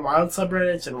 the Gone Wild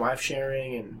subreddits and wife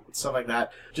sharing and stuff like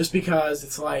that. Just because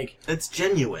it's like, It's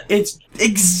genuine. it's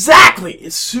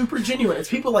super genuine. It's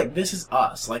people like, this is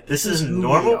us. Like, This is who we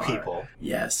normal are. people.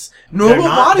 Yes. Normal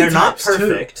body They're not types,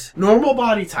 perfect. too. Normal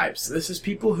body types. This is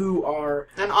people who are...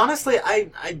 And honestly, I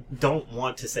don't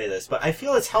want to say this, but I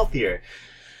feel it's healthier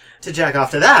to jack off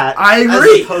to that. I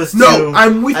agree. As opposed No, to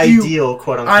I'm with you. ideal,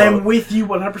 quote unquote. I am with you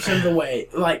 100% of the way.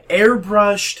 Like,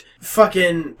 airbrushed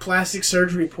fucking plastic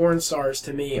surgery porn stars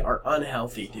to me are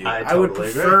unhealthy, dude. I would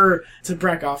totally prefer to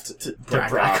brack off to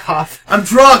brack off. I'm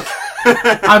drunk.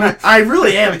 I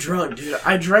really am drunk, dude.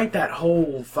 I drank that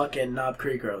whole fucking Knob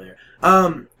Creek earlier.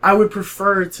 I would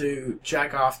prefer to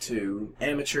jack off to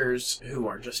amateurs who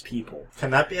are just people.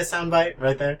 Can that be a soundbite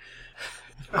right there?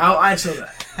 I'll ISO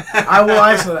that. I will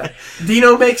ISO that.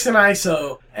 Dino makes an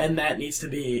ISO, and that needs to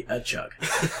be a chug.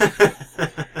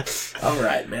 All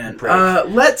right, man. Break.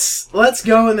 Let's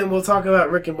go, and then we'll talk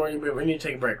about Rick and Morty. But we need to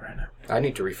take a break right now. I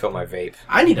need to refill my vape.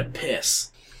 I need to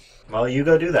piss. Well, you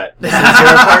go do that. This is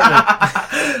your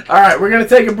apartment. All right, we're gonna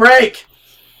take a break.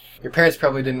 Your parents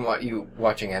probably didn't want you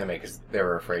watching anime because they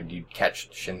were afraid you'd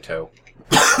catch Shinto.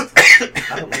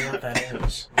 I don't know what that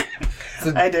is.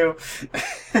 I do.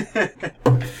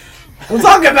 We'll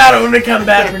talk about it when we come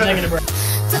back. We're taking a break.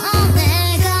 どれ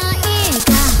がい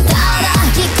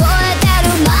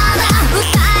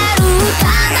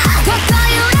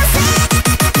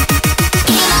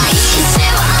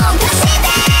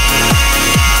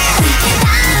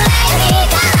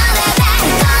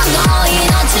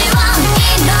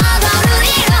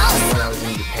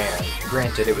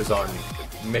granted, it was on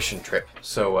mission trip,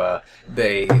 so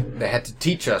they had to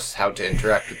teach us how to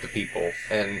interact with the people,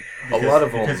 and a lot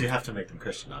of them because you have to make them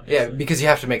Christian, obviously. yeah, because you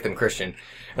have to make them Christian.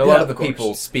 And a lot of the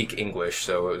people speak English,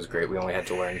 so it was great. We only had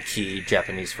to learn key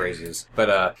Japanese phrases.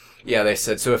 But, yeah, they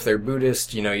said, so if they're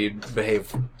Buddhist, you know, you'd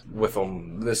behave with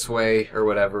them this way or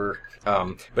whatever.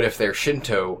 But if they're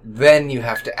Shinto, then you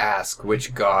have to ask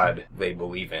which god they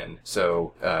believe in.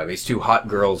 So, these two hot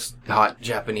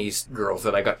Japanese girls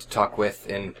that I got to talk with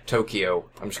in Tokyo,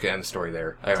 I'm just gonna end the story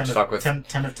there. I got to talk with... 10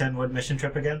 of 10 wood mission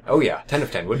trip again? Oh yeah, 10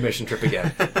 of 10, wood mission trip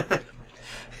again.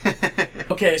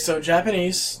 Okay, so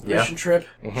Japanese, Yeah. mission trip,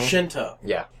 Mhm. Shinto.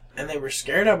 Yeah. And they were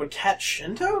scared I would catch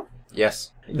Shinto?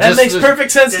 Yes. That makes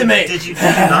perfect sense to me. Did you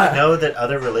not know that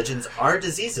other religions are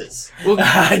diseases? Well,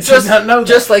 I did not know that.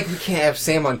 Just like we can't have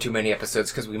Sam on too many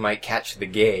episodes because we might catch the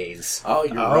gays. Oh,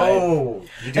 you're right. Oh,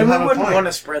 you do And we have a wouldn't point. want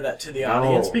to spread that to the No.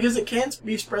 audience because it can't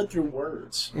be spread through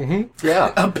words. Mm-hmm.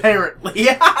 Yeah. Apparently.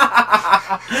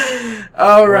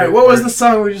 All right. What was the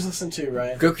song we just listened to,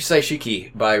 Ryan? Goku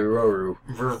Saishiki by Roru.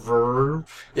 Verver.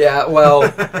 Yeah,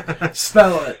 well,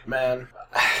 Spell it, man.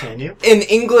 Can you? in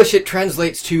English it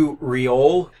translates to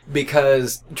Riol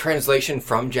because translation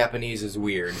from Japanese is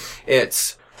weird.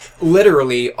 It's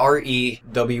literally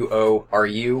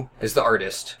Reworu is the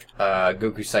artist.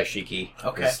 Goku Saishiki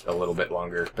Okay. is a little bit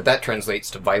longer, but that translates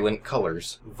to violent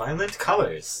colors. Violent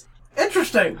colors.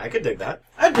 Interesting. I could dig that.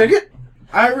 I dig it.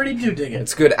 I already do dig it.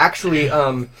 It's good. Actually,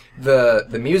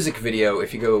 the music video,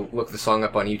 if you go look the song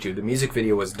up on YouTube, the music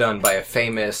video was done by a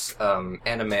famous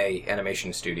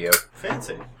animation studio.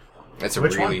 Fancy. It's a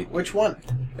Which really Which one?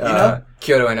 You know?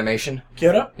 Kyoto Animation.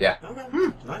 Kyoto? Yeah.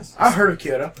 Okay. Nice. I've heard of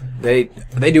Kyoto. They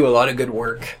do a lot of good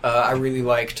work. I really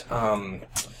liked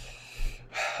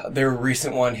their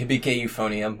recent one, Hibike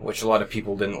Euphonium, which a lot of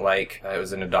people didn't like. It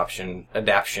was an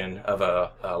adaptation of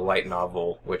a light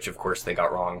novel, which of course they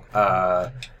got wrong.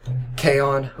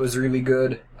 K-On! Was really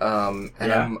good. And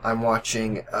Yeah. I'm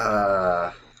watching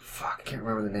I can't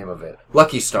remember the name of it.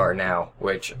 Lucky Star now,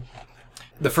 which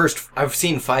I've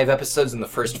seen 5 episodes and the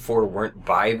first 4 weren't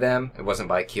by them. It wasn't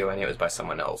by KyoAni, it was by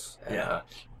someone else. And, Yeah.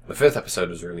 the 5th episode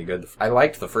was really good. I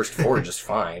liked the first 4 just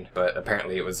fine, but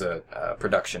apparently it was a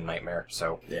production nightmare,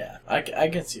 so. Yeah, I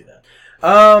can see that.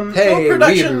 Hey,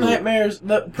 production weirdo. nightmares.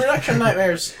 The production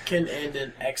nightmares can end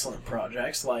in excellent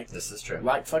projects, like This is true.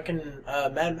 fucking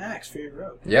Mad Max Fury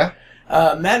Road. Yeah?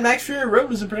 Mad Max Fury Road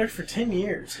was in production for 10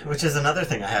 years. Which is another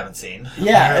thing I haven't seen.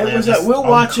 Yeah, Apparently it was. I'm just We'll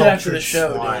watch it after the uncultured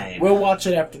show, swine. dude. We'll watch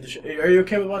it after the show. Are you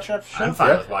okay with watching it after the show? I'm fine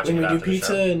Yeah. with watching When it we do after the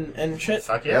pizza show. and shit?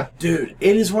 Fuck yeah. Dude,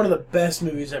 it is one of the best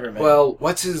movies ever made. Well,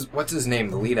 what's his name?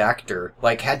 The lead actor,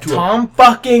 had to. Tom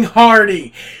fucking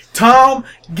Hardy. Tom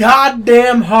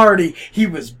goddamn Hardy. He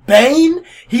was Bane.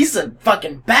 He's a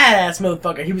fucking badass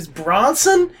motherfucker. He was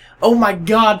Bronson. Oh my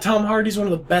god, Tom Hardy's one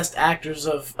of the best actors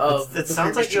of It the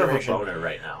sounds previous like you have a generation. boner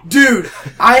right now. Dude,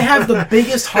 I have the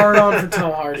biggest hard-on for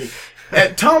Tom Hardy.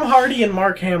 Tom Hardy and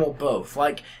Mark Hamill both.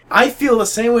 I feel the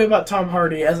same way about Tom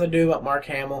Hardy as I do about Mark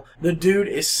Hamill. The dude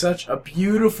is such a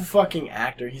beautiful fucking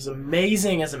actor. He's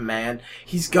amazing as a man.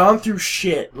 He's gone through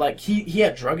shit. He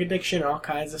had drug addiction and all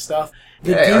kinds of stuff.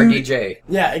 The Hey, dude, RDJ.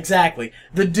 yeah, exactly.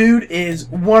 The dude is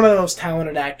one of the most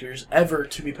talented actors ever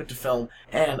to be put to film,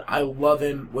 and I love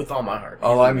him with all my heart. He's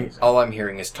amazing. All I'm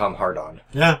hearing is Tom Hardon.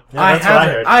 Yeah, I that's what I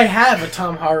have heard. I have a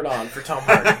Tom Hard-on for Tom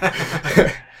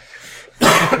Hardy.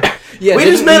 Yeah, We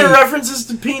just didn't made he- a references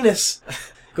to penis.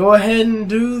 Go ahead and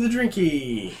do the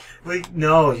drinky.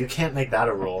 No, you can't make that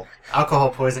a rule. Alcohol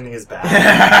poisoning is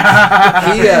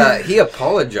bad. He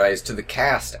apologized to the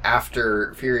cast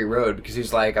after Fury Road because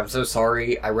he's like, I'm so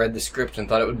sorry, I read the script and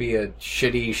thought it would be a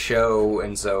shitty show,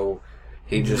 and so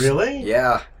he just... Really?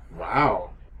 Yeah.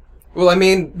 Wow. Well, I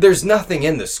mean, there's nothing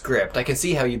in the script. I can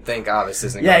see how you'd think, this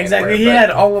isn't Yeah, going exactly. anywhere, He but- had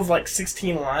all of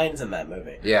 16 lines in that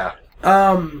movie. Yeah.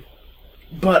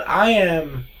 But I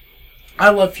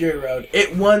love Fury Road.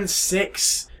 It won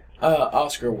 6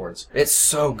 Oscar awards. It's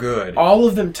so good. All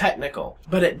of them technical,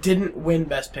 but it didn't win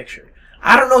Best Picture.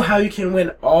 I don't know how you can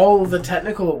win all of the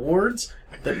technical awards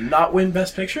but not win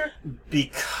Best Picture.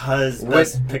 Because What-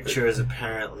 Best Picture is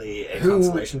apparently a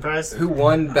consolation prize. Who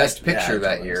won Best Picture yeah,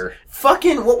 that year?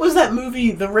 Fucking, what was that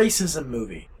movie? The racism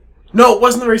movie. No, it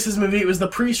wasn't the racism movie. It was the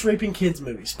priest raping kids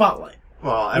movie. Spotlight.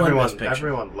 Well, Best Picture.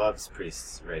 everyone loves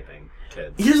priests raping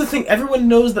kids. Here's the thing. Everyone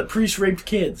knows that priests raped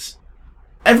kids.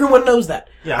 Everyone knows that.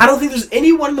 Yeah. I don't think there's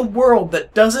anyone in the world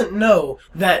that doesn't know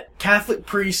that Catholic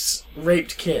priests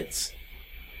raped kids.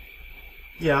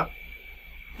 Yeah.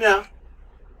 Yeah.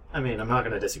 I mean, I'm not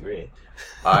going to disagree.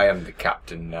 I am the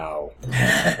captain now.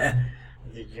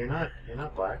 You're not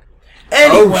black.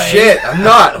 Anyway, Oh shit! I'm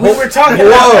not. we were talking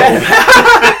Whoa.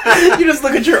 about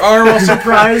arm while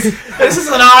surprised. This is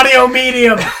an audio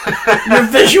medium. Your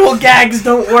visual gags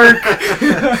don't work.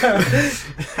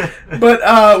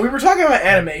 But we were talking about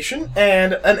animation,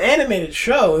 and an animated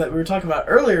show that we were talking about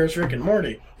earlier is Rick and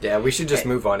Morty. Yeah, we should just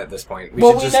move on at this point. We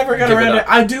never got around to it.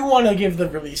 I do want to give the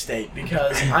release date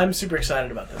because I'm super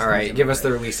excited about this. All right, give us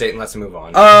the release date and let's move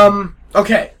on.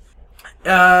 Okay.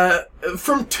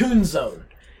 From Toon Zone.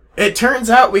 It turns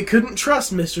out we couldn't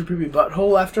trust Mr. Poopy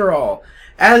Butthole after all.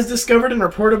 As discovered and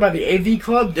reported by the AV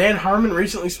Club, Dan Harmon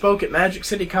recently spoke at Magic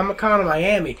City Comic-Con in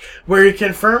Miami, where he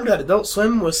confirmed that Adult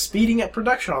Swim was speeding up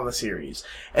production on the series,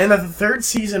 and that the third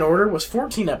season order was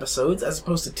 14 episodes as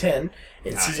opposed to 10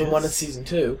 in Season 1 and Season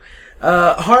 2.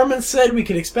 Harmon said we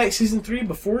could expect Season 3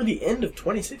 before the end of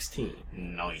 2016.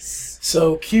 Nice.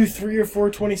 So Q3 or 4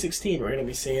 2016, we're going to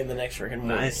be seeing the next Rick and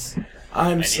Morty. Nice.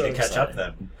 I need to catch up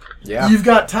then. Yeah. You've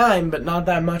got time, but not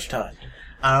that much time.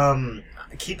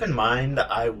 Keep in mind,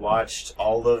 I watched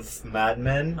all of Mad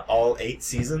Men, all 8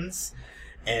 seasons,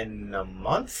 in a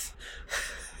month.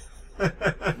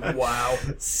 Wow.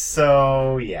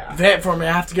 So, yeah. Vamp for me,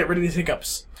 I have to get rid of these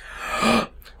hiccups.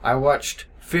 I watched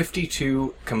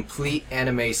 52 complete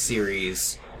anime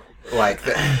series,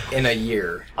 in a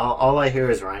year. All I hear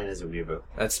is Ryan is a weeaboo.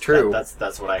 That's true.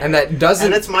 That's what I hear. And that doesn't...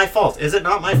 And it's my fault. Is it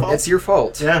not my fault? It's your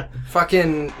fault. Yeah.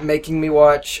 Fucking making me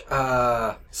watch,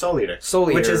 Soul Eater. Soul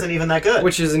Eater. Which isn't even that good.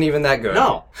 Which isn't even that good.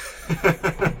 No.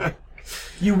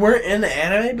 You weren't in the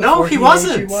anime before No, he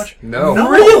wasn't. You watch? No.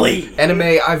 Really?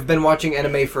 Anime, I've been watching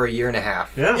anime for a year and a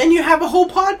half. Yeah. And you have a whole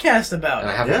podcast about And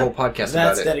it. I have a whole podcast That's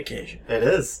about it. dedication. It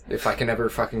is. If I can ever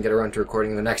fucking get around to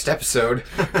recording the next episode.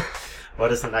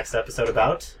 What is the next episode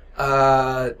about?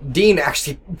 Dean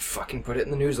actually fucking put it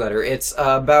in the newsletter. It's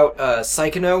about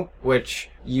Psychono, which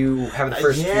you have the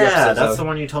first few episodes Yeah, that's of. the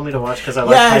one you told me to watch because I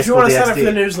like High if you School want to sign up for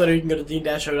the DxD. newsletter, you can go to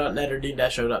dean-show.net or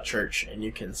dean-show.church, and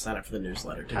you can sign up for the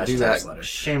newsletter. To do the that. newsletter.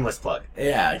 Shameless plug.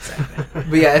 Yeah, exactly.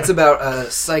 But yeah, it's about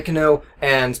Psychono,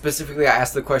 and specifically I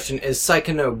asked the question, is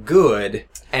Psychono good,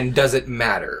 and does it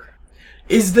matter?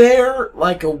 Is there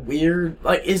like a weird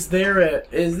is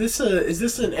this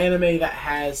an anime that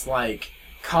has like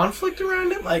conflict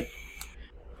around it? Like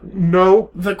No.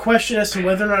 the question as to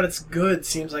whether or not it's good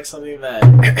seems like something that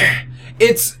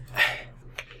It's...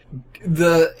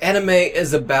 The anime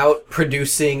is about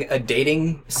producing a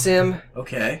dating sim.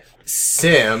 okay.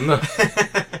 Sim.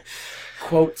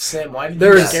 Quote sim. Why did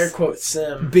There's- you scare quote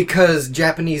sim? Because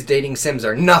Japanese dating sims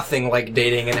are nothing like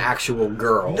dating an actual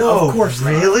girl. No, Of course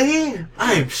not. really?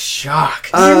 I'm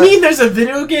shocked. You mean there's a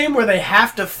video game where they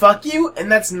have to fuck you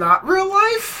and that's not real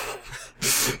life?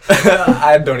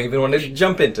 I don't even want to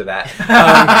jump into that.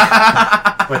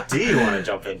 What do you want to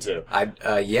jump into?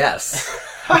 Yes.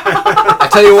 I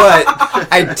tell you what.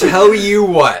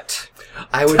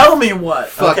 I would Tell me what.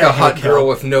 fuck Okay, a hot okay. girl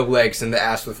with no legs in the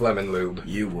ass with lemon lube.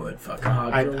 You would fuck a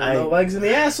hot I- girl with I- no legs in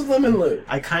the ass with lemon lube.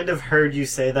 I kind of heard you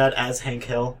say that as Hank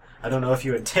Hill. I don't know if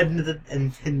you intended that.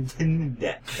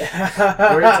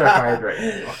 Words are hard right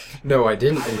now. No, I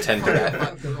didn't intend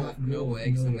that.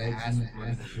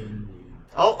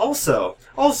 Also,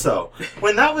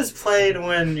 when that was played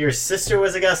when your sister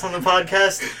was a guest on the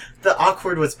podcast, the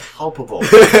awkward was palpable.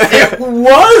 It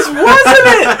wasn't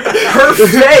it? Her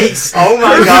face. Oh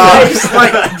my Her God. face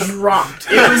like dropped.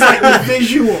 It was like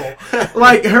visual.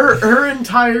 Like her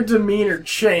entire demeanor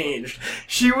changed.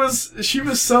 She was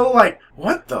so like,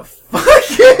 what the fuck?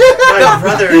 My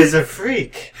brother is a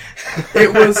freak.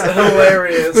 It was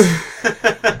hilarious.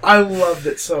 I loved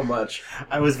it so much.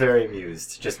 I was very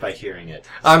amused just by hearing it.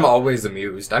 I'm always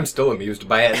amused. I'm still amused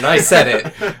by it, and I said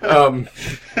it.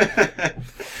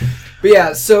 But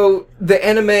yeah, so the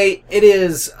anime, it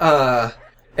is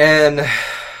an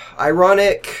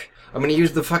ironic... I'm gonna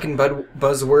use the fucking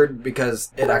buzzword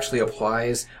because it actually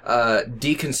applies.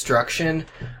 Deconstruction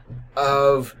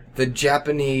of the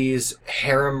Japanese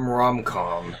harem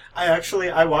rom-com.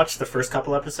 I watched the first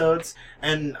couple episodes,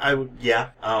 and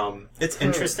it's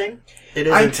interesting. It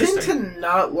is I interesting. tend to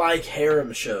not like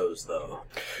harem shows though.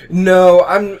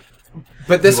 No,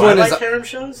 but this Do one I is... like harem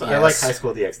shows? I Yes. like High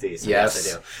School DxD, so yes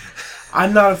I do.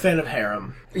 I'm not a fan of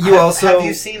harem. You also... Have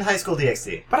you seen High School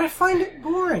DxD? But I find it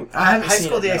boring. I haven't High seen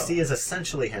School it, DxD no. is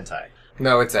essentially hentai.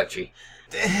 No, it's ecchi.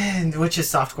 Which is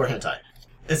softcore hentai.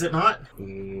 Is it not?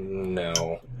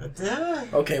 No.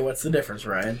 Okay, what's the difference,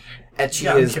 Ryan? Ecchi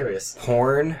Yeah, I'm is curious.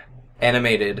 porn,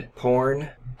 animated porn,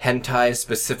 hentai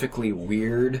specifically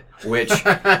weird, which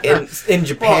in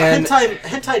Japan... Well,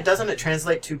 hentai doesn't it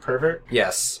translate to pervert?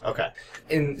 Yes. Okay.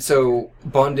 So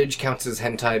bondage counts as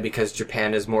hentai because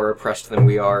Japan is more oppressed than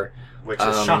we are. Which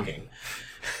is shocking.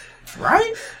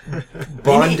 Right?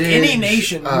 Bondage. Any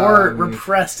nation more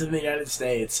repressed than the United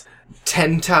States.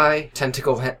 Tentai,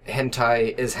 tentacle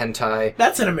hentai is hentai.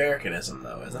 That's an Americanism,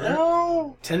 though, isn't it?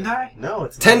 No. Tentai? No,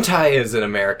 it's not. Tentai is an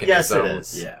Americanism.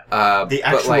 Yes, it is. Yeah. The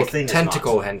but actual like thing is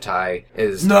tentacle not. hentai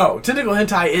is No, tentacle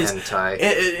hentai is... hentai.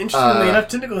 Interestingly enough,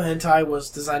 tentacle hentai was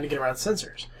designed to get around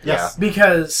censors. Yes.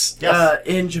 Because Yes.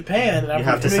 In Japan... You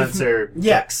have to censor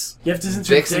dicks. You have to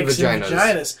censor Dicks dicks and and vaginas.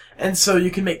 vaginas. And so you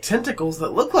can make tentacles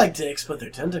that look like dicks, but they're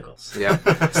tentacles. Yeah.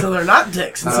 So they're not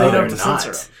dicks, and so you don't have to they're censor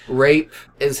not. them. Rape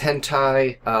is hentai.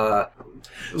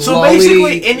 So Lolly,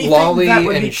 basically anything Lolly that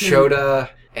would and be Shota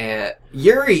and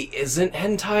Yuri isn't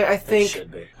hentai, I think,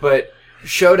 should be. but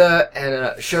Shota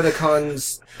and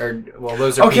Shotokon's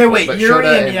those are Okay, people, wait, but Yuri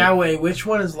Shota and Yaoi, which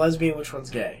one is lesbian, which one's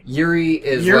gay? Yuri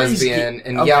is Yuri's lesbian gay.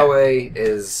 and Okay. Yaoi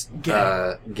is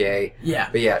Gay. gay. Yeah.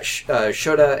 But yeah,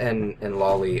 Shota and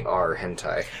Lolly are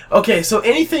hentai. Okay, so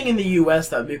anything in the U.S.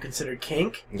 that would be considered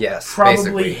kink, Yes,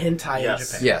 probably basically. hentai Yes. in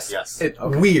Japan. Yes. Yes. It's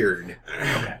Okay. weird.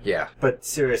 Okay. Yeah. But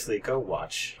seriously, go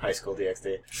watch High School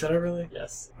DxD. Should I really?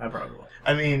 Yes. I probably will.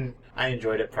 I mean, I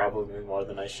enjoyed it probably more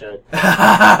than I should.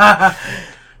 Yeah,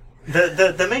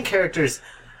 The main character's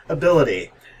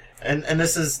ability, and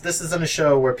this isn't a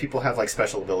show where people have like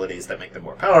special abilities that make them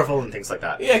more powerful and things like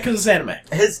that. because it's anime.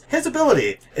 His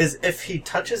ability is if he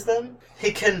touches them,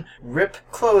 he can rip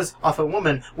clothes off a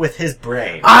woman with his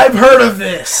brain. I've heard of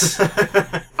this.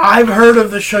 I've heard of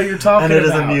the show you're talking And it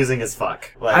is about. amusing as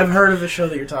fuck. Like, I've heard of the show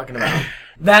that you're talking about.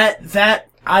 That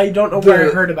I don't know where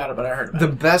I heard about it, but I heard about The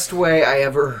it. best way I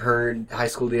ever heard High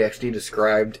School DxD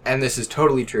described, and this is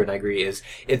totally true and I agree, is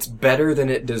it's better than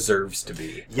it deserves to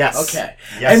be. Yes. Okay.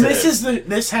 Yes, and it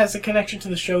this has a connection to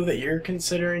the show that you're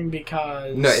considering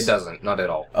because No, it doesn't. Not at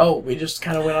all. Oh, we just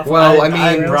kind of went off. Well, on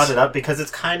I mean, brought it up because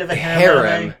it's kind of a Harem.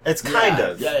 anime. It's kind Yeah,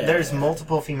 of. yeah, There's yeah.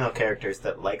 multiple female characters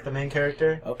that like the main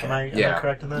character. Okay. Am I Yeah.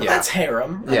 correct in that? Yeah. That's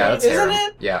harem. Yeah, that's isn't harem.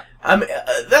 it? Yeah.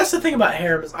 That's the thing about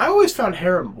harem is I always found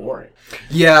harem boring.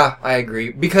 Yeah, I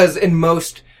agree. Because in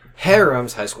most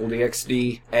harems, High School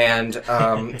DxD, and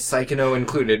Psychono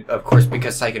included, of course,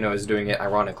 because Psychono is doing it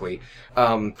ironically,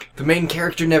 the main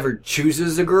character never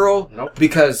chooses a girl. Nope.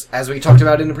 Because, as we talked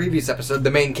about in the previous episode,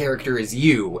 the main character is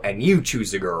you, and you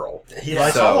choose a girl. He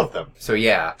likes all of them. So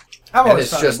yeah. I've And always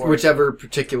it's found it just boring. whichever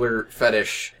particular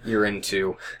fetish you're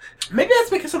into. Maybe that's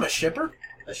because I'm a shipper.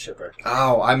 A shipper.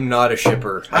 Oh, I'm not a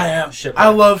shipper. I am. Shipper. I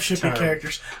love shipping Term.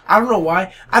 characters. I don't know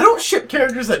why. I don't ship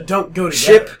characters that don't go together.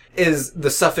 Ship is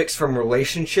the suffix from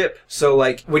relationship. So,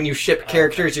 like, when you ship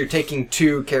characters, you're taking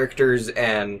two characters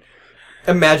and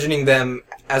imagining them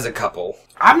as a couple.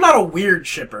 I'm not a weird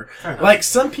shipper. Like,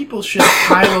 some people ship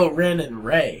Kylo Ren and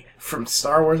Rey from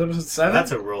Star Wars Episode 7.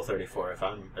 That's a Rule 34. If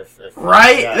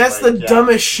right? yeah, That's like, the yeah.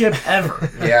 dumbest ship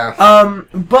ever. Yeah.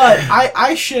 But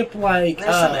I ship, like...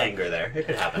 There's some anger there. It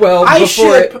could happen. Well, I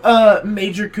before ship it...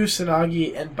 Major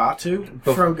Kusanagi and Batu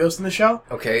from Ghost in the Shell.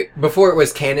 Okay, before it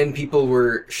was canon, people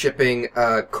were shipping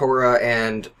Korra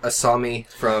and Asami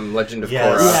from Legend of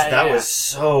yes, Korra. Yeah, that yeah. was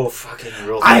so fucking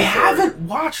Rule 34. I haven't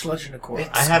watched Legend of Korra.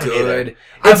 I haven't good. either.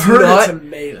 I've It's heard not, it's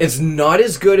amazing. It's not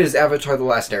as good as Avatar: The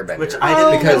Last Airbender. Which I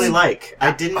didn't because really like.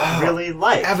 I didn't really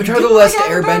like. Avatar: You The didn't Last like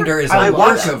Avatar? Airbender is I a work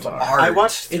watched of Avatar. art. I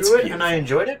watched It's through it beautiful. and I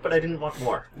enjoyed it, but I didn't want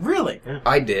more. Really?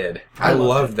 I did. I I loved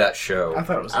loved that show. I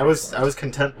thought it was I was excellent.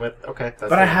 content with okay. That's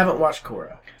But I it. haven't watched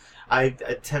Korra. I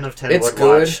a 10 of 10 It's would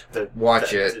good. watch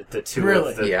Watch it. The two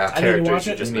Really? of the Yeah. I need to characters watch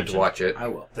you it? just You need to mentioned. watch it. I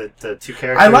will. The two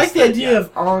characters. I like the that- idea yeah.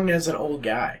 of Ong as an old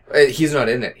guy. He's not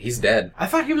in it. He's dead. I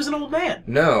thought he was an old man.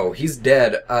 No, he's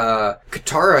dead.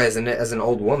 Katara is in it as an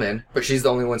old woman, but she's the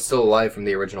only one still alive from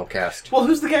the original cast. Well,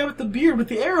 who's the guy with the beard with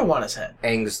the arrow on his head?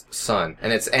 Aang's son,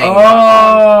 and it's Aang. Oh,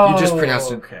 not Ong. You just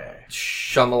pronounced it okay.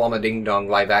 Shamalama Ding Dong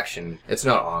live action. It's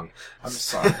not Ong. I'm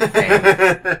sorry.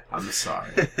 Aang. I'm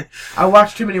sorry. I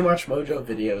watch too many Watch Mojo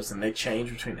videos, and they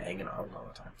change between Aang and Ong all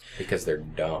the time. Because they're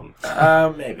dumb.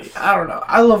 Maybe. I don't know.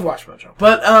 I love Watch Mojo,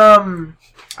 but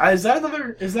is that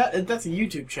another? That's a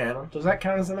YouTube channel? Does that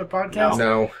count as another podcast?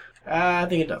 No. I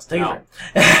think it does. Take No.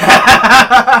 it.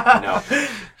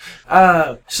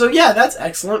 No. So yeah, that's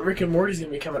excellent. Rick and Morty's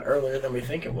gonna be coming earlier than we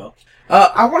think it will.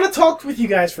 I want to talk with you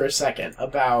guys for a second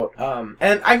about,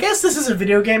 and I guess this is a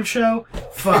video game show.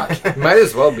 Fuck. Might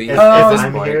as well be. If at this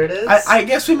I'm point. here, it is. I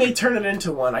guess we may turn it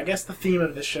into one. I guess the theme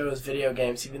of the show is video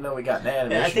games, even though we got an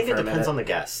animation Yeah, I think for it a depends minute. on the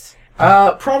guest.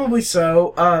 Probably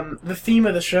so. The theme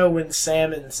of the show when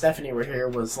Sam and Stephanie were here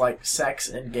was like sex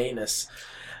and gayness.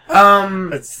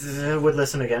 Let's would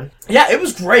listen again. Yeah, it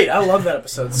was great. I love that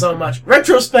episode so much.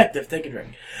 Retrospective, take a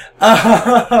drink.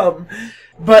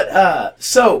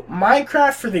 So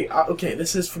Minecraft for the okay,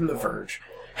 this is from The Verge.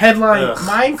 Headline, Ugh,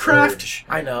 Minecraft. Verge.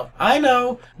 I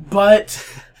know, but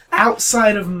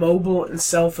outside of mobile and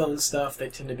cell phone stuff, they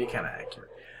tend to be kind of accurate.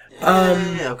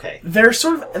 Okay.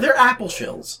 They're Apple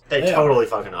shills. They are. totally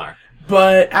fucking are.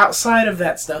 But outside of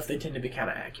that stuff, they tend to be kind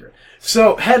of accurate.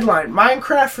 So, headline,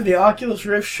 Minecraft for the Oculus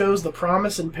Rift shows the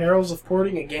promise and perils of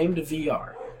porting a game to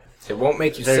VR. It won't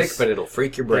make you There's- sick, but it'll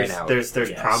freak your brain out. There's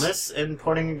Yes. promise in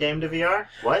porting a game to VR?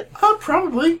 What?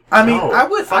 Probably. I mean, No, I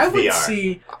would fuck VR.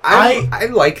 see... I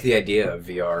like the idea of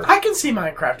VR. I can see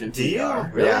Minecraft in Do you?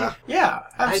 VR. Really? Yeah. Yeah,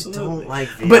 absolutely. I don't like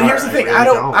VR. But here's the thing: really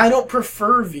I don't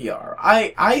prefer VR.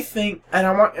 I think, and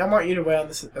I want you to weigh on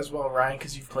this as well, Ryan,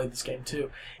 because you've played this game too.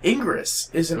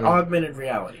 Ingress is an augmented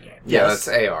reality game. Yeah, Yes.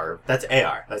 that's AR. That's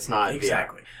AR. That's not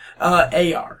Exactly.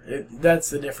 AR.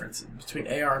 That's the difference between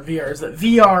AR and VR. Is that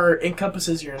VR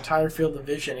encompasses your entire field of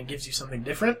vision and gives you something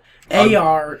different.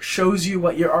 AR shows you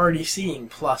what you're already seeing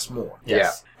plus more. VR.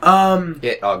 Yes.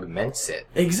 It augments it.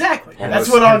 Exactly. Almost. That's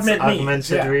what Hence augment means.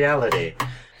 augmented Yeah. reality.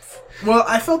 Well,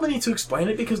 I felt the need to explain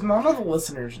it because none of the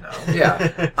listeners know.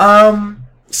 Yeah.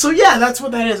 So yeah, that's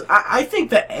what that is. I think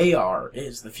that AR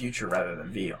is the future rather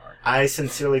than VR. I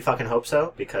sincerely fucking hope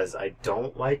so, because I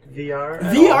don't like VR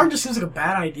at VR all. just seems like a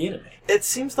bad idea to me. It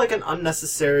seems like an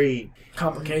unnecessary...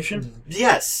 Complication?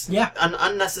 Yes. Yeah. An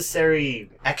unnecessary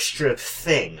extra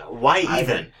thing. Why I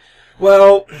even? agree.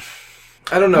 Well,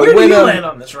 I don't know. Where do When, you land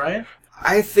on this, Ryan?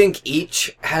 I think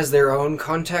each has their own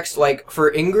context. Like,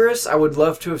 for Ingress, I would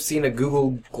love to have seen a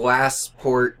Google Glass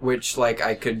port, which, like,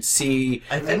 I could see...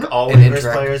 I think all and Ingress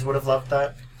interact- players would have loved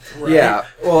that. Right. Yeah,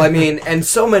 well, I mean, and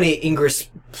so many Ingress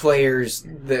players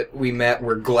that we met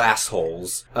were glass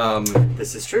holes.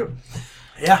 This is true.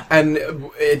 Yeah. And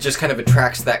it just kind of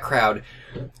attracts that crowd.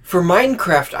 For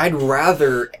Minecraft, I'd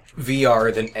rather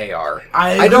VR than AR.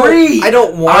 I agree. I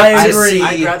don't want I to agree. see.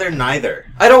 I'd rather neither.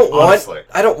 I don't honestly.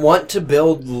 want to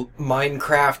build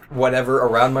Minecraft whatever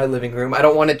around my living room. I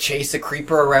don't want to chase a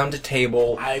creeper around a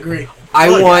table. I agree. I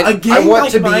Look, want a game I want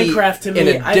like to be Minecraft, to in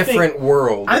me, a I different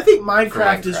world. I think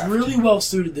Minecraft is Minecraft. really well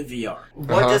suited to VR.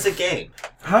 What Uh-huh. does it gain?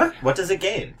 Huh? What does it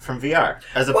gain from VR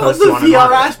as Well, opposed the to on a VR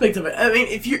monitor? aspect of it. I mean,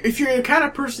 if you're the kind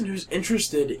of person who's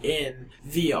interested in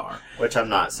VR, Which I'm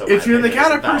not. So if my you're the opinion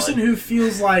kind of isn't person valid. who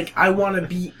feels like I want to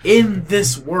be in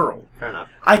this world, Fair enough.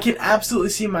 I can absolutely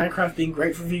see Minecraft being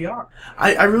great for VR.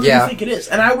 I really Yeah. do think it is,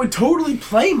 and I would totally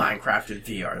play Minecraft in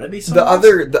VR. That'd be so. The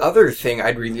awesome. other thing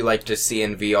I'd really like to see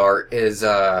in VR is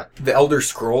the Elder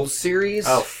Scrolls series.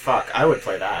 Oh fuck! I would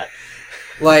play that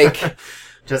Like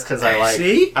just because I like.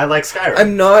 See? I like Skyrim.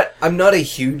 I'm not a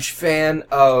huge fan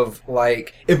of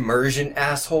like immersion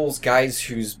assholes, guys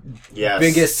whose Yes.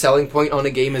 biggest selling point on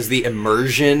a game is the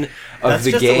immersion of That's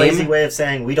the just game. a lazy way of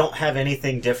saying we don't have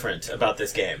anything different about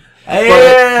this game. but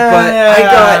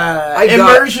I got-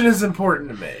 immersion is important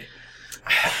to me.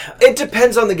 It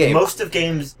depends on the game. Most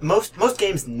games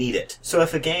need it. So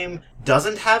if a game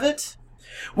doesn't have it,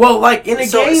 Well, like in a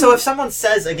game. so if someone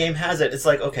says a game has it, it's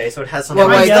like okay, so it has something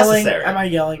Well, am I like- that's yelling? necessary. Am I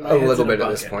yelling? My A head's little in bit at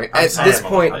bucket. this point. I'm At sorry. this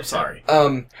point- I'm sorry.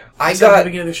 I I said at the got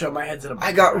beginning of the show, my head's in a bucket.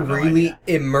 I got have no really idea.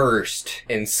 immersed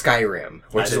in Skyrim,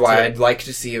 which I is did why too. I'd like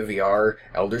to see a VR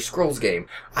Elder Scrolls game.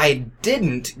 I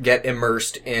didn't get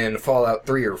immersed in Fallout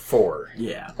 3 or 4.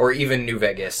 Yeah. Or even New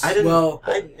Vegas. I didn't. Well-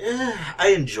 I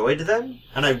enjoyed them,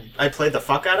 and I played the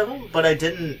fuck out of them, but I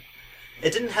didn't.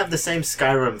 It didn't have the same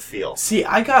Skyrim feel. See,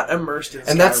 I got immersed in Skyrim.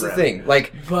 And that's the thing.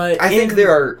 Like, But I think in-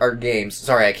 there are games.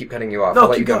 Sorry, I keep cutting you off. No, I'll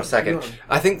let you keep go in going, a second. keep going.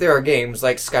 I think there are games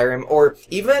like Skyrim, or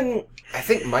even I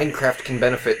think Minecraft can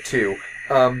benefit too.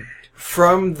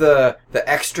 From the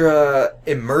extra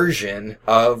immersion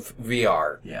of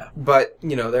VR. Yeah. But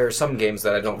there are some games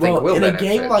that I don't think Well, will in a benefit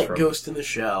game like from. Ghost in the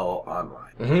Shell Online,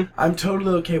 Mhm. I'm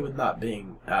totally okay with not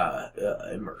being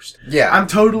immersed. Yeah. I'm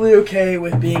totally okay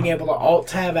with being able to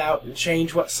Alt-Tab out and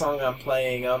change what song I'm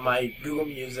playing on my Google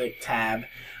Music tab.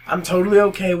 I'm totally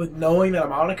okay with knowing that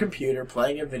I'm on a computer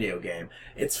playing a video game.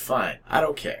 It's fine. I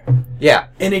don't care. Yeah.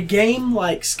 In a game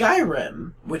like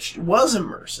Skyrim, which was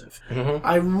immersive, Mhm.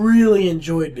 I really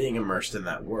enjoyed being immersed in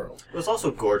that world. It was also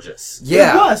gorgeous.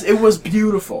 Yeah. It was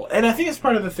beautiful. And I think it's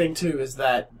part of the thing, too, is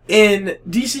that in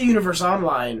DC Universe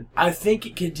Online, I think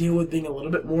it could deal with being a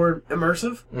little bit more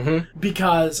immersive. Mhm.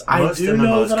 Because Most I do know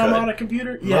MMOs that I'm could. on a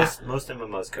computer. Yeah. Most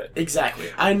MMOs could. Exactly.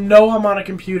 I know I'm on a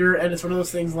computer, and it's one of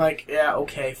those things like, yeah,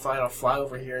 okay, fine, I'll fly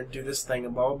over here and do this thing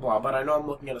and blah, blah, blah, but I know I'm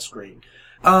looking at a screen.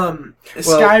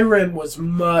 Skyrim was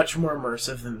much more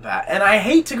immersive than that. And I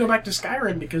hate to go back to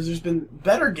Skyrim because there's been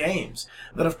better games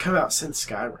that have come out since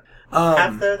Skyrim.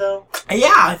 Half there, though?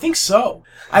 Yeah, I think so.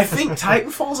 I think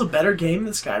Titanfall's a better game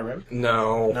than Skyrim.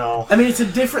 No. No. I mean, it's a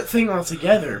different thing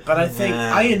altogether, but I think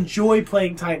Nah. I enjoy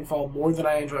playing Titanfall more than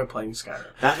I enjoy playing Skyrim.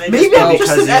 That may Maybe just I'm be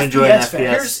just because an you enjoy FPS an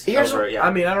fan. FPS Here's over, yeah.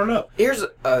 I mean, I don't know. Here's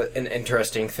an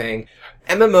interesting thing.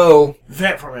 MMO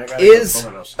Vent for me. I gotta is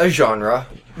go for a genre,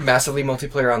 massively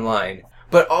multiplayer online,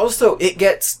 but also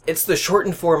it's the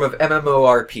shortened form of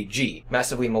MMORPG,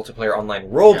 massively multiplayer online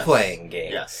role-playing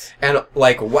game. Yes. And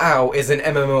like WoW is an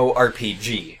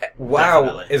MMORPG. WoW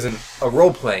Definitely. isn't a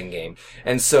role-playing game.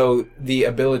 And so the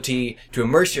ability to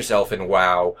immerse yourself in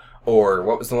WoW, or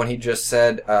what was the one he just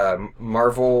said?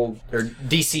 Marvel or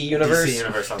DC Universe? DC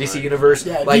Universe Online. DC Universe.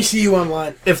 Yeah, Like, DCU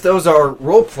Online. if those are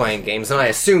role-playing games, and I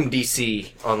assume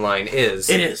DC Online is.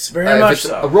 It is very if much it's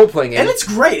so. a role-playing game, And it's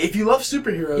great if you love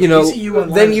superheroes. you know, DCU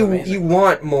Online then is you amazing.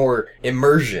 want more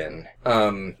immersion,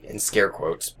 in scare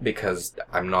quotes, because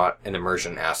I'm not an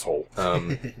immersion asshole.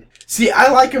 See,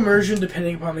 I like immersion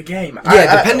depending upon the game.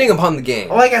 Depending upon the game.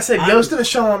 Like I said, Ghost in the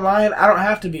Shell Online, I don't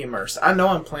have to be immersed. I know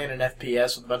I'm playing an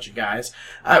FPS with a bunch of guys.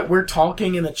 We're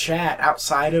talking in the chat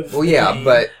outside of. Well, the yeah, game.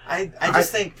 but I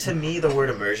just think, to me, the word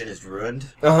immersion is ruined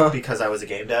because I was a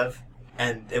game dev,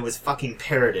 and it was fucking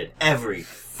parroted every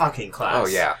fucking class. oh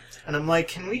yeah, And I'm like,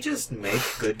 can we just make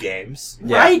good games?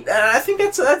 yeah. Right, and I think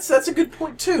that's a good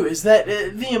point too. Is that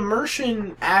the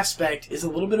immersion aspect is a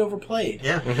little bit overplayed?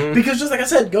 Yeah. Because just like I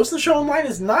said, Ghost in the Shell Online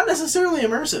is not necessarily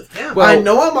immersive. Yeah. Well- I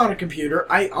know I'm on a computer.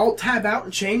 I alt tab out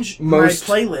and change Most-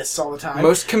 my playlists all the time.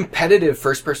 Most competitive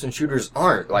first-person shooters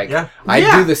aren't. Like, Yeah. I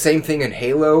Yeah. do the same thing in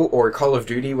Halo or Call of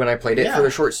Duty when I played it Yeah. for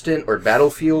a short stint, or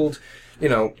Battlefield. You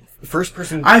know,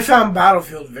 first-person. I found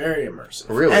Battlefield very immersive.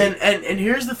 Really? And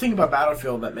here's the thing about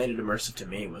Battlefield that made it immersive to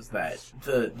me was that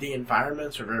the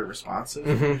environments are very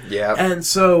responsive. Yeah, And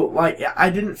so, like, I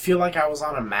didn't feel like I was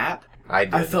on a map. I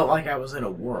did. I felt like I was in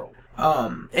a world.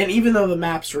 And even though the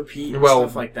maps repeat and Well,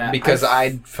 stuff like that. because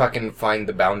I'd fucking find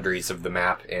the boundaries of the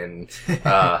map in,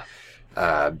 Because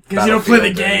you don't play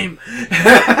the Battlefield game.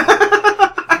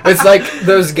 It's like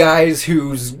those guys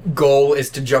whose goal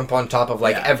is to jump on top of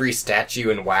like Yeah. every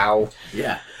statue in WoW.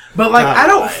 Yeah. But like God, I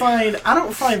don't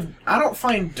why?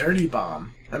 find Dirty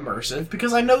Bomb immersive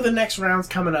because I know the next round's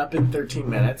coming up in 13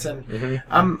 minutes and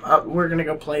we're going to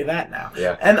go play that now.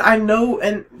 Yeah. And I know,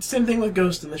 and same thing with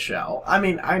Ghost in the Shell. I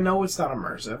mean, I know it's not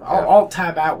immersive. I'll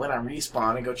tab out when I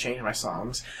respawn and go change my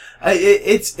songs.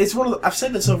 It's one of the, I've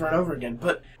said this over and over again,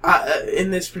 but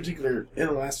in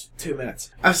the last 2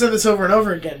 minutes, I've said this over and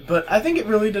over again, but I think it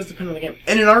really does depend on the game.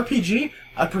 In an RPG,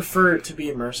 I prefer it to be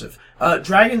immersive.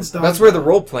 Dragon's Dogma. That's where the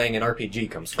role playing in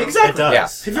RPG comes from. Exactly. It does.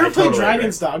 Yeah. Have you ever I played totally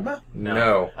Dragon's agree. Dogma?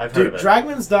 No. I've heard Dude, of it.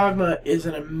 Dragon's Dogma is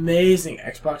an amazing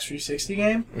Xbox 360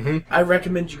 game. Mm-hmm. I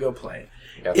recommend you go play it.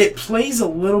 Yep. It plays a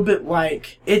little bit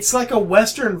like it's like a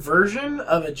Western version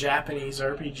of a Japanese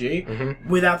RPG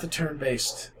without the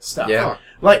turn-based stuff. Mm-hmm. Yeah.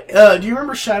 Like, do you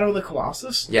remember Shadow of the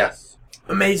Colossus? Yeah.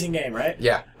 Amazing game, right?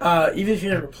 Yeah. Even if you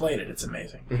never played it, it's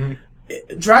amazing.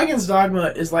 Mm-hmm. Dragon's Dogma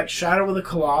is like Shadow of the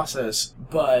Colossus,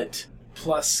 but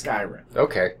plus Skyrim.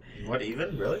 Okay. What,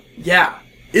 even? Really? Yeah,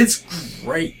 it's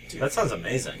great, dude. That sounds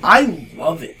amazing. I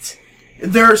love it.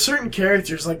 There are certain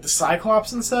characters like the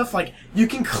Cyclops and stuff. Like you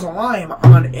can climb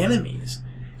on enemies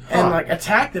and like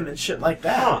attack them and shit like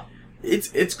that. Huh.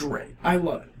 It's great. I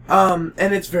love it.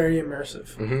 And it's very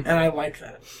immersive, Mm-hmm. and I like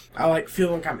that. I like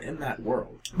feeling like I'm in that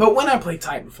world. But when I play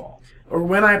Titanfall, or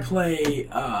when I play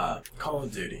Call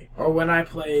of Duty, or when I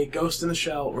play Ghost in the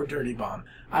Shell or Dirty Bomb,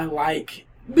 I like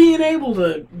being able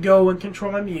to go and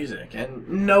control my music and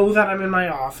know that I'm in my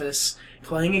office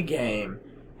playing a game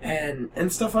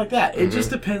and stuff like that. It just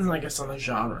depends, I guess, on the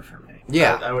genre for me.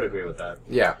 Yeah. I would agree with that.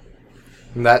 Yeah.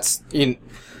 And that's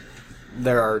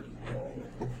there are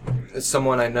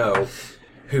someone I know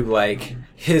who like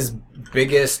his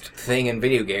biggest thing in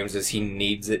video games is he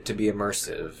needs it to be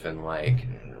immersive and like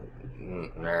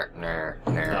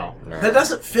No. That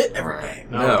doesn't fit every game.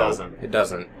 No, it doesn't. It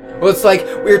doesn't. Well, it's like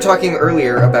we were talking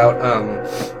earlier about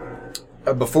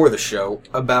before the show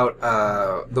about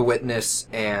The Witness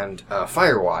and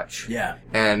Firewatch. Yeah.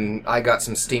 And I got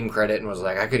some Steam credit and was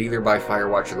like, I could either buy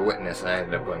Firewatch or The Witness, and I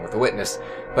ended up going with The Witness.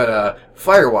 But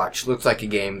Firewatch looks like a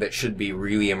game that should be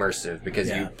really immersive because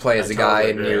you play as a guy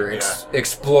totally and agree, you're yeah.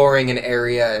 exploring an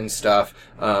area and stuff.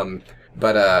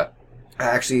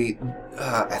 Actually,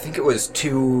 I think it was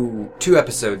two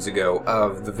episodes ago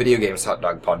of the Video Games Hot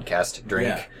Dog podcast, Drink.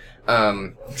 Yeah.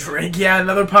 Drake, yeah,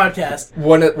 another podcast.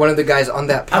 One of the guys on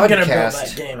that podcast. I'm gonna build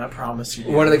that game, I promise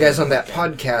you. One of the guys on that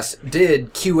podcast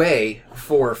did QA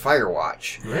for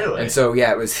Firewatch. Really? And so,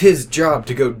 yeah, it was his job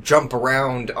to go jump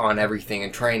around on everything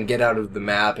and try and get out of the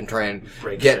map and try and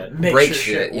Break break shit.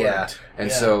 shit. Yeah. worked. And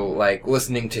Yeah. so, like,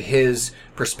 listening to his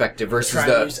perspective versus Try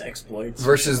to use exploits.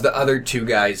 the other two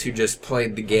guys who just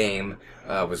played the game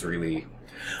was really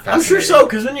I'm sure fascinating. so,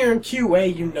 because when you're in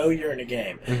QA, you know you're in a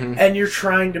game. Mm-hmm. And you're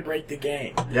trying to break the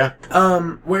game. Yeah.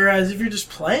 Whereas if you're just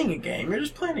playing a game, you're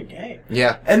just playing a game.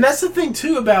 Yeah. And that's the thing,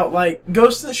 too, about, like,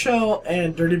 Ghost in the Shell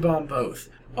and Dirty Bomb both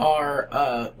are,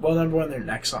 number one, they're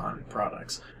Nexon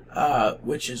products.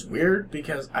 Which is weird,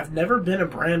 because I've never been a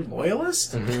brand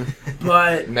loyalist,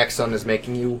 but Nexon is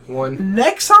making you one.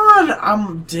 Nexon,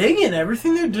 I'm digging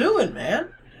everything they're doing, man.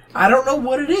 I don't know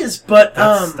what it is, but,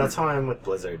 That's how I am with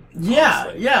Blizzard. yeah,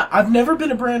 honestly. yeah. I've never been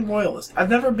a brand loyalist. I've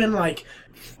never been like,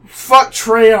 fuck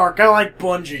Treyarch, I like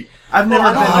Bungie. I've never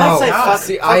Well, been I don't Oh, say like, fuck,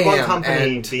 see, fuck I one am,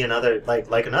 company and- be another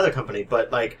like another company,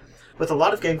 but like with a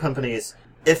lot of game companies,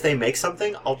 if they make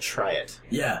something, I'll try it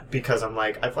yeah. because I'm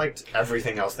like I've liked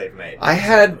everything else they've made. I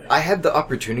had the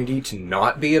opportunity to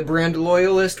not be a brand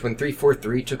loyalist when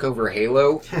 343 took over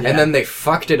Halo, and then they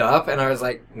fucked it up, and I was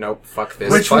like, nope, fuck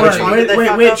this. Which Bungie. one? did they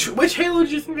fuck up? Which Halo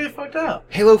did you think they fucked up?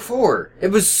 Halo 4. It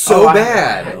was so I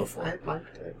bad. Halo 4. I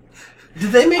liked it.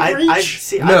 Did they make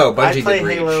Reach? No, I Bungie play did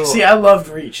Reach. Halo. See, I loved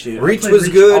Reach, dude. I Reach played was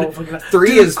all good. fucking time. 3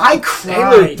 Dude, is I cried.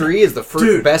 Halo 3 is the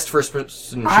Dude, best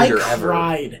first-person I shooter ever.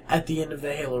 cried at the end of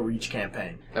the Halo Reach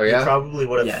campaign. Oh You yeah, probably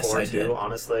would have Yes, 4 I too. did.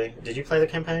 Honestly, did you play the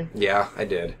campaign? yeah, I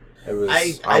did. It was.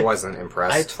 I- I wasn't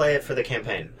impressed. I play it for the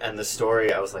campaign and the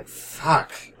story. I was like,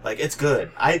 fuck, like it's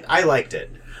good. I liked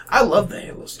it. I love the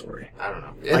Halo story. I don't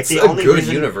know. It's like the a only good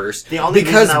reason, universe. The only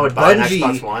because reason I would buy Bungie,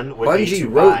 an Xbox One would be to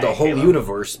Bungie wrote buy the whole Halo.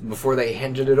 universe before they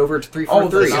handed it over to Oh,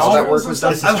 343. the so that novels work and was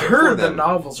stuff. done I've heard for the them.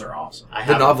 novels are awesome. I The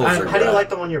haven't- novels are How do you good. like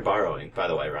the one you're borrowing, by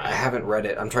the way, Ryan? I haven't read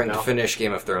it. I'm trying to No. finish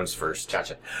Game of Thrones first.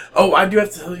 Gotcha. Oh, I do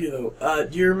have to tell you though.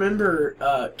 Do you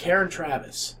remember Karen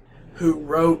Travis, who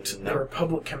wrote the No.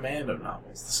 Republic Commando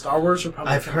novels, the Star Wars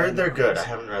Republic? I've heard Commando they're good. I novels?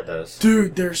 haven't read those.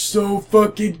 Dude, they're so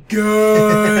fucking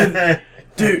good.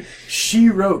 Dude, she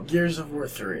wrote Gears of War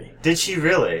 3. Did she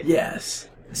really? Yes.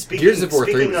 Gears of War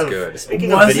 3 speaking was of- good. Speaking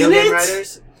Wasn't of video game it?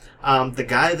 writers, the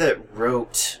guy that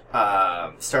wrote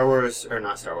Star Wars, or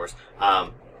not Star Wars,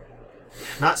 not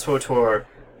SWTOR,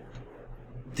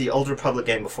 the Old Republic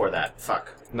game before that.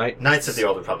 Fuck. Knights of the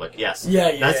Old Republic, yes.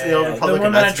 Yeah. Knights of the Old Republic The one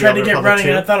and that I Knights of the tried to Old get Republic running,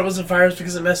 and I 2. thought it was a virus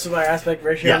because it messed with my aspect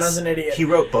ratio, and I was an idiot. He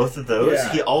wrote both of those.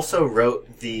 Yeah. He also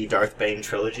wrote the Darth Bane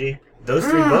trilogy. Those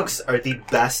 3 books are the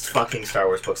best fucking Star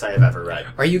Wars books I have ever read.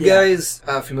 Are you Yeah. guys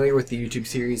familiar with the YouTube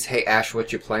series Hey Ash,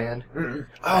 What You Plan? Mm-mm.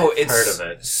 Oh, I've it's heard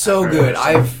of it. so I've heard good.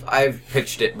 of it. I've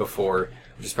pitched it before,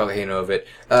 which is probably how you know of it.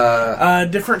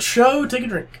 Different show, take a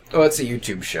drink. Oh, it's a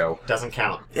YouTube show. Doesn't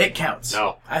count. It counts.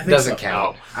 No. I think Doesn't so.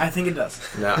 count. I think it does.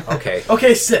 No, okay.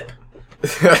 Okay, sip.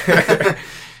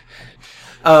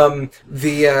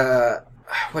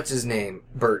 What's his name?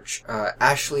 Birch.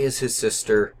 Ashley is his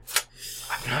sister.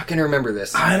 I'm not gonna remember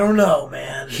this. I don't know,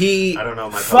 man. He, I don't know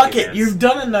my Fuck Pokemans. it, you've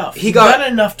done enough. He You've got-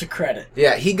 done enough to credit.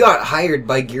 yeah, he got hired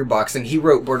by Gearbox and he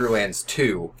wrote Borderlands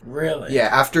 2. Really? Yeah,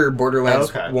 after Borderlands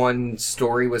Okay. 1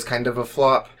 story was kind of a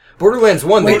flop. Borderlands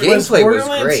 1, Wait, the gameplay was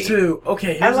Borderlands great. 2, okay,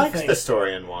 here's I the liked thing. the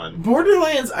story in 1.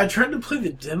 Borderlands, I tried to play the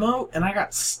demo, and I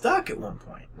got stuck at one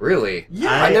point. Really?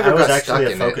 Yeah. I never was got actually stuck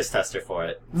a in focus it. tester for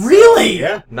it. Really?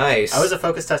 Yeah. Nice. I was a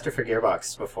focus tester for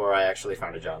Gearbox before I actually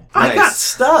found a job. I Nice. got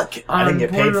stuck on I didn't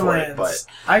get paid for it, Borderlands. but-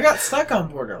 I got stuck on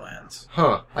Borderlands.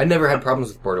 Huh. I never had problems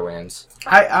with Borderlands.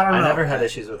 I don't know. I never had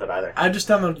issues with it either. I just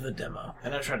downloaded the demo,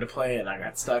 and I tried to play it, and I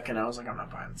got stuck, and I was like, I'm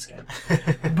not buying this game.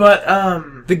 But,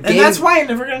 The and game- that's why I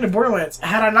never got into Borderlands.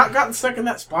 Had I not gotten stuck in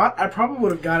that spot, I probably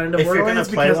would have got into If you're gonna Borderlands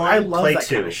play because one, I love play that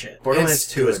 2. kind of shit. Borderlands It's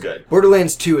 2 is good.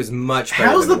 Borderlands 2 is much better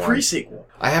How's than the 1. pre-sequel?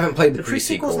 I haven't played The the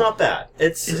prequel. prequel's not bad.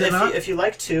 It's Is it if not? you if you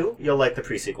like 2, you'll like the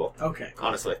pre-sequel. Okay.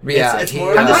 Honestly, Yeah, it's he-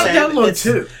 more I of the might same. download it's,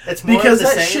 2. It's more Because of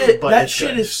the that same, shit, but that it's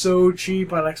shit good. is so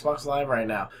cheap on Xbox Live right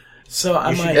now. So I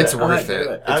You should might. get it. It's I worth might do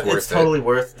it. It's worth it. totally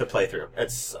worth the playthrough.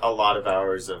 It's a lot of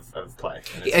hours of play.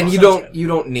 it's And awesome. you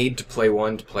don't need to play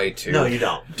 1 to play 2. No, you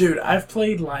don't. Dude, I've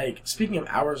played like. Speaking of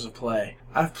hours of play,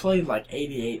 I've played like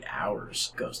 88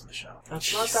 hours Ghost in the Shell.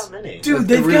 That's not that many. Dude, It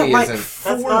they've really got like isn't.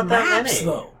 4 That's not that maps many.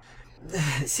 though.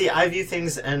 See, I view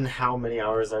things in how many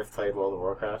hours I've played World of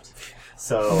Warcraft.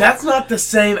 So That's not the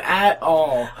same at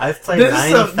all. I've played This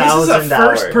is a 90,000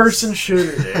 hours. first-person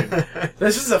shooter, dude.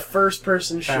 This is a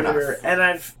first-person Fair shooter, enough. and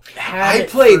I've had. I it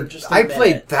for played just a I minute.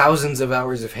 played thousands of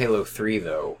hours of Halo 3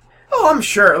 though. Oh, I'm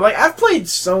sure. Like I've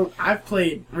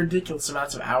played ridiculous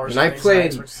amounts of hours. And I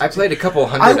played a couple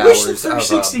hundred I wish hours the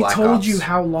 360 of Black told Ops. you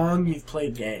how long you've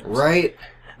played games. Right?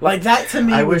 Like that to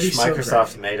me I would wish be so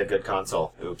Microsoft great. made a good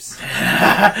console. Oops.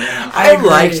 I agree.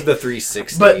 liked the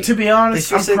 360. But to be The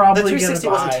honest, I'm 360 probably the going to 360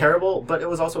 buy. wasn't terrible, but it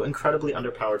was also incredibly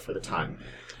underpowered for the time.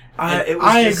 It was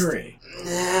I just- agree.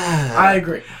 I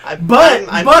agree. I'm But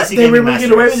PC they were gaming able to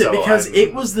get away with master, it so because I'm-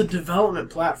 it was the development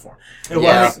platform. It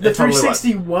Yeah. was. The It totally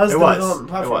 360 was It the was. development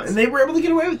It platform, was. and they were able to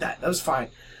get away with that. That was fine.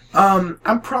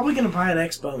 I'm probably going to buy an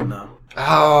Xbone though.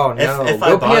 Oh no! If I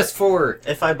Go bought- PS4.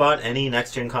 If I bought any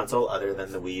next gen console other than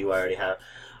the Wii U I already have,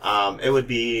 it would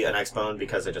be an Xbone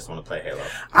because I just want to play Halo.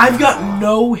 I've got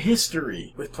no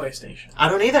history with PlayStation. I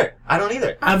don't either.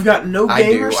 I've got no I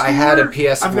do. gamer score. I had a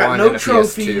PS1 I've got no and a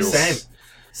trophies. PS2.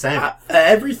 Same.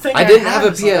 Everything I didn't have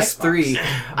a is on PS3, Xbox.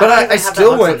 but I I didn't have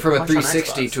still that went much from a on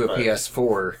 360 Xbox, to a but-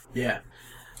 PS4. Yeah.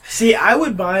 See, I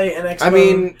would buy an Xbox. I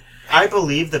mean, I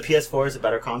believe the PS4 is a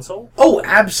better console. oh,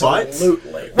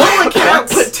 absolutely. Well, I can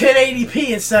output 1080p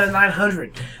instead of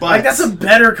 900. But- Like that's a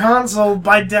better console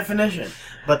by definition.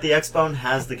 But the Xbone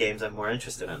has the games I'm more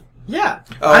interested in. Yeah.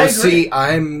 oh, I agree. see,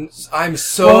 I'm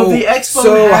so well, the Xbox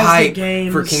so has the hyped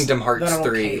games for Kingdom Hearts that I'm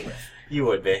 3. okay with. You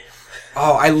would be.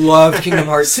 Oh, I love Kingdom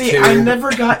Hearts See, 2. I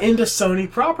never got into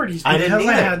Sony properties I didn't because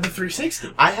I either. had the 360.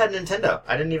 I had Nintendo.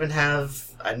 I didn't even have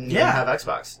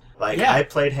Xbox. Like Yeah. I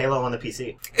played Halo on the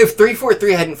PC. If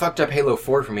 343 hadn't fucked up Halo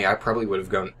 4 for me, I probably would have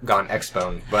gone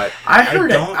Xbone, but I heard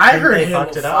don't I think heard they Halo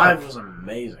fucked it 5 up. was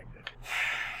amazing.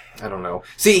 I don't know.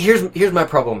 See, here's my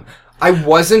problem. I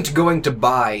wasn't going to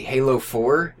buy Halo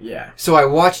 4, Yeah. so I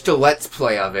watched a Let's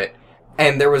Play of it,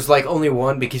 and there was like only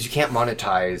one because you can't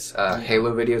monetize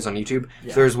Halo videos on YouTube.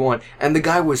 Yeah. So there's one, and the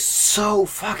guy was so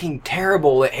fucking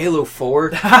terrible at Halo 4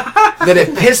 that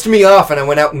it pissed me off, and I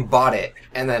went out and bought it,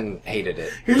 and then hated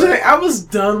it. Here's the thing, I was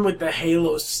done with the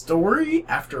Halo story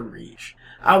after Reach.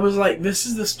 I was like, this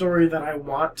is the story that I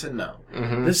want to know.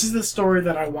 Mhm. This is the story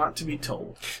that I want to be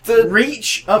told. The-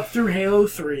 Reach up through Halo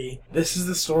 3, this is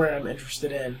the story I'm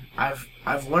interested in. I've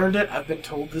learned it, I've been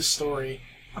told this story,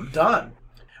 I'm done.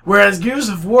 Whereas Gears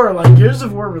of War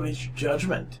released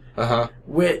Judgment,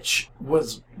 which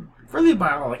was really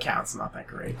by all accounts not that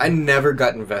great. I never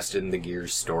got invested in the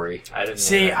Gears story. I didn't.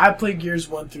 See, I played Gears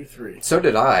 1 through 3. So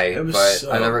did I, It was but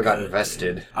so I never got good,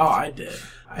 invested. Oh, I did.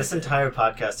 This entire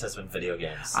podcast has been video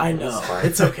games. I know. fine.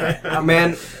 It's okay.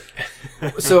 Man,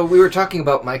 so we were talking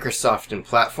about Microsoft and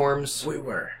platforms. We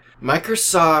were.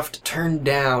 Microsoft turned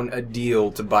down a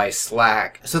deal to buy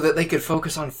Slack so that they could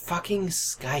focus on fucking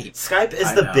Skype. Skype is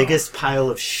I the know. biggest pile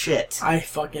of shit. I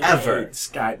fucking Ever. hate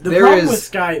Skype. The There problem is- with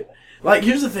Skype, like,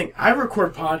 here's the thing. I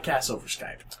record podcasts over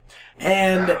Skype.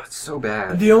 And Oh, it's so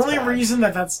bad. the only bad. reason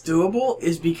that that's doable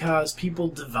is because people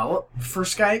develop for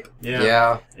Skype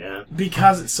Yeah. Yeah.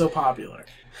 because it's so popular.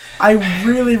 I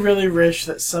really, really wish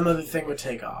that some of the thing would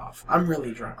take off. I'm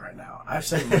really drunk right now. I've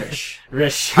said wish.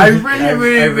 Rish. I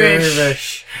really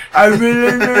wish. I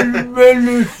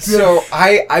really. So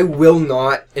I will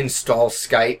not install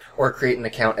Skype or create an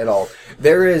account at all.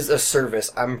 There is a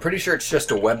service, I'm pretty sure it's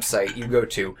just a website you go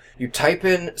to. You type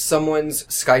in someone's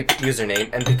Skype username,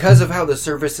 and because of how the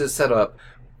service is set up,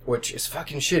 which is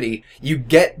fucking shitty, you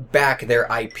get back their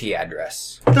IP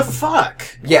address. The fuck?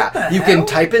 Yeah, you hell? can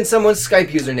type in someone's Skype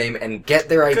username and get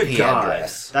their IP Good God.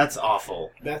 address. That's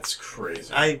awful. That's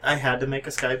crazy. I had to make a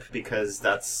Skype because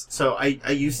that's... So I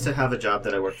used to have a job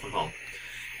that I worked from home.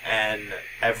 And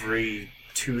every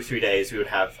 2-3 days we would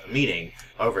have a meeting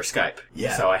over Skype.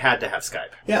 Yeah. So I had to have Skype.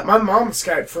 Yeah, my mom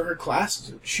Skyped for her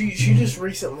classes. She just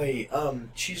recently,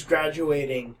 she's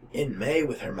graduating in May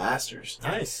with her master's.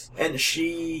 Nice. And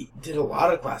she did a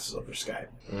lot of classes over Skype.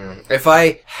 If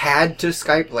I had to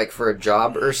Skype, like for a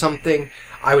job or something,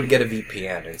 I would get a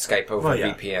VPN and Skype over Well,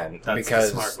 yeah. VPN. That's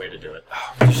because the smart way to do it.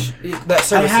 that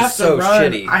service is so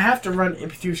shitty. I have to run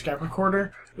MP3 Skype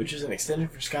Recorder, which is an extension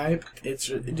for Skype.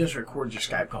 It just records your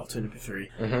Skype call to an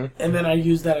MP3, and then I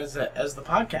use that as the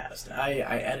podcast. I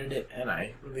edit it and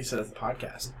I release it as the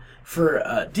podcast for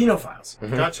Dino Files,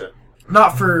 Gotcha.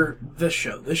 not for this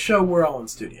show. This show we're all in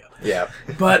studio, Yeah.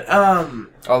 but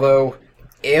Although,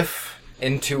 if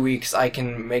in 2 weeks I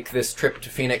can make this trip to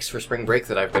Phoenix for spring break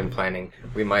that I've been planning,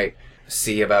 we might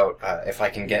see about if I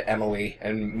can get Emily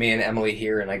and me and Emily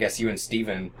here, and I guess you and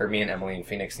Steven, or me and Emily in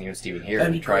Phoenix and you and Steven here,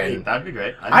 That'd and be try great. and... That'd be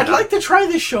great. I'd like to try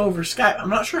this show over Skype. I'm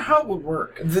not sure how it would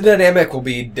work. The dynamic will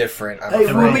be different, I'm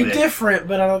It will afraid. be different,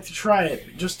 but I'd like to try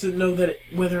it just to know that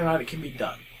whether or not it can be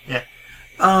done. Yeah.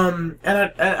 And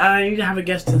I need to have a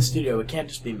guest in the studio. It can't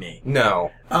just be me.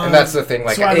 No. And that's the thing.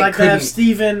 Like, so I'd like to have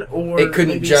Steven or it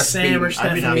couldn't maybe just Sam be or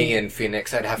Stephanie. me and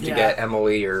Phoenix. I'd have to get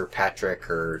Emily or Patrick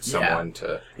or someone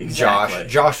to... Exactly.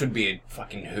 Josh would be a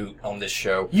fucking hoot on this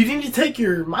show. You need to take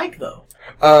your mic, though.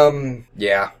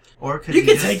 Yeah. Or could You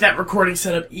could take that recording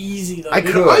setup easy, though. I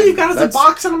could. All you got is a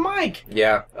box and a mic.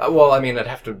 Yeah. Well, I mean, I'd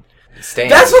have to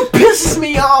stand. That's what pisses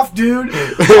me off, dude.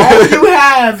 All you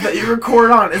have that you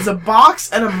record on is a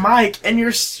box and a mic, and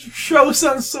your show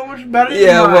sounds so much better than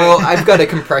mine. Well, I've got a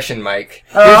compression mic.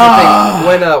 Here's the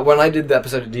thing. When I did the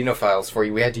episode of Dino Files for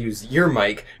you, we had to use your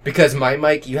mic, because my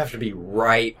mic, you have to be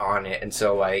right on it, and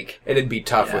so, like, it'd be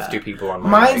tough with two people on my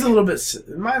Mine's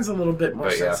mic. Mine's a little bit more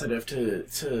sensitive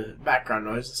to background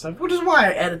noise and stuff, which is why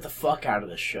I edit the fuck out of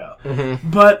this show.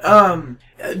 Mm-hmm. But,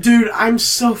 dude, I'm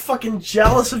so fucking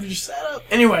jealous of your setup.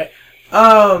 Anyway,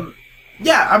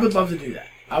 yeah, I would love to do that.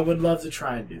 I would love to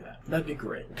try and do that. That'd be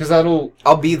great. Because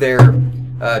I'll be there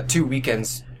 2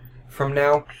 weekends from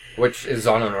now, which is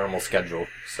on a normal schedule,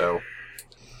 so...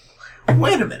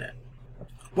 Wait a minute.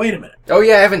 Oh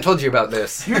yeah, I haven't told you about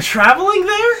this. You're traveling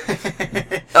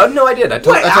there? Oh no, I did. I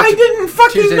told I didn't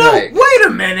fucking Tuesday know. night. Wait a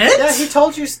minute. Yeah, he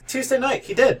told you Tuesday night.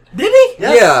 He did. Did he?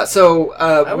 Yes. Yeah, so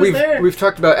there. we've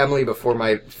talked about Emily before,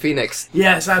 my Phoenix.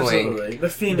 Yes, absolutely. The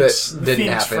Phoenix, that didn't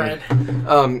happen.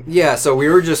 friend. Yeah, so we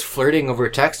were just flirting over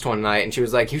text one night, and she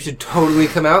was like, "You should totally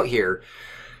come out here."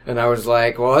 And I was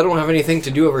like, well, I don't have anything to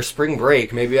do over spring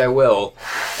break. Maybe I will.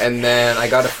 And then I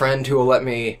got a friend who will let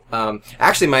me...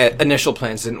 actually, my initial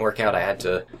plans didn't work out. I had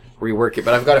to rework it.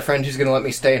 But I've got a friend who's going to let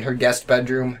me stay in her guest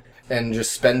bedroom and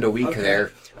just spend a week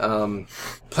there.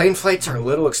 Plane flights are a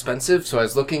little expensive, so I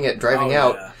was looking at driving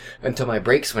out until my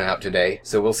brakes went out today.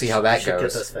 So we'll see how that goes.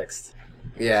 Get this fixed.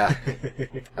 Yeah.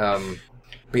 But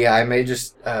yeah, I may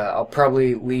just... I'll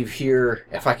probably leave here,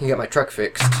 if I can get my truck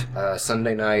fixed,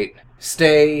 Sunday night...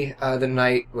 Stay the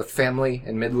night with family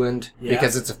in Midland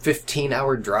because it's a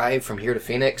 15-hour drive from here to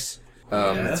Phoenix.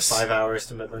 It's 5 hours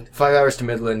to Midland. 5 hours to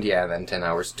Midland, yeah, then 10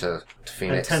 hours to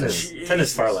Phoenix. And 10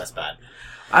 is far less bad.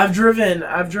 I've driven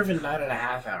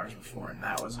 9.5 hours before, and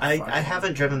that was. I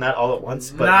haven't driven that all at once,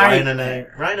 but Ryan and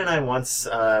I once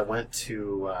went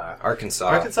to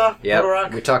Arkansas. Yeah, Little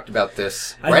Rock. we talked about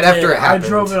this after it happened. I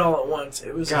drove it all at once.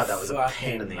 It was that was a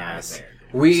pain in the ass.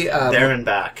 We there and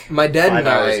back. My dad 5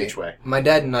 hours each way. My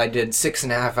dad and I did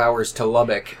 6.5 hours to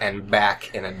Lubbock and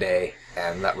back in a day,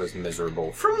 and that was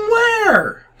miserable. From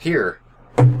where? Here.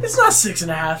 It's not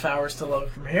 6.5 hours to Lubbock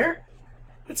from here.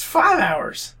 It's 5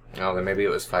 hours. Oh, then maybe it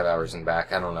was 5 hours and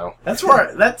back. I don't know. That's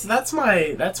where that's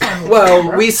my whole well,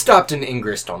 thing, we stopped in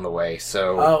Ingrist on the way,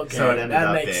 so. Oh, okay, so it ended that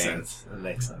up makes being... sense. That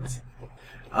makes sense.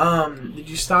 Did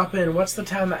you stop in? What's the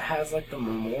town that has like the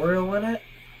memorial in it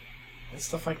and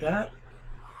stuff like that?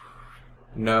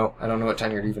 No, I don't know what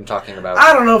town you're even talking about.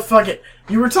 I don't know, fuck it.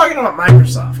 You were talking about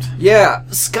Microsoft. Yeah,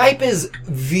 Skype is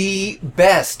the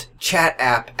best chat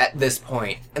app at this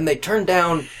point, and they turned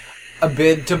down a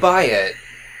bid to buy it.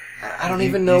 I don't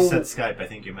even know... You said Skype, I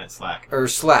think you meant Slack. Or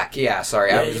Slack, yeah, sorry,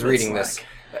 Yeah, I was reading this.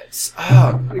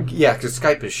 Slack. Yeah, because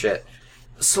Skype is shit.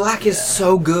 Slack is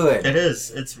so good. It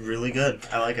is. It's really good.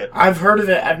 I like it. I've heard of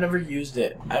it. I've never used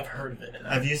it. I've heard of it.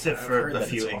 I've used it for a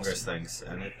few Ingress things,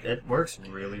 and it works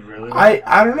really, really well.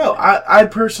 I don't know. I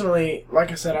personally,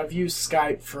 like I said, I've used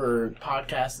Skype for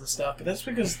podcasts and stuff, but that's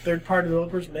because third-party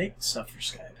developers make stuff for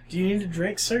Skype. Do you need a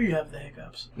drink, sir? You have the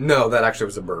hiccups. No, that actually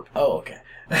was a burp. Oh, okay.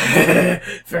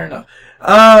 Fair enough.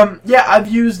 Yeah, I've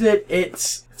used it.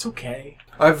 It's okay.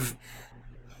 I've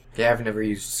never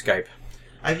used Skype.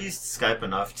 I've used Skype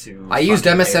enough to... I used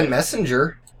MSN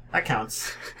Messenger. That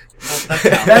counts. That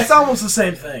counts. That's almost the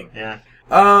same thing. Yeah.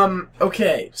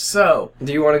 Okay, so...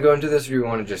 Do you want to go into this, or do you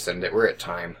want to just end it? We're at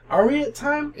time. Are we at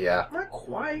time? Yeah. Not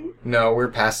quite. No, we're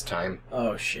past time.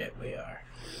 Oh, shit, we are.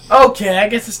 Okay, I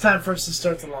guess it's time for us to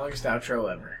start the longest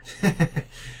outro ever.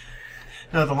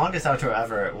 No, the longest outro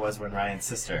ever was when Ryan's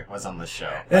sister was on the show.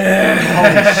 Holy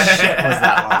shit, was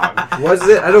that long? Was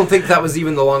it? I don't think that was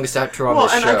even the longest outro on the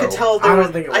show. Well, and I could tell I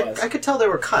don't think it was. I could tell there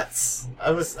were cuts.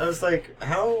 I was like,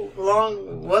 how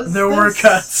long was There this? were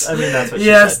cuts. I mean, that's what she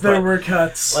yes, said. there were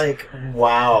cuts. Like,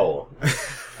 wow.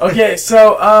 Okay,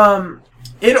 so,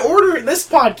 in order, this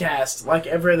podcast, like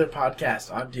every other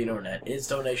podcast on DinoNet, is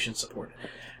donation supported.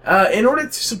 In order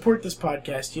to support this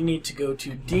podcast, you need to go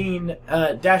to dean-o.net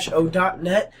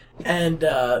and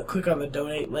click on the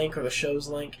donate link or the show's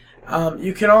link.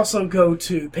 You can also go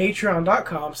to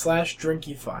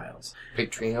patreon.com/drinkyfiles.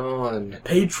 Patreon.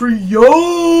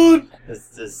 Patreon!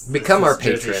 Become our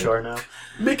Jersey patron. Shore now?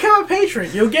 Become a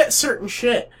patron. You'll get certain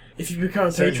shit. if you become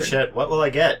a Certain patron. shit. What will I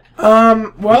get?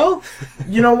 Well,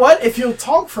 you know what? If you'll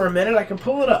talk for a minute, I can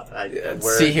pull it up.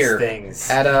 Words, See here. Things.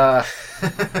 At at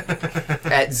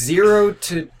 $0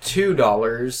 to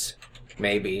 $2,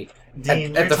 maybe.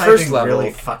 Dean, at you're the typing first level,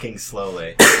 really fucking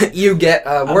slowly. you get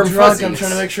warm I'm drunk, fuzzies. I'm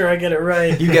trying to make sure I get it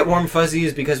right. You get warm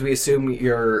fuzzies because we assume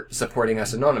you're supporting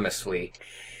us anonymously.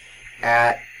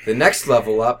 At the next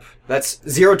level up, that's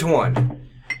 0 to 1.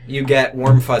 You get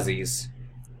warm fuzzies.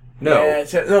 No. Yeah,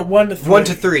 no, 1 to 3. 1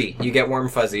 to 3, you get warm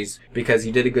fuzzies because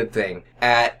you did a good thing.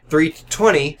 At 3 to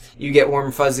 20, you get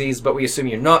warm fuzzies, but we assume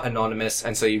you're not anonymous,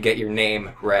 and so you get your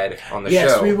name read on the show.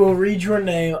 Yes, we will read your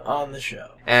name on the show.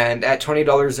 And at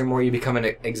 $20 or more, you become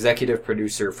an executive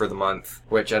producer for the month,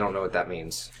 which I don't know what that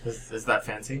means. Is that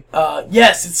fancy?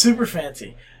 Yes, it's super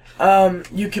fancy.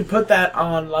 You can put that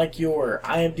on like your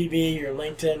IMDb, your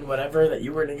LinkedIn, whatever, that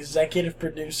you were an executive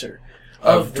producer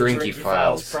of the Drinky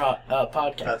Files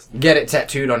podcast. Get it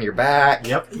tattooed on your back.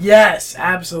 Yep. Yes,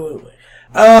 absolutely.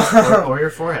 Or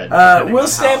your forehead. depending We'll on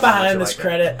stand how much behind you this like it.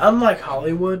 credit. Unlike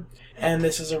Hollywood, and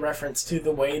this is a reference to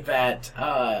the way that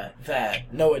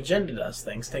that No Agenda does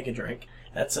things. Take a drink.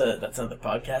 That's another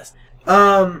podcast.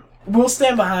 We'll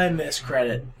stand behind this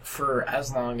credit for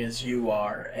as long as you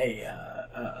are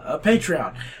a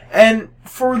Patreon, and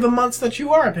for the months that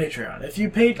you are a Patreon. If you're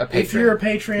a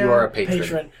Patreon, You are a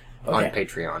patron. Okay. On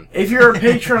Patreon. If you're a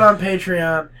patron on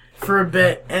Patreon for a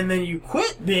bit, and then you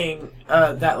quit being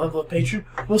that level of patron,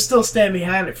 we'll still stand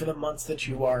behind it for the months that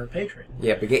you are a patron.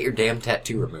 Yeah, but get your damn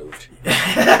tattoo removed.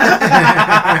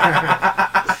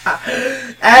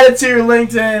 Add it to your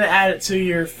LinkedIn, add it to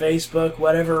your Facebook,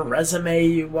 whatever resume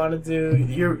you want to do.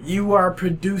 You are a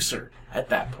producer at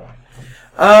that point.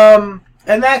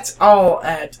 And that's all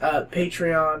at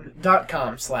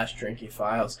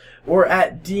patreon.com/drinkyfiles or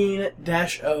at dean-o.net.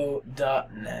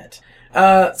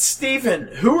 Stephen,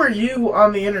 who are you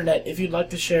on the internet if you'd like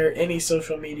to share any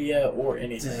social media or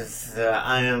anything?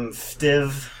 I am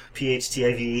Ftiv,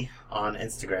 PHTIV, on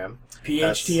Instagram.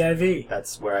 PHTIV.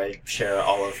 That's where I share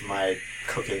all of my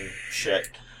cooking shit.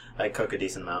 I cook a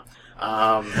decent amount.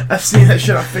 I've seen that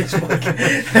shit on Facebook.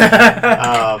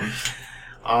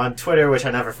 On Twitter, which I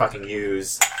never fucking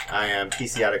use, I am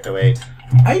PCAddict08.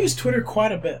 I use Twitter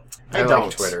quite a bit. I like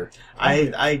don't. Twitter.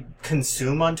 I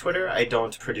consume on Twitter. I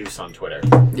don't produce on Twitter.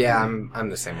 Yeah, I'm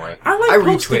the same way. I like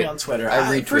posting retweet. on Twitter. I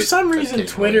retweet for some reason,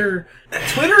 occasionally.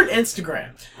 Twitter and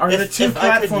Instagram are the two if I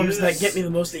could platforms that use- get me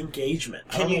the most engagement.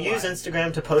 I Can don't you know use why.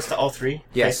 Instagram to post to all three?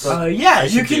 Yes. Facebook? Yeah, I you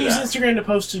should can do use that. Instagram to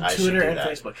post to I should Twitter do and that.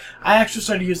 Facebook. I actually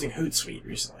started using Hootsuite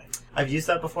recently. I've used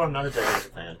that before. I'm not a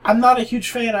gigantic fan. I'm not a huge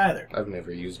fan either, I've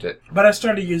never used it. but I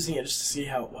started using it just to see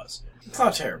how it was. It's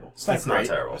not terrible. It's not It's not great.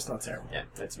 terrible. It's not terrible. Yeah,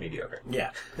 it's mediocre.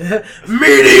 Yeah.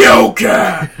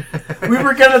 Mediocre! We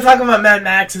were going to talk about Mad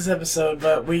Max this episode,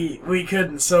 but we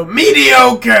couldn't. So,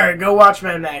 mediocre! Go watch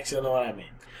Mad Max, you'll know what I mean.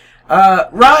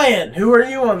 Ryan, who are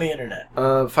you on the internet?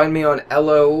 Find me on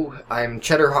Elo. I'm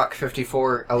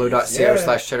CheddarHawk54.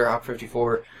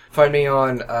 Elo.co/CheddarHawk54. Find me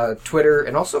on Twitter,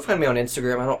 and also find me on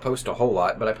Instagram. I don't post a whole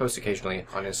lot, but I post occasionally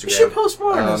on Instagram. You should post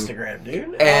more on Instagram,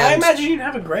 dude. I and- imagine you'd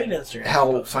have a great Instagram.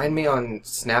 Hell, find me on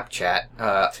Snapchat.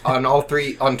 On all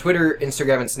three, on Twitter,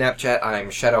 Instagram, and Snapchat, I'm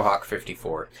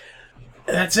Shadowhawk54.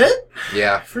 That's it?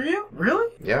 Yeah. For you?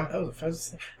 Really? Yeah. That was a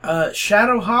fast thing.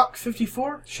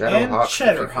 Shadowhawk54? And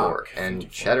Shadowhawk54. And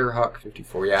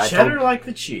Cheddarhawk54. Yeah, Cheddar like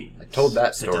the cheese. I told that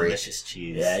It's a story. delicious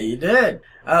cheese. Yeah, you did.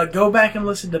 Go back and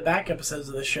listen to back episodes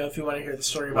of the show if you want to hear the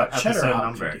story about What episode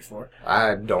number? Cheddarhawk54.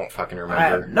 I don't fucking I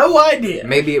remember. have no idea.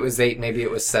 Maybe it was 8, maybe it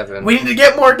was 7. We need to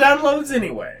get more downloads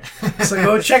anyway. So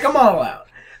go check them all out.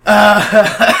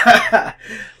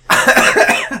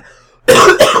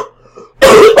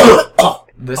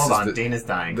 This Hold is on, Dean is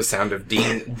dying. the sound of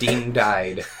Dean. Dean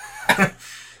died.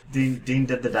 Dean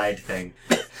did the died thing.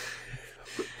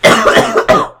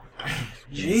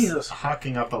 Jesus.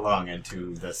 Hawking up a lung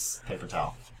into this paper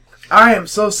towel. I am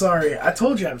so sorry. I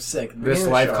told you I'm sick. This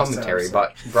live commentary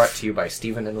brought to you by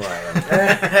Stephen and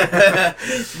Ryan.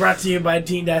 Brought to you by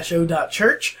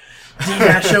dean-o.church.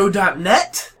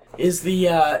 dean-o.net is the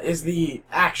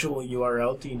actual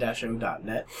URL,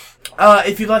 dean-o.net.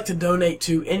 If you'd like to donate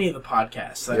to any of the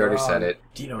podcasts that You already are said on it.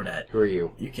 Dino.net, Who are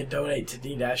you? you can donate to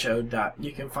dean-o.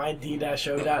 You can find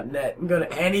dean-o.net and go to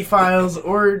Annie-Files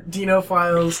or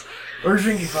Dino-Files or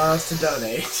Drinky-Files to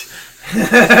donate.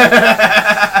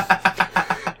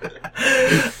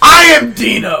 I am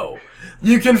Dino!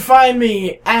 You can find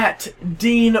me at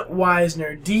Dean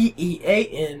Wisner,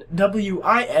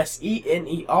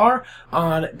 DeanWisener,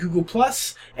 on Google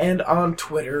Plus and on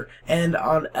Twitter and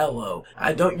on Elo.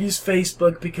 I don't use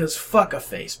Facebook because fuck a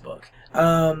Facebook.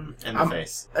 In the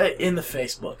face. In the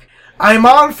Facebook. I'm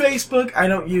on Facebook. I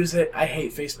don't use it. I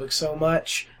hate Facebook so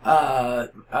much.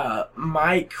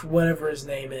 Mike, whatever his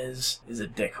name is a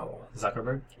dickhole.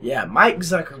 Zuckerberg? Yeah, Mike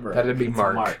Zuckerberg. That'd be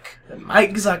Mark.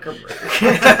 Mike Zuckerberg.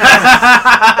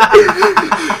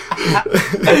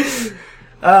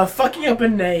 Fucking up a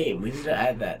name. We need to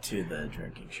add that to the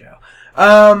drinking show.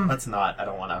 Let's not. I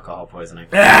don't want alcohol poisoning.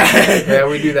 Yeah,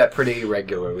 we do that pretty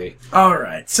regularly.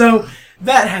 Alright, so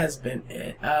that has been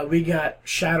it. We got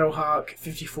Shadowhawk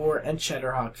 54 and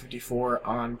Cheddarhawk 54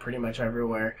 on pretty much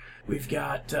everywhere. We've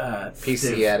got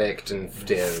PC Addict and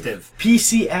Stiv.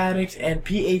 PC Addict and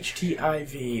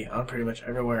PHTIV on pretty much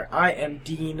everywhere. I am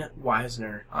Dean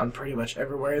Weisner on pretty much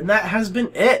everywhere. And that has been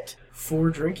it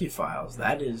for Drinky Files.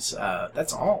 That is,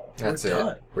 that's all. That's We're it.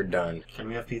 done. We're done. Can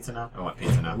we have pizza now? I want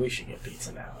pizza now. We should get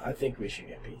pizza now. I think we should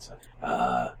get pizza.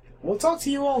 We'll talk to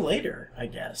you all later, I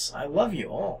guess. I love you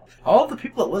all. All the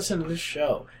people that listen to this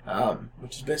show,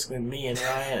 which is basically me and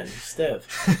Ryan and Stiv.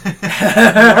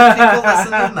 More people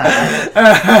listen than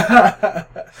that.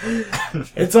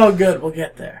 It's all good. We'll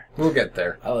get there. We'll get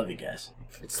there. I love you guys.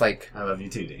 It's like I love you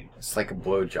too, Dean. it's like a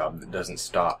blowjob that doesn't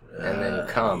stop, and then you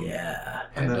come, Yeah.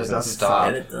 and then it doesn't And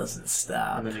stop. it doesn't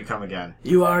stop. And then you come again.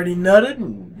 You already nutted,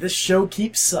 and this show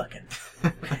keeps sucking.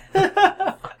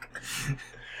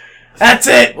 That's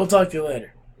it. We'll talk to you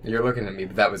later. You're looking at me,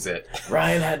 but that was it.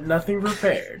 Ryan had nothing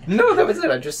prepared. No, that was it.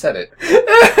 I just said it.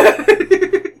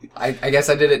 I guess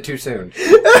I did it too soon.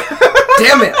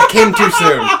 Damn it! I came too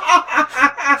soon.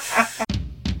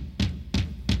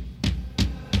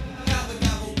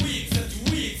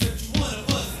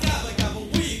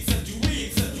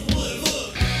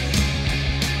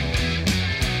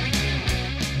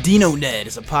 DinoNet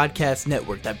is a podcast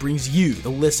network that brings you, the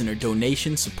listener,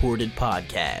 donation-supported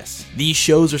podcasts. These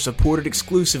shows are supported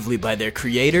exclusively by their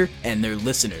creator and their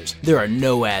listeners. There are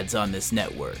no ads on this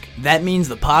network. That means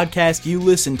the podcast you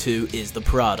listen to is the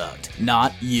product,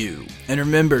 not you. And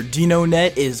remember,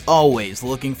 DinoNet is always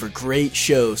looking for great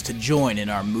shows to join in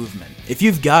our movement. If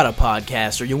you've got a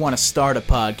podcast or you want to start a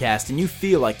podcast and you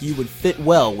feel like you would fit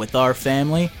well with our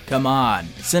family, come on,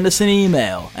 send us an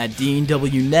email at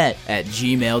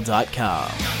deanwnet@gmail.com.